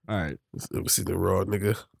 Yeah. All right. Let me see the raw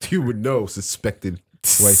nigga. You would know, suspected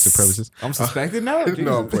white supremacist. I'm suspected now?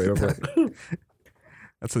 No, I'm playing.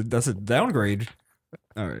 That's a downgrade.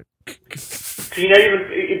 All right. So,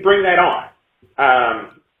 you bring that on.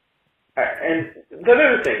 And the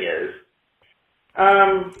other thing is,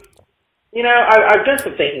 I've done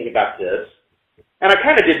some thinking about this, and I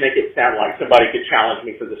kind of did make it sound like somebody could challenge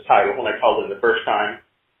me for this title when I called in the first time.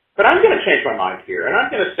 But I'm going to change my mind here, and I'm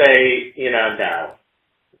going to say, no.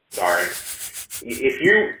 Sorry. If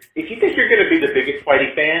you think you're going to be the biggest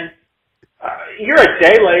Whitey fan, you're a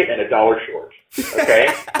day late and a dollar short. Okay?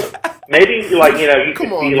 Maybe you could be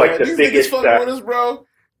like the these biggest. Niggas fucking with us, bro.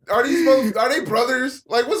 Are they brothers?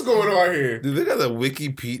 Like, what's going on here? Dude, they got a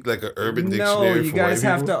Wiki like an urban dictionary. No, you guys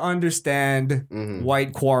have to understand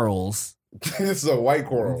white quarrels. This is a white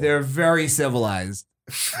quarrel. They're very civilized.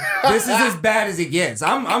 This is as bad as it gets.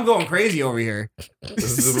 I'm going crazy over here.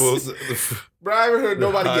 This is the most. Bro, I haven't heard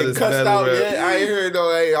nobody get cussed out yet. I ain't heard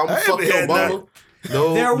no, hey, I'm fucking your mama.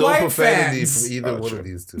 They're no white profanity fans. from either one of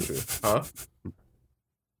these two. Huh?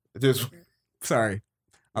 Sorry.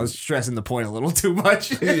 I was stressing the point a little too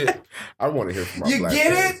much. Yeah. I want to hear from our You black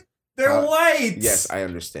get fans. it? They're white. Yes, I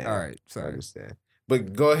understand. All right, sorry. I understand.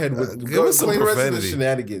 But go ahead with give us some play the rest of the profanity.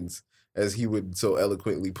 shenanigans, as he would so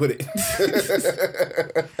eloquently put it.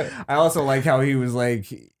 I also like how he was like,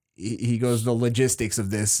 he goes, the logistics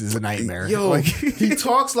of this is a nightmare. Yo, Like, he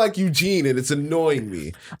talks like Eugene, and it's annoying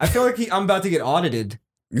me. I feel like I'm about to get audited.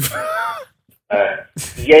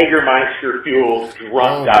 Jägermeister fueled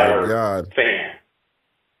drunk dialer fan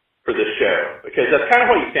for this show, because that's kind of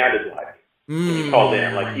what you sounded like when you called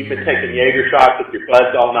in. Like, you've been taking Jaeger shots with your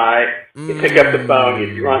buds all night. You pick up the phone,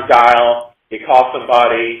 you drunk dial, you call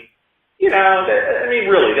somebody.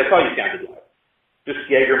 Really, that's all you sounded like. Just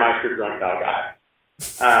Jägermeister drunk dial guy.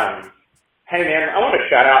 Hey man, I want to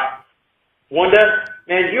shout out Wanda.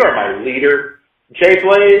 Man, you are my leader. Jay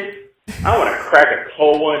Blaze, I want to crack a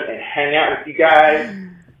cold one and hang out with you guys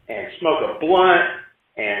and smoke a blunt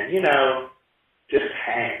and, just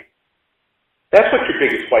hang. That's what your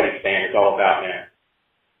biggest Whitey fan is all about, man.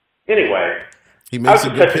 Anyway, he I makes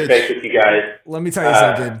was a just good touching pitch. base with you guys. Let me tell you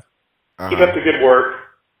something. Keep up the good work.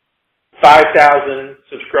 5,000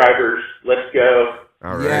 subscribers. Let's go.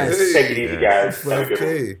 All right. Yes. Take it easy, guys. Have a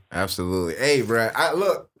good one. Absolutely. Hey, bro.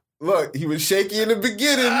 Look, Look, he was shaky in the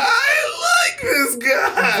beginning. I like this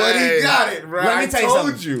guy. But he got it, right? Let me tell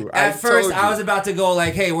you something. At first, I was about to go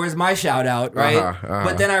like, hey, where's my shout out, right?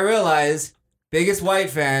 But then I realized, biggest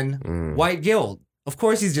white fan, White Guild. Of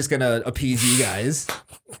course he's just going to appease you guys.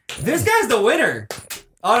 This guy's the winner.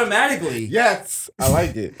 Automatically. Yes. I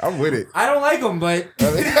like it. I'm with it. I don't like him, but... I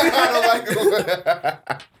don't like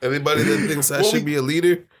him. Anybody that thinks I should be a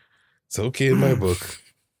leader, it's okay in my book.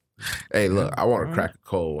 Hey, look, I want to crack a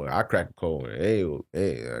cold one. I crack a cold one. Hey,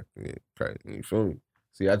 I can crack. You feel me?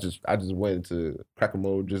 See, I just went into cracker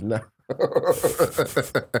mode just now.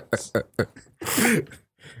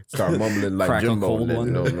 Start mumbling like crack Jimbo. A cold one.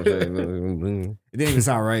 You know what I'm saying? It didn't even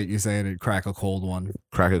sound right. You're saying it. Crack a cold one.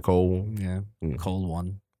 Crack a cold one. Yeah, cold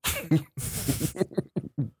one.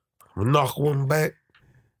 Knock one back.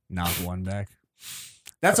 Knock one back.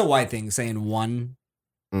 That's a white thing. Saying one.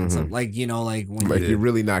 Like, you know, like when you're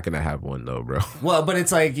really not gonna have one though, bro. Well, but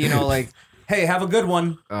it's like, you know, like, hey, have a good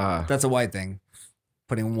one. That's a white thing.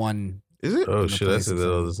 Putting one. Is it? Oh shit, I say that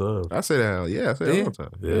all the time. I say that. Yeah, I say that all the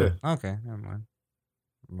time. Yeah. Okay, never mind.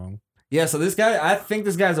 I'm wrong. Yeah, so this guy, I think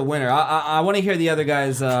this guy's a winner. I want to hear the other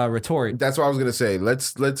guy's retort. That's what I was gonna say.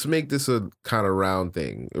 Let's make this a kind of round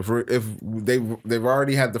thing. If they've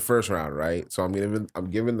already had the first round, right? So I'm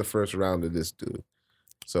giving the first round to this dude.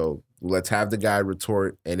 So let's have the guy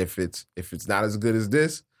retort, and if it's not as good as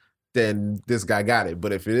this, then this guy got it.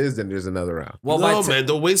 But if it is, then there's another round. Well, no, man,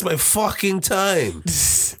 don't waste my fucking time.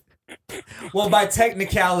 Well, by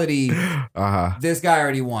technicality, this guy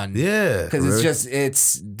already won. Yeah, because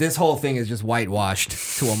this whole thing is just whitewashed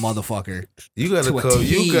to a motherfucker. You gotta come.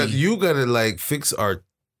 You gotta like fix our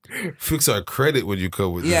credit when you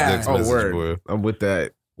come with this next message, boy. I'm with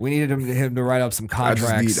that. We needed him to write up some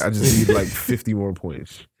contracts. I just need like 50 more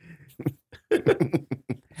points.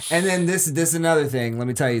 And then this another thing. Let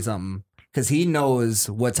me tell you something. Because he knows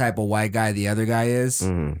what type of white guy the other guy is.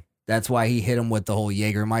 Mm-hmm. That's why he hit him with the whole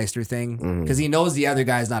Jägermeister thing. Because he knows the other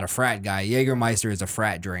guy's not a frat guy. Jägermeister is a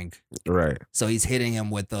frat drink. Right. So he's hitting him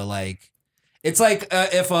with the like. It's like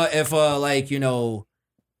if like, you know,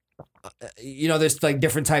 there's like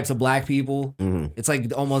different types of black people. Mm-hmm. It's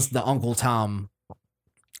like almost the Uncle Tom.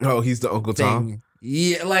 Oh, he's the Uncle Tom?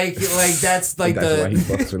 Yeah, like that's like that's why he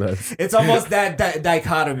fucks with us. It's almost that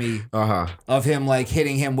dichotomy of him like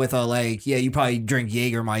hitting him with a like, yeah, you probably drink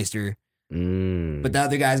Jägermeister. But the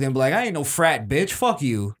other guy's gonna be like, I ain't no frat bitch, fuck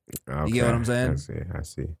you. Okay. You get what I'm saying? I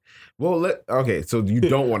see. Well, okay, so you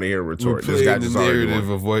don't want to hear a retort. This guy just narrative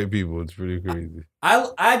of white people. It's pretty crazy.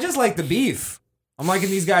 I just like the beef. I'm liking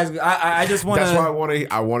these guys. I just want. That's why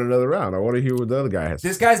I want another round. I want to hear what the other guy has.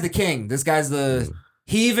 This guy's the king. This guy's the.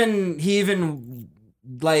 He even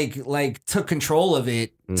like took control of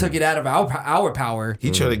it, took it out of our power.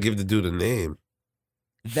 He tried to give the dude a name.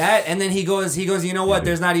 That, and then he goes, you know what?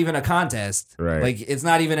 There's not even a contest. Right. Like, it's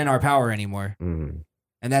not even in our power anymore. And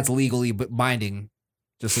that's legally binding.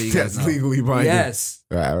 Just so you guys know. That's legally binding. Yes.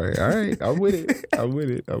 All right. I'm with it. We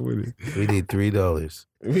need $3.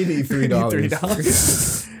 We need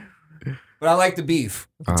 $3. But I like the beef.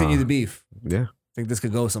 Continue the beef. Yeah. I think this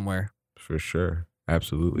could go somewhere. For sure.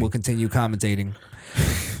 Absolutely. We'll continue commentating.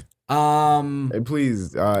 And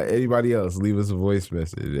please, anybody else, leave us a voice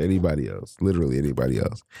message. Anybody else, literally anybody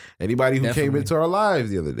else. Anybody who came into our lives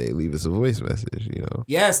the other day, leave us a voice message. You know.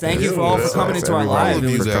 Yes, thank you for all for coming into our lives.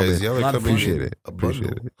 You guys, appreciate it.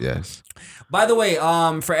 Yes. By the way,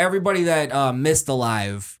 for everybody that missed the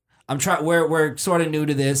live, we're sort of new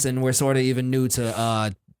to this, and we're sort of even new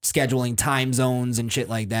to scheduling time zones and shit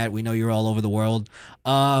like that. We know you're all over the world.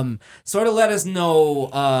 Sort of let us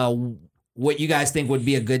know what you guys think would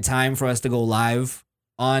be a good time for us to go live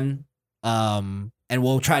on. And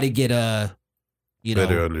we'll try to get a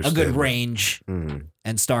good range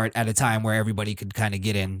and start at a time where everybody could kind of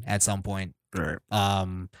get in at some point. Right.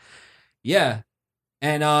 Yeah.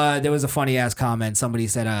 And there was a funny ass comment. Somebody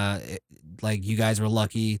said like you guys were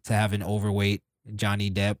lucky to have an overweight Johnny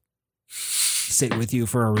Depp sit with you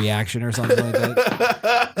for a reaction or something like that.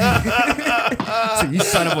 So you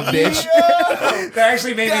son of a bitch. That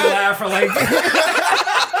actually made me laugh for like.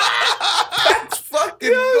 That's fucking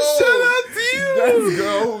gold. Shout out to you. That's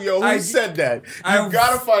gold. Yo, who said that? You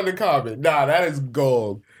gotta find the comment. Nah, that is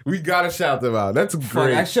gold. We gotta shout them out. That's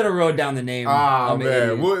great. I should have wrote down the name. Ah,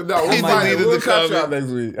 man. We'll shout you out next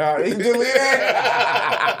week. He deleted it?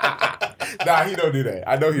 Nah, he don't do that.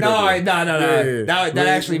 I know he don't do that. No. That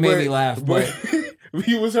actually made me laugh. But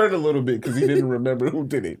he was hurt a little bit because he didn't remember who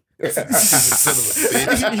did it. Yeah.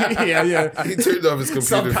 He turned off his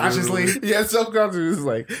computer subconsciously. Yeah, subconsciously. It was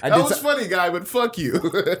like, that was funny, guy, but fuck you.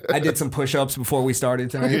 I did some push-ups before we started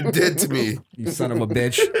tonight. You're dead to me. You son of a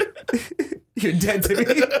bitch. You're dead to me.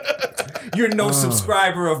 You're no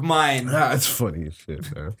subscriber of mine. That's funny as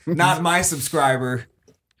shit, man. Not my subscriber.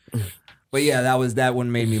 But yeah, that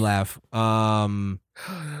one made me laugh. And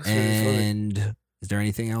is there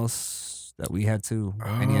anything else that we had to?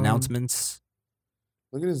 Any announcements?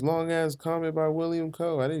 Look at this long ass comment by William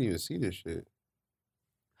Coe. I didn't even see this shit.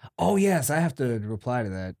 Oh yes, I have to reply to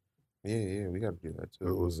that. Yeah, we got to do that too.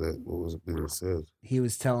 What was that? What was it that it said? He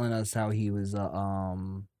was telling us how he was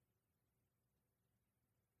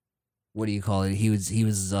what do you call it?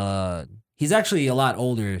 He's actually a lot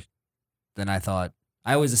older than I thought.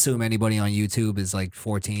 I always assume anybody on YouTube is like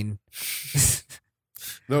 14.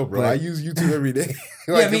 No, bro, I use YouTube every day.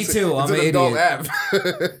 Yeah, me too. I'm an adult idiot.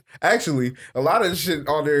 app. Actually, a lot of shit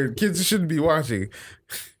on there kids shouldn't be watching.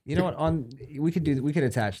 You know what? We could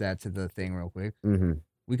attach that to the thing real quick. Mm-hmm.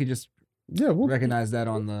 We could just we'll recognize that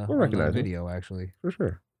on the, video actually. For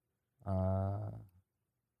sure.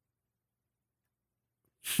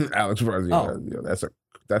 Alex Brazio,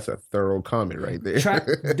 that's a thorough comment right there.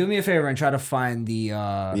 Do me a favor and try to find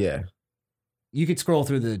the You could scroll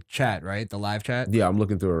through the chat, right? The live chat? Yeah, I'm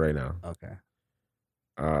looking through it right now. Okay.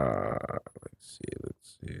 Let's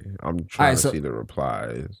see. I'm trying to see the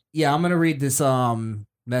replies. Yeah, I'm gonna read this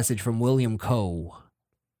message from William Coe.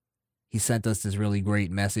 He sent us this really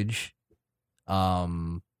great message.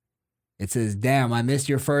 It says, "Damn, I missed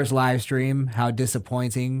your first live stream. How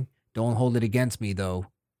disappointing. Don't hold it against me, though."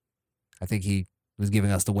 I think he was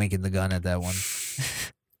giving us the wink in the gun at that one.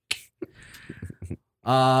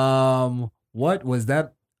 What was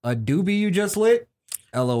that? A doobie you just lit?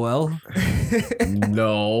 LOL.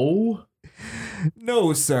 No.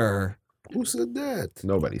 No, sir. Who said that?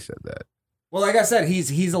 Nobody said that. Well, like I said,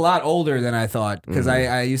 he's a lot older than I thought because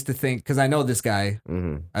I used to think, because I know this guy.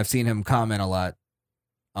 Mm-hmm. I've seen him comment a lot.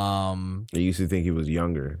 I used to think he was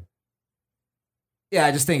younger. Yeah,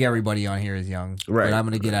 I just think everybody on here is young. Right. But I'm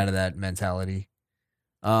going to get out of that mentality.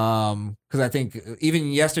 Because I think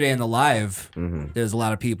even yesterday in the live, there's a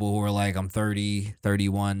lot of people who were like, I'm 30,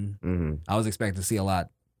 31. Mm-hmm. I was expecting to see a lot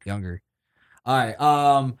younger. All right.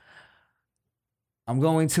 I'm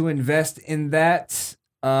going to invest in that.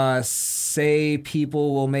 Say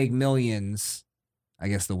people will make millions. I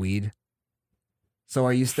guess the weed. So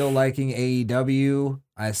are you still liking AEW?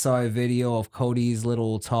 I saw a video of Cody's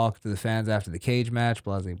little talk to the fans after the cage match,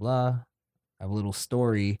 blah, blah, blah. I have a little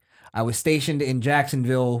story. I was stationed in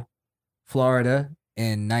Jacksonville, Florida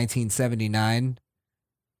in 1979.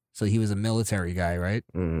 So he was a military guy, right?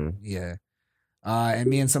 Mm-hmm. Yeah. And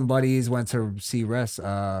me and some buddies went to see his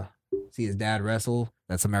dad wrestle.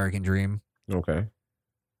 That's American Dream. Okay.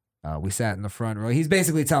 We sat in the front row. He's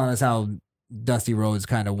basically telling us how Dusty Rhodes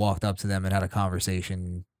kind of walked up to them and had a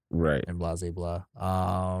conversation. Right. And blah, blah, blah.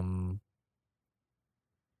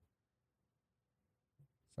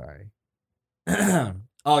 Sorry.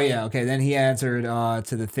 Oh, yeah. Okay. Then he answered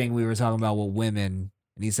to the thing we were talking about with women.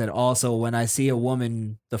 And he said, also, when I see a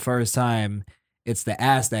woman the first time, it's the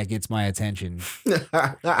ass that gets my attention.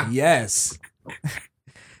 Yes.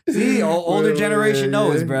 See, older generation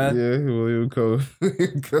knows, bro. Yeah, William Coe.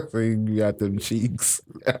 You got them cheeks.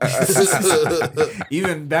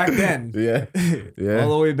 Even back then. Yeah. All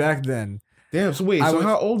the way back then. Damn, so wait,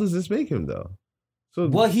 how old does this make him, though? So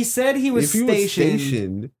well, he said he was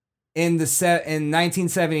stationed in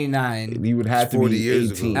 1979. He would have to be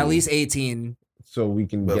 18. At least 18. So we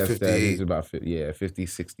can About guess 58. that he's about 50,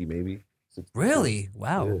 60 maybe. 60. Really?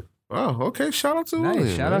 Wow. Yeah. Oh, okay. Shout out to Nice.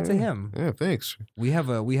 William. Shout out to man. him. Yeah, thanks. We have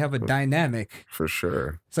a dynamic. For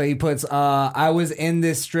sure. So he puts, I was in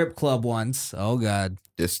this strip club once. Oh God.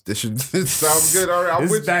 This should sound good. All right,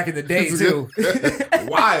 This is back in the day too.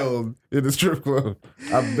 Wild in the strip club.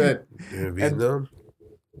 I bet. You're in Vietnam?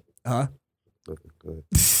 Huh? Good.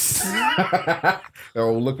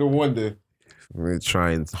 Oh, look at wonder. We're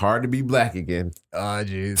trying hard to be black again. Oh,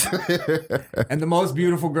 jeez. And the most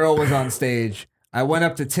beautiful girl was on stage. I went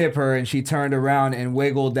up to tip her and she turned around and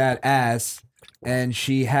wiggled that ass. And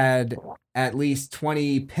she had at least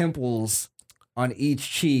 20 pimples on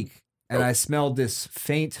each cheek. And I smelled this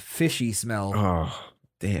faint fishy smell. Oh,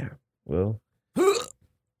 damn. Well,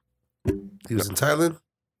 he was in Thailand?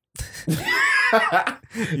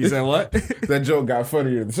 You said what? That joke got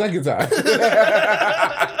funnier the second time.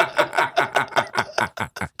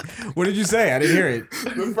 What did you say? I didn't hear it.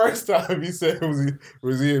 The first time he said,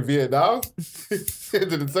 was he in Vietnam?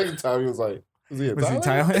 And then the second time he was like, was he in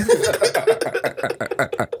Thailand?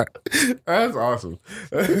 That's awesome.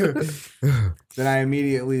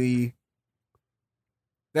 Then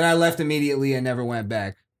I left immediately and never went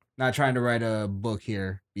back. Not trying to write a book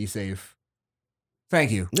here. Be safe.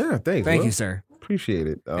 Thank you. Yeah, thanks. Thank Will. you, sir. Appreciate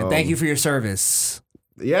it. And thank you for your service.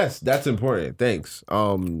 Yes, that's important. Thanks.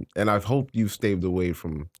 And I hope you've stayed away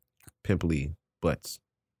from pimply butts.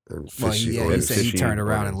 Well, he said he turned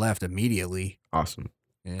around and left immediately. Awesome.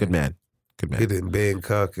 Yeah. Good man. Good man. Hit it in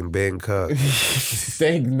Bangkok and Bangkok.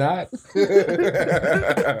 Think not.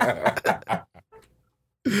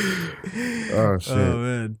 Oh shit. Oh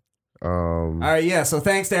man. All right, yeah. So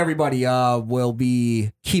thanks to everybody. We'll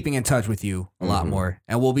be keeping in touch with you a lot more,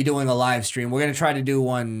 and we'll be doing a live stream. We're gonna try to do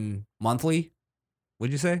one monthly.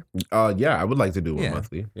 Would you say? Yeah, I would like to do one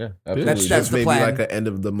monthly. Yeah, absolutely. That's Just the maybe plan. like an end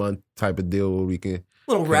of the month type of deal where we can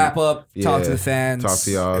Little wrap up, talk to the fans. talk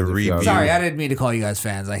to y'all. Sorry, I didn't mean to call you guys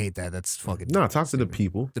fans. I hate that. That's fucking. No, talk to the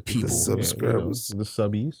people. The people. The subscribers. The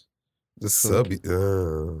subbies. The subbies.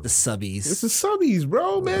 The subbies. It's the subbies,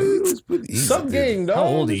 bro, man. Sub game, dog. How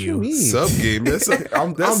old are What you? mean? Sub game. That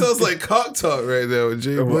sounds like cock talk right now with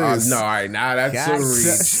Jay Blaze. No, all right, nah, that's Cock a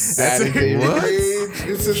reach. That's a what? reach.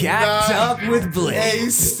 This is Cock not talk with Blaze.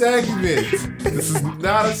 a segment. This is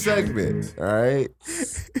not a segment. All right.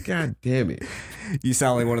 God damn it. You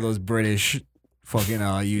sound like one of those British fucking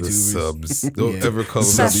YouTubers. The subs. Don't Yeah. ever call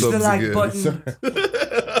them Smash subs the like again. button.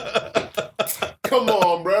 Come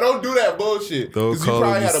on, bro. Don't do that bullshit. Don't Because you call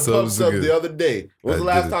probably them had a pub subs sub again. the other day. When was the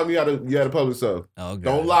I last did. time you had a public sub? Oh, God.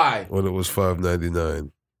 Don't lie. When it was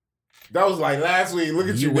 $5.99. That was like last week. Look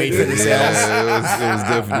at you. You wait nigga. for the sales. Yeah, it was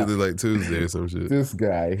definitely like Tuesday or some shit. This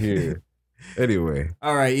guy here. Anyway.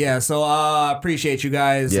 All right, yeah. So appreciate you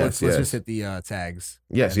guys. Yes, let's yes. just hit the tags.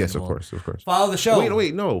 Yes, And yes, then of we'll course, of course. Follow the show.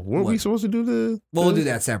 Wait, no. Weren't we supposed to do the... Well, we'll do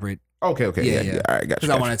that separate. Okay. Yeah. All right, got Because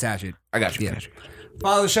you. I want to attach it. I got you. Yeah.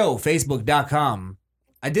 Follow the show, facebook.com.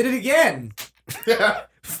 I did it again.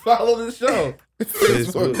 Follow the show.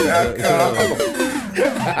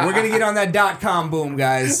 Facebook.com. We're going to get on that .com boom,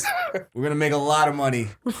 guys. We're going to make a lot of money.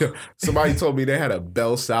 Somebody told me they had a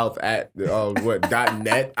Bell South at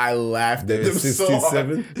 .net. I laughed at them so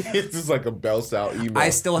hard. It's just like a Bell South email. I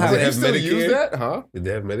still have Did it. they still use that? Huh? Did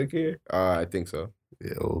they have Medicare? I think so.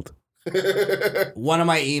 Yeah, old. One of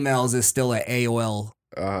my emails is still an AOL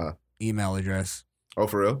Uh-huh. email address. Oh,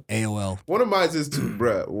 for real? AOL. One of mine is too,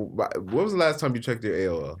 bruh. When was the last time you checked your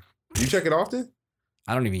AOL? You check it often?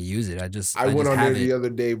 I don't even use it. I I just went on there have the it. other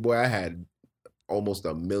day, boy. I had almost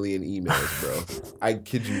 1 million emails, bro. I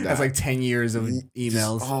kid you not. That's like 10 years of emails.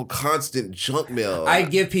 Just all constant junk mail. I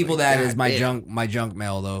give people Like, that as my goddamn. junk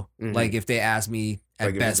mail though. Mhm. Like if they ask me at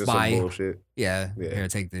Like, if it's Best just some Buy, bullshit. yeah, Yeah. here,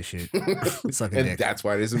 take this shit. Suck a And dick. that's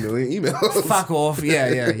why there's 1 million emails. Fuck off.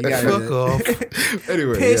 Yeah, you got Fuck off.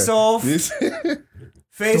 Anyway, Piss yeah. off. This-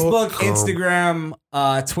 Facebook, .com. Instagram,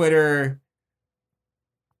 Twitter,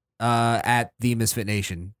 at The Misfit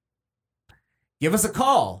Nation. Give us a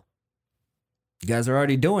call. You guys are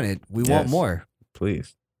already doing it. We want Yes. more.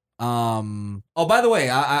 Please. Oh, by the way,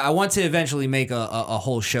 I want to eventually make a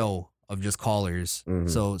whole show of just callers. Mhm.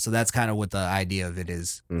 So that's kind of what the idea of it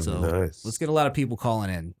is. Mhm. So Nice. let's get a lot of people calling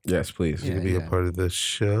in. Yes, please. You Yeah. can be a part of the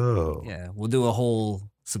show. Yeah, we'll do a whole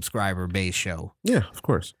subscriber base show. Yeah, of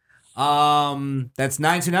course. That's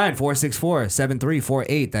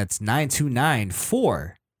 929-464-7348. That's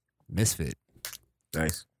 929-4 Misfit.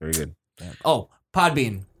 Nice. Very good. Oh,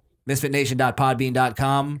 Podbean.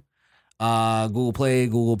 Misfitnation.podbean.com. Google Play,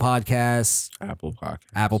 Google Podcasts, Apple Podcast.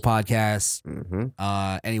 Apple Podcasts,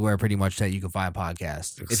 Mm-hmm. anywhere pretty much that you can find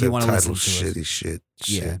podcasts. if Except you want to listen Tidal's to us. shitty shit.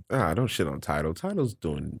 Yeah. Ah, don't shit on Tidal. Tidal's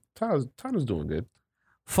doing good.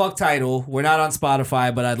 Fuck Tidal. We're not on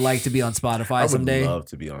Spotify, but I'd like to be on Spotify I would someday. love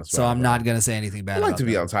to be on Spotify. So I'm not gonna say anything bad. I'd like about to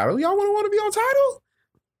be that. on Tidal. Y'all want to be on Tidal?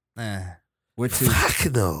 We're too.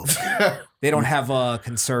 Fuck no. They don't have a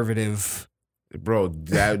conservative Bro,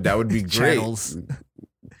 that would be great. channels.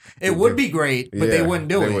 It would be great, but they Yeah, wouldn't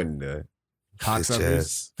do they it. wouldn't do it.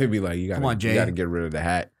 Cocksuckers. They'd be like, you Come on, Jay. gotta get rid of the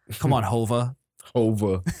hat. Come on, Hova.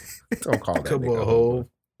 Hova. Don't call that Come nigga on, Hova.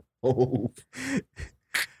 Hove.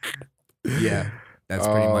 Yeah, that's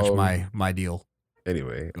pretty much my deal.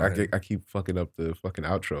 Anyway, Go ahead. I keep fucking up the fucking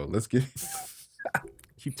outro. Let's get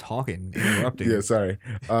Keep talking, interrupting. Yeah, sorry.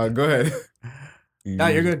 Go ahead. No,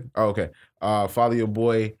 you're good. Oh, okay. Follow your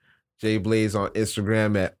boy Jay Blaze on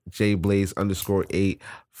Instagram at jblaze_8.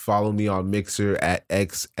 Follow me on Mixer at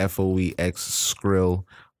XFOEX Skrill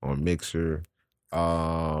on Mixer.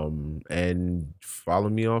 And follow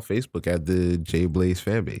me on Facebook at the Jay Blaze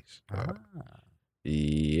Fanbase.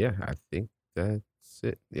 Yeah, I think that's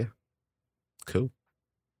it. Yeah. Cool.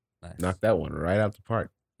 Nice. Knock that one right out the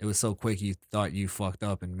park. It was so quick you thought you fucked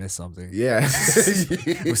up and missed something. Yeah.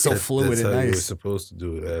 It was so fluid That's and how you were nice. supposed to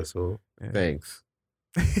do it, asshole. Thanks.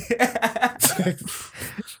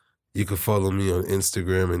 You can follow me on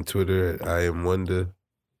Instagram and Twitter at IamWunda,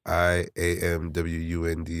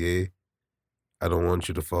 IAMWUNDA. I don't want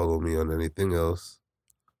you to follow me on anything else.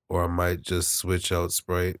 or I might just switch out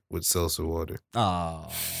Sprite with seltzer water. Oh,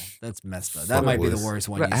 that's messed up. That might be the worst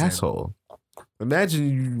one. What You an asshole. Imagine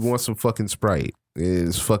you want some fucking Sprite.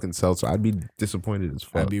 It's fucking seltzer. I'd be disappointed as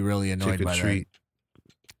fuck. I'd be really annoyed Take a by treat.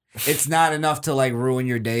 that. It's not enough to like ruin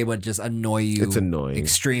your day, but just annoy you. It's annoying.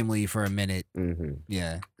 Extremely for a minute. Mm-hmm.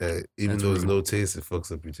 Yeah. Even That's though there's rude. no taste, it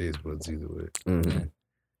fucks up your taste buds either way. Mm-hmm.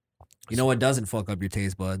 You know what doesn't fuck up your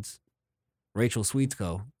taste buds? Rachel Sweets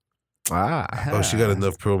Co. Oh, she got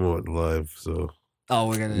enough promo at live, so. Oh,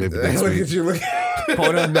 we're gonna maybe next Look week. at you. Look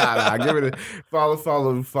Quota? Nah. Give it a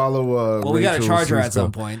follow. Well, we got to Rachel charge her at Sweets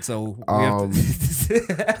some Co. point, so we have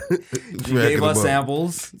to. She Rack gave them us up.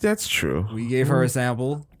 samples. That's true. We gave her a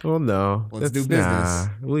sample. Well, no. Let's do Nah.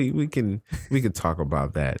 business. We can talk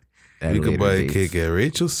about that. at You can later buy a dates. cake at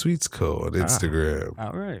Rachel Sweets Co. on Instagram.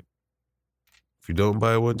 All right. If you don't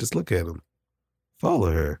buy one, just look at them.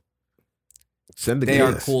 Follow her. Send the They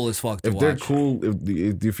are cakes. cool as fuck to If they're watch. cool,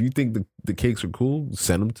 if you think the cakes are cool,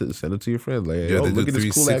 send them to your friends. Like, Yeah, oh, they look do at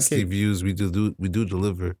this cool ass 360 cake. views. We do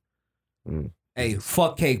deliver. Hey,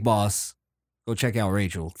 fuck Cake Boss. Go check out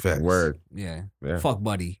Rachel. Facts. Word. Yeah. Yeah. Fuck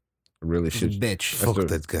Buddy. Really He's a shit. bitch. That's the-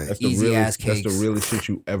 that guy. That's the Easy realest, ass That's cakes. the realest shit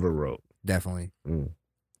you ever wrote. Definitely. Mm.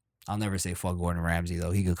 I'll never say fuck Gordon Ramsay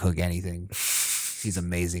though. He could cook anything. He's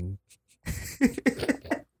amazing.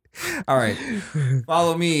 All right.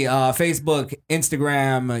 Follow me Facebook,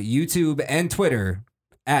 Instagram, YouTube, and Twitter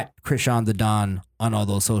at Krishan the Don on all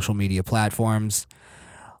those social media platforms.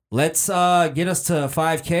 Let's get us to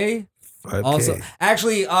 5K. 5K. Also,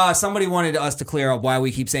 actually, somebody wanted us to clear up why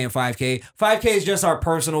we keep saying 5K. 5K is just our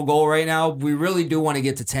personal goal right now. We really do want to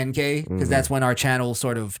get to 10K because that's when our channel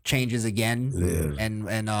sort of changes again. Yeah. And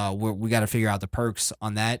we got to figure out the perks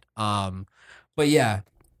on that. But yeah,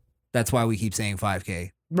 that's why we keep saying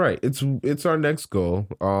 5K. Right. It's our next goal.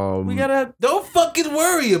 We gotta Don't fucking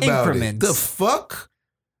worry about Increments. it. The fuck?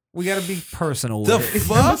 we gotta be personal. The with it.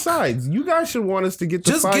 fuck? Besides, you guys should want us to get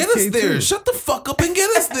to Just 5K get us there. too. Shut the fuck up and get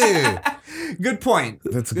us there. Good point.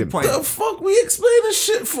 That's a Good good point. The fuck we explain this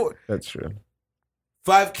shit for? That's true.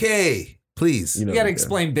 5K, please. You know You gotta the-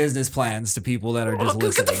 explain business plans to people that are just Get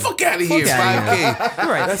listening. the fuck out of here. Fuck outta 5K.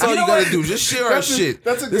 You're right. That's all you know gotta what? do. Just share our That's a- shit.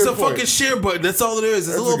 that's a There's good a point. fucking share button. That's all there is.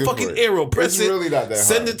 There's That's a a little good fucking point. arrow. Press It's it. really not that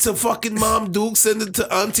Send hard. it to fucking Mom Duke. Send it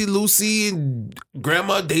to Auntie Lucy and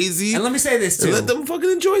Grandma Daisy. And let me say this And too. let them fucking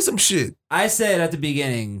enjoy some shit. I said at the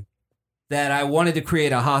beginning that I wanted to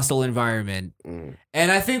create a hostile environment.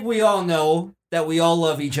 And I think we all know that we all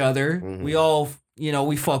love each other. We all,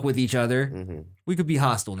 we fuck with each other. We could be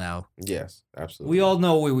hostile now. Yes, absolutely. We all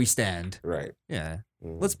know where we stand. Right. Yeah.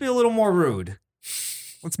 Let's be a little more rude.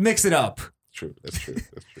 Let's mix it up. True. That's true.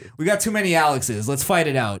 That's true. We got too many Alexes. Let's fight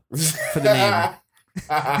it out for the name.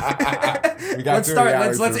 We got Let's too start. many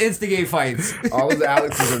Let's Alexes. instigate fights. All of the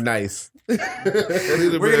Alexes are nice. We're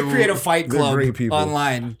gonna create a fight They're club great people.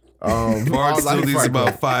 online. Mark still online needs fight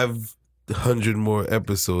about club. 500 more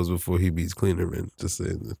episodes before he beats Cleanerman. Just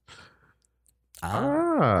saying that.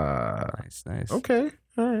 Nice. Okay.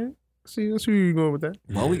 All right. See where you're going with that.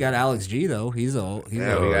 Well, we got Alex G though. He's old. He's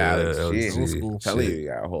Yeah, old. we got Alex yeah, G. old school. Telling Shit. you, we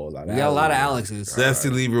got a whole lot. We got a lot of Alexes. Nasty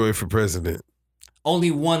Leroy for president. Only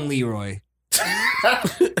one Leroy.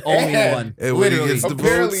 Only one. And when he Literally. gets the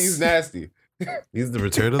Apparently, votes, he's nasty. he's the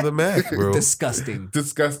return of the Mac, bro. Disgusting.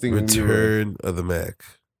 Disgusting. Return of the Mac.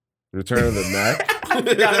 Return of the Mac. I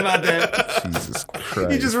forgot about that. Jesus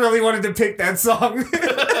Christ. He just really wanted to pick that song.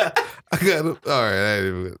 I got him. All right. I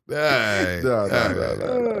didn't even, all right. No. All right. You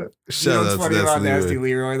know Shout what's out funny to about Nasty Nasty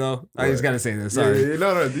Leroy. Leroy though? I just gotta say this. Sorry. Yeah,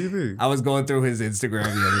 no. Do you think? I was going through his Instagram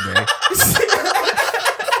the other day.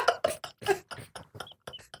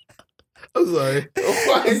 I'm sorry.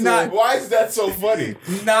 Why is that so funny?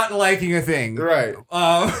 Not liking a thing. Right.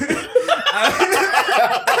 Um,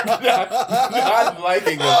 Not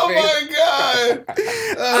liking it. Oh my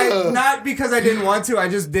God. not because I didn't want to. I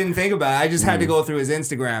just didn't think about it. I just had to go through his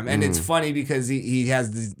Instagram, and it's funny because he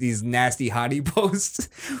has these nasty hottie posts,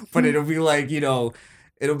 but it'll be like it'll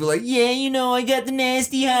be like, yeah, I got the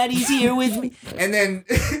nasty hotties here with me, and then,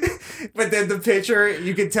 but then the picture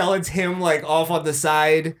you can tell it's him like off on the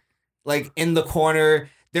side, like in the corner.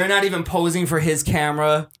 They're not even posing for his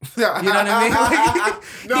camera. You know what I mean? Like,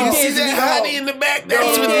 No, You see that hottie in the back?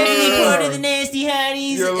 That's what it Any is. part of the nasty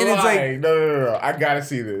hotties, You're and it's like. lying. No. I gotta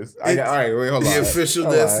see this. All right, wait, hold on. The official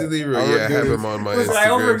Hold on. Nasty Leroy. I'm Yeah, I gonna have do him this. on my Listen, I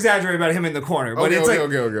over Instagram. exaggerate about him in the corner, but Okay, it's okay,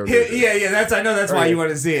 like, okay. yeah. That's why you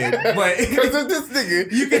want to see it. But Because of this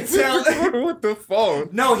nigga, you can tell. with the phone.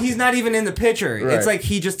 No, he's not even in the picture. Right. It's like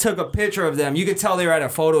he just took a picture of them. You could tell they were at a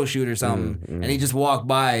photo shoot or something, and he just walked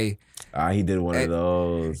by. He did one of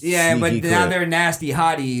those. Yeah, but sneaky now clip. they're nasty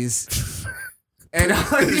hotties. And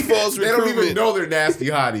false they don't even know they're nasty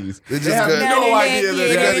hotties. They have no idea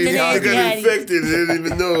they got infected. They didn't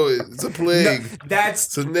even know it. It's a plague.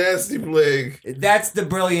 It's a nasty plague. That's the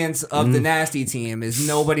brilliance of the nasty team is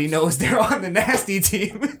nobody knows they're on the nasty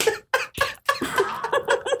team.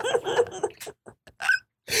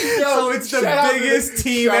 So it's the biggest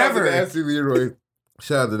team ever. Nasty Leroy.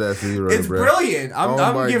 Shout out to Nasty Leroy. It's brilliant.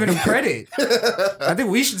 I'm giving him credit. I think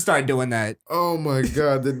we should start doing that. Oh my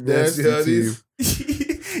God, the nasty team.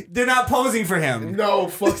 They're not posing for him. No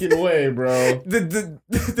fucking way, bro.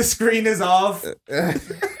 The screen is off.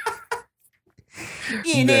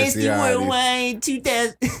 Nasty Worldwide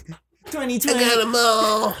 2020. I got them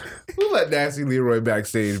all. Who let Nasty Leroy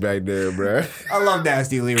backstage back there, bro? I love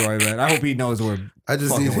Nasty Leroy, man. I hope he knows we're. I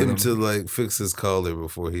just need him to like fix his collar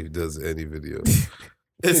before he does any video.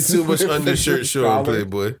 It's too much undershirt showing,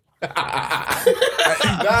 Playboy. Nah,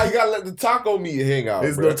 you gotta let the taco meat hang out.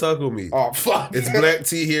 There's no taco meat. Oh fuck! It's black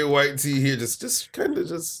tea here, white tea here. Just kind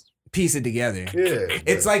of piece it together. Yeah,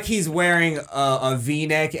 it's like he's wearing a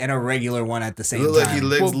V-neck and a regular one at the same time. Look like he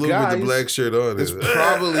legs loop with the black shirt on.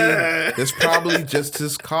 It's probably just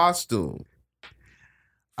his costume.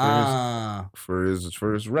 For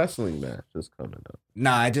his wrestling match that's coming up.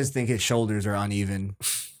 Nah, I just think his shoulders are uneven.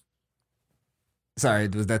 Sorry,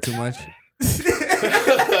 was that too much?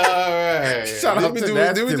 Alright. Shout out to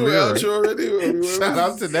Nasty Did we do Leroy. an outro already? Shout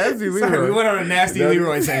out to Nasty Leroy. Sorry, we went on a Nasty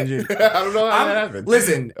Leroy tangent. I don't know how that happened.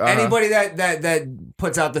 Listen, anybody that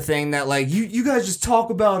puts out the thing that like you guys just talk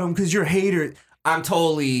about him because you're haters. I'm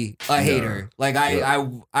totally a hater. Like I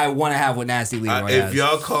want to have what Nasty Leroy has. If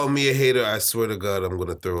y'all call me a hater, I swear to God, I'm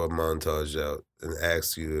gonna throw a montage out and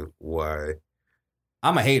ask you why.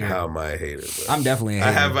 I'm a hater. How am I a hater? Bro? I'm definitely a hater.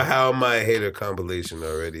 I have a How Am I a Hater compilation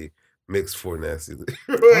already mixed for Nasty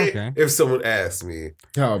Leroy. Okay. If someone asked me,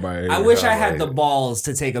 how am I a hater? I wish I had the balls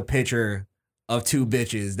to take a picture of two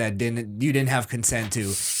bitches that you didn't have consent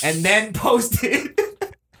to, and then post it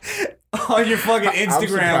on your fucking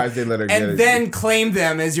Instagram, and then claim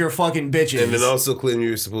them as your fucking bitches, and then also claim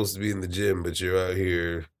you're supposed to be in the gym, but you're out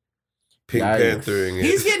here Pink Panthering it.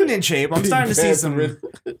 He's getting in shape. I'm starting to see some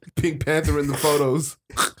Pink Panther in the photos.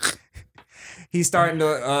 He's starting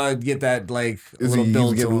to get that like little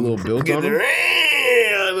build to him. A little build on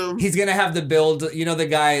him? He's gonna have the build. You know the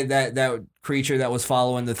guy that creature that was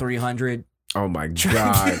following the 300. Oh my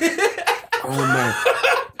God. Oh my.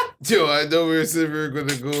 Yo, I know we were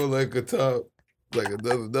gonna go like a top, like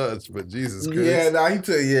another notch, but Jesus Christ. Yeah, nah, he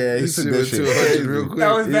took that shit 200 real quick.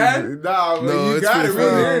 That was bad? Nah, man, you got it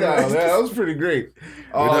right here now. That was pretty great.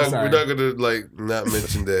 We're not gonna like not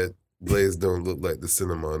mention that Blaze don't look like the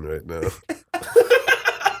Cinnamon right now.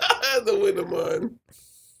 The Wintermon.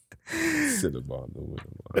 Cinnamon, the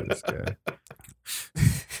Wintermon. This guy.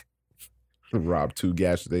 Robbed 2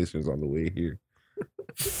 gas stations on the way here.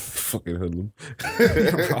 Fucking hoodlum.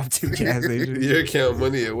 Robbed 2 gas stations. You count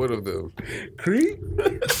money at one of them. Cree?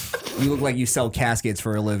 You look like you sell caskets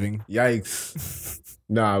for a living. Yikes.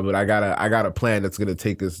 Nah, but I got a plan that's gonna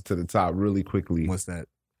take us to the top really quickly. What's that?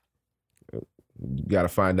 You gotta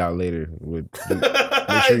find out later.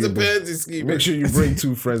 It's a pansy scheme. Make sure you bring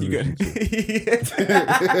 2 friends with you.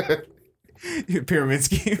 Your pyramid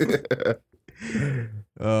scheme.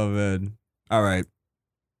 Oh man. All right.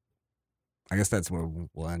 I guess that's where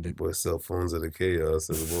we'll end it. Boy, cell phones are the chaos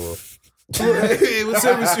of the world. Hey, what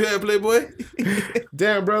service you have, Playboy?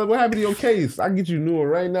 Damn, brother, what happened to your case? I can get you a new one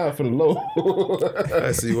right now for the low.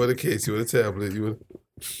 I see. You want a case? You want a tablet? You want?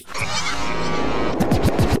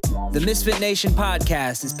 The Misfit Nation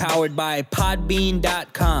podcast is powered by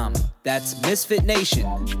Podbean.com. That's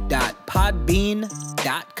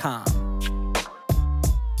misfitnation.podbean.com.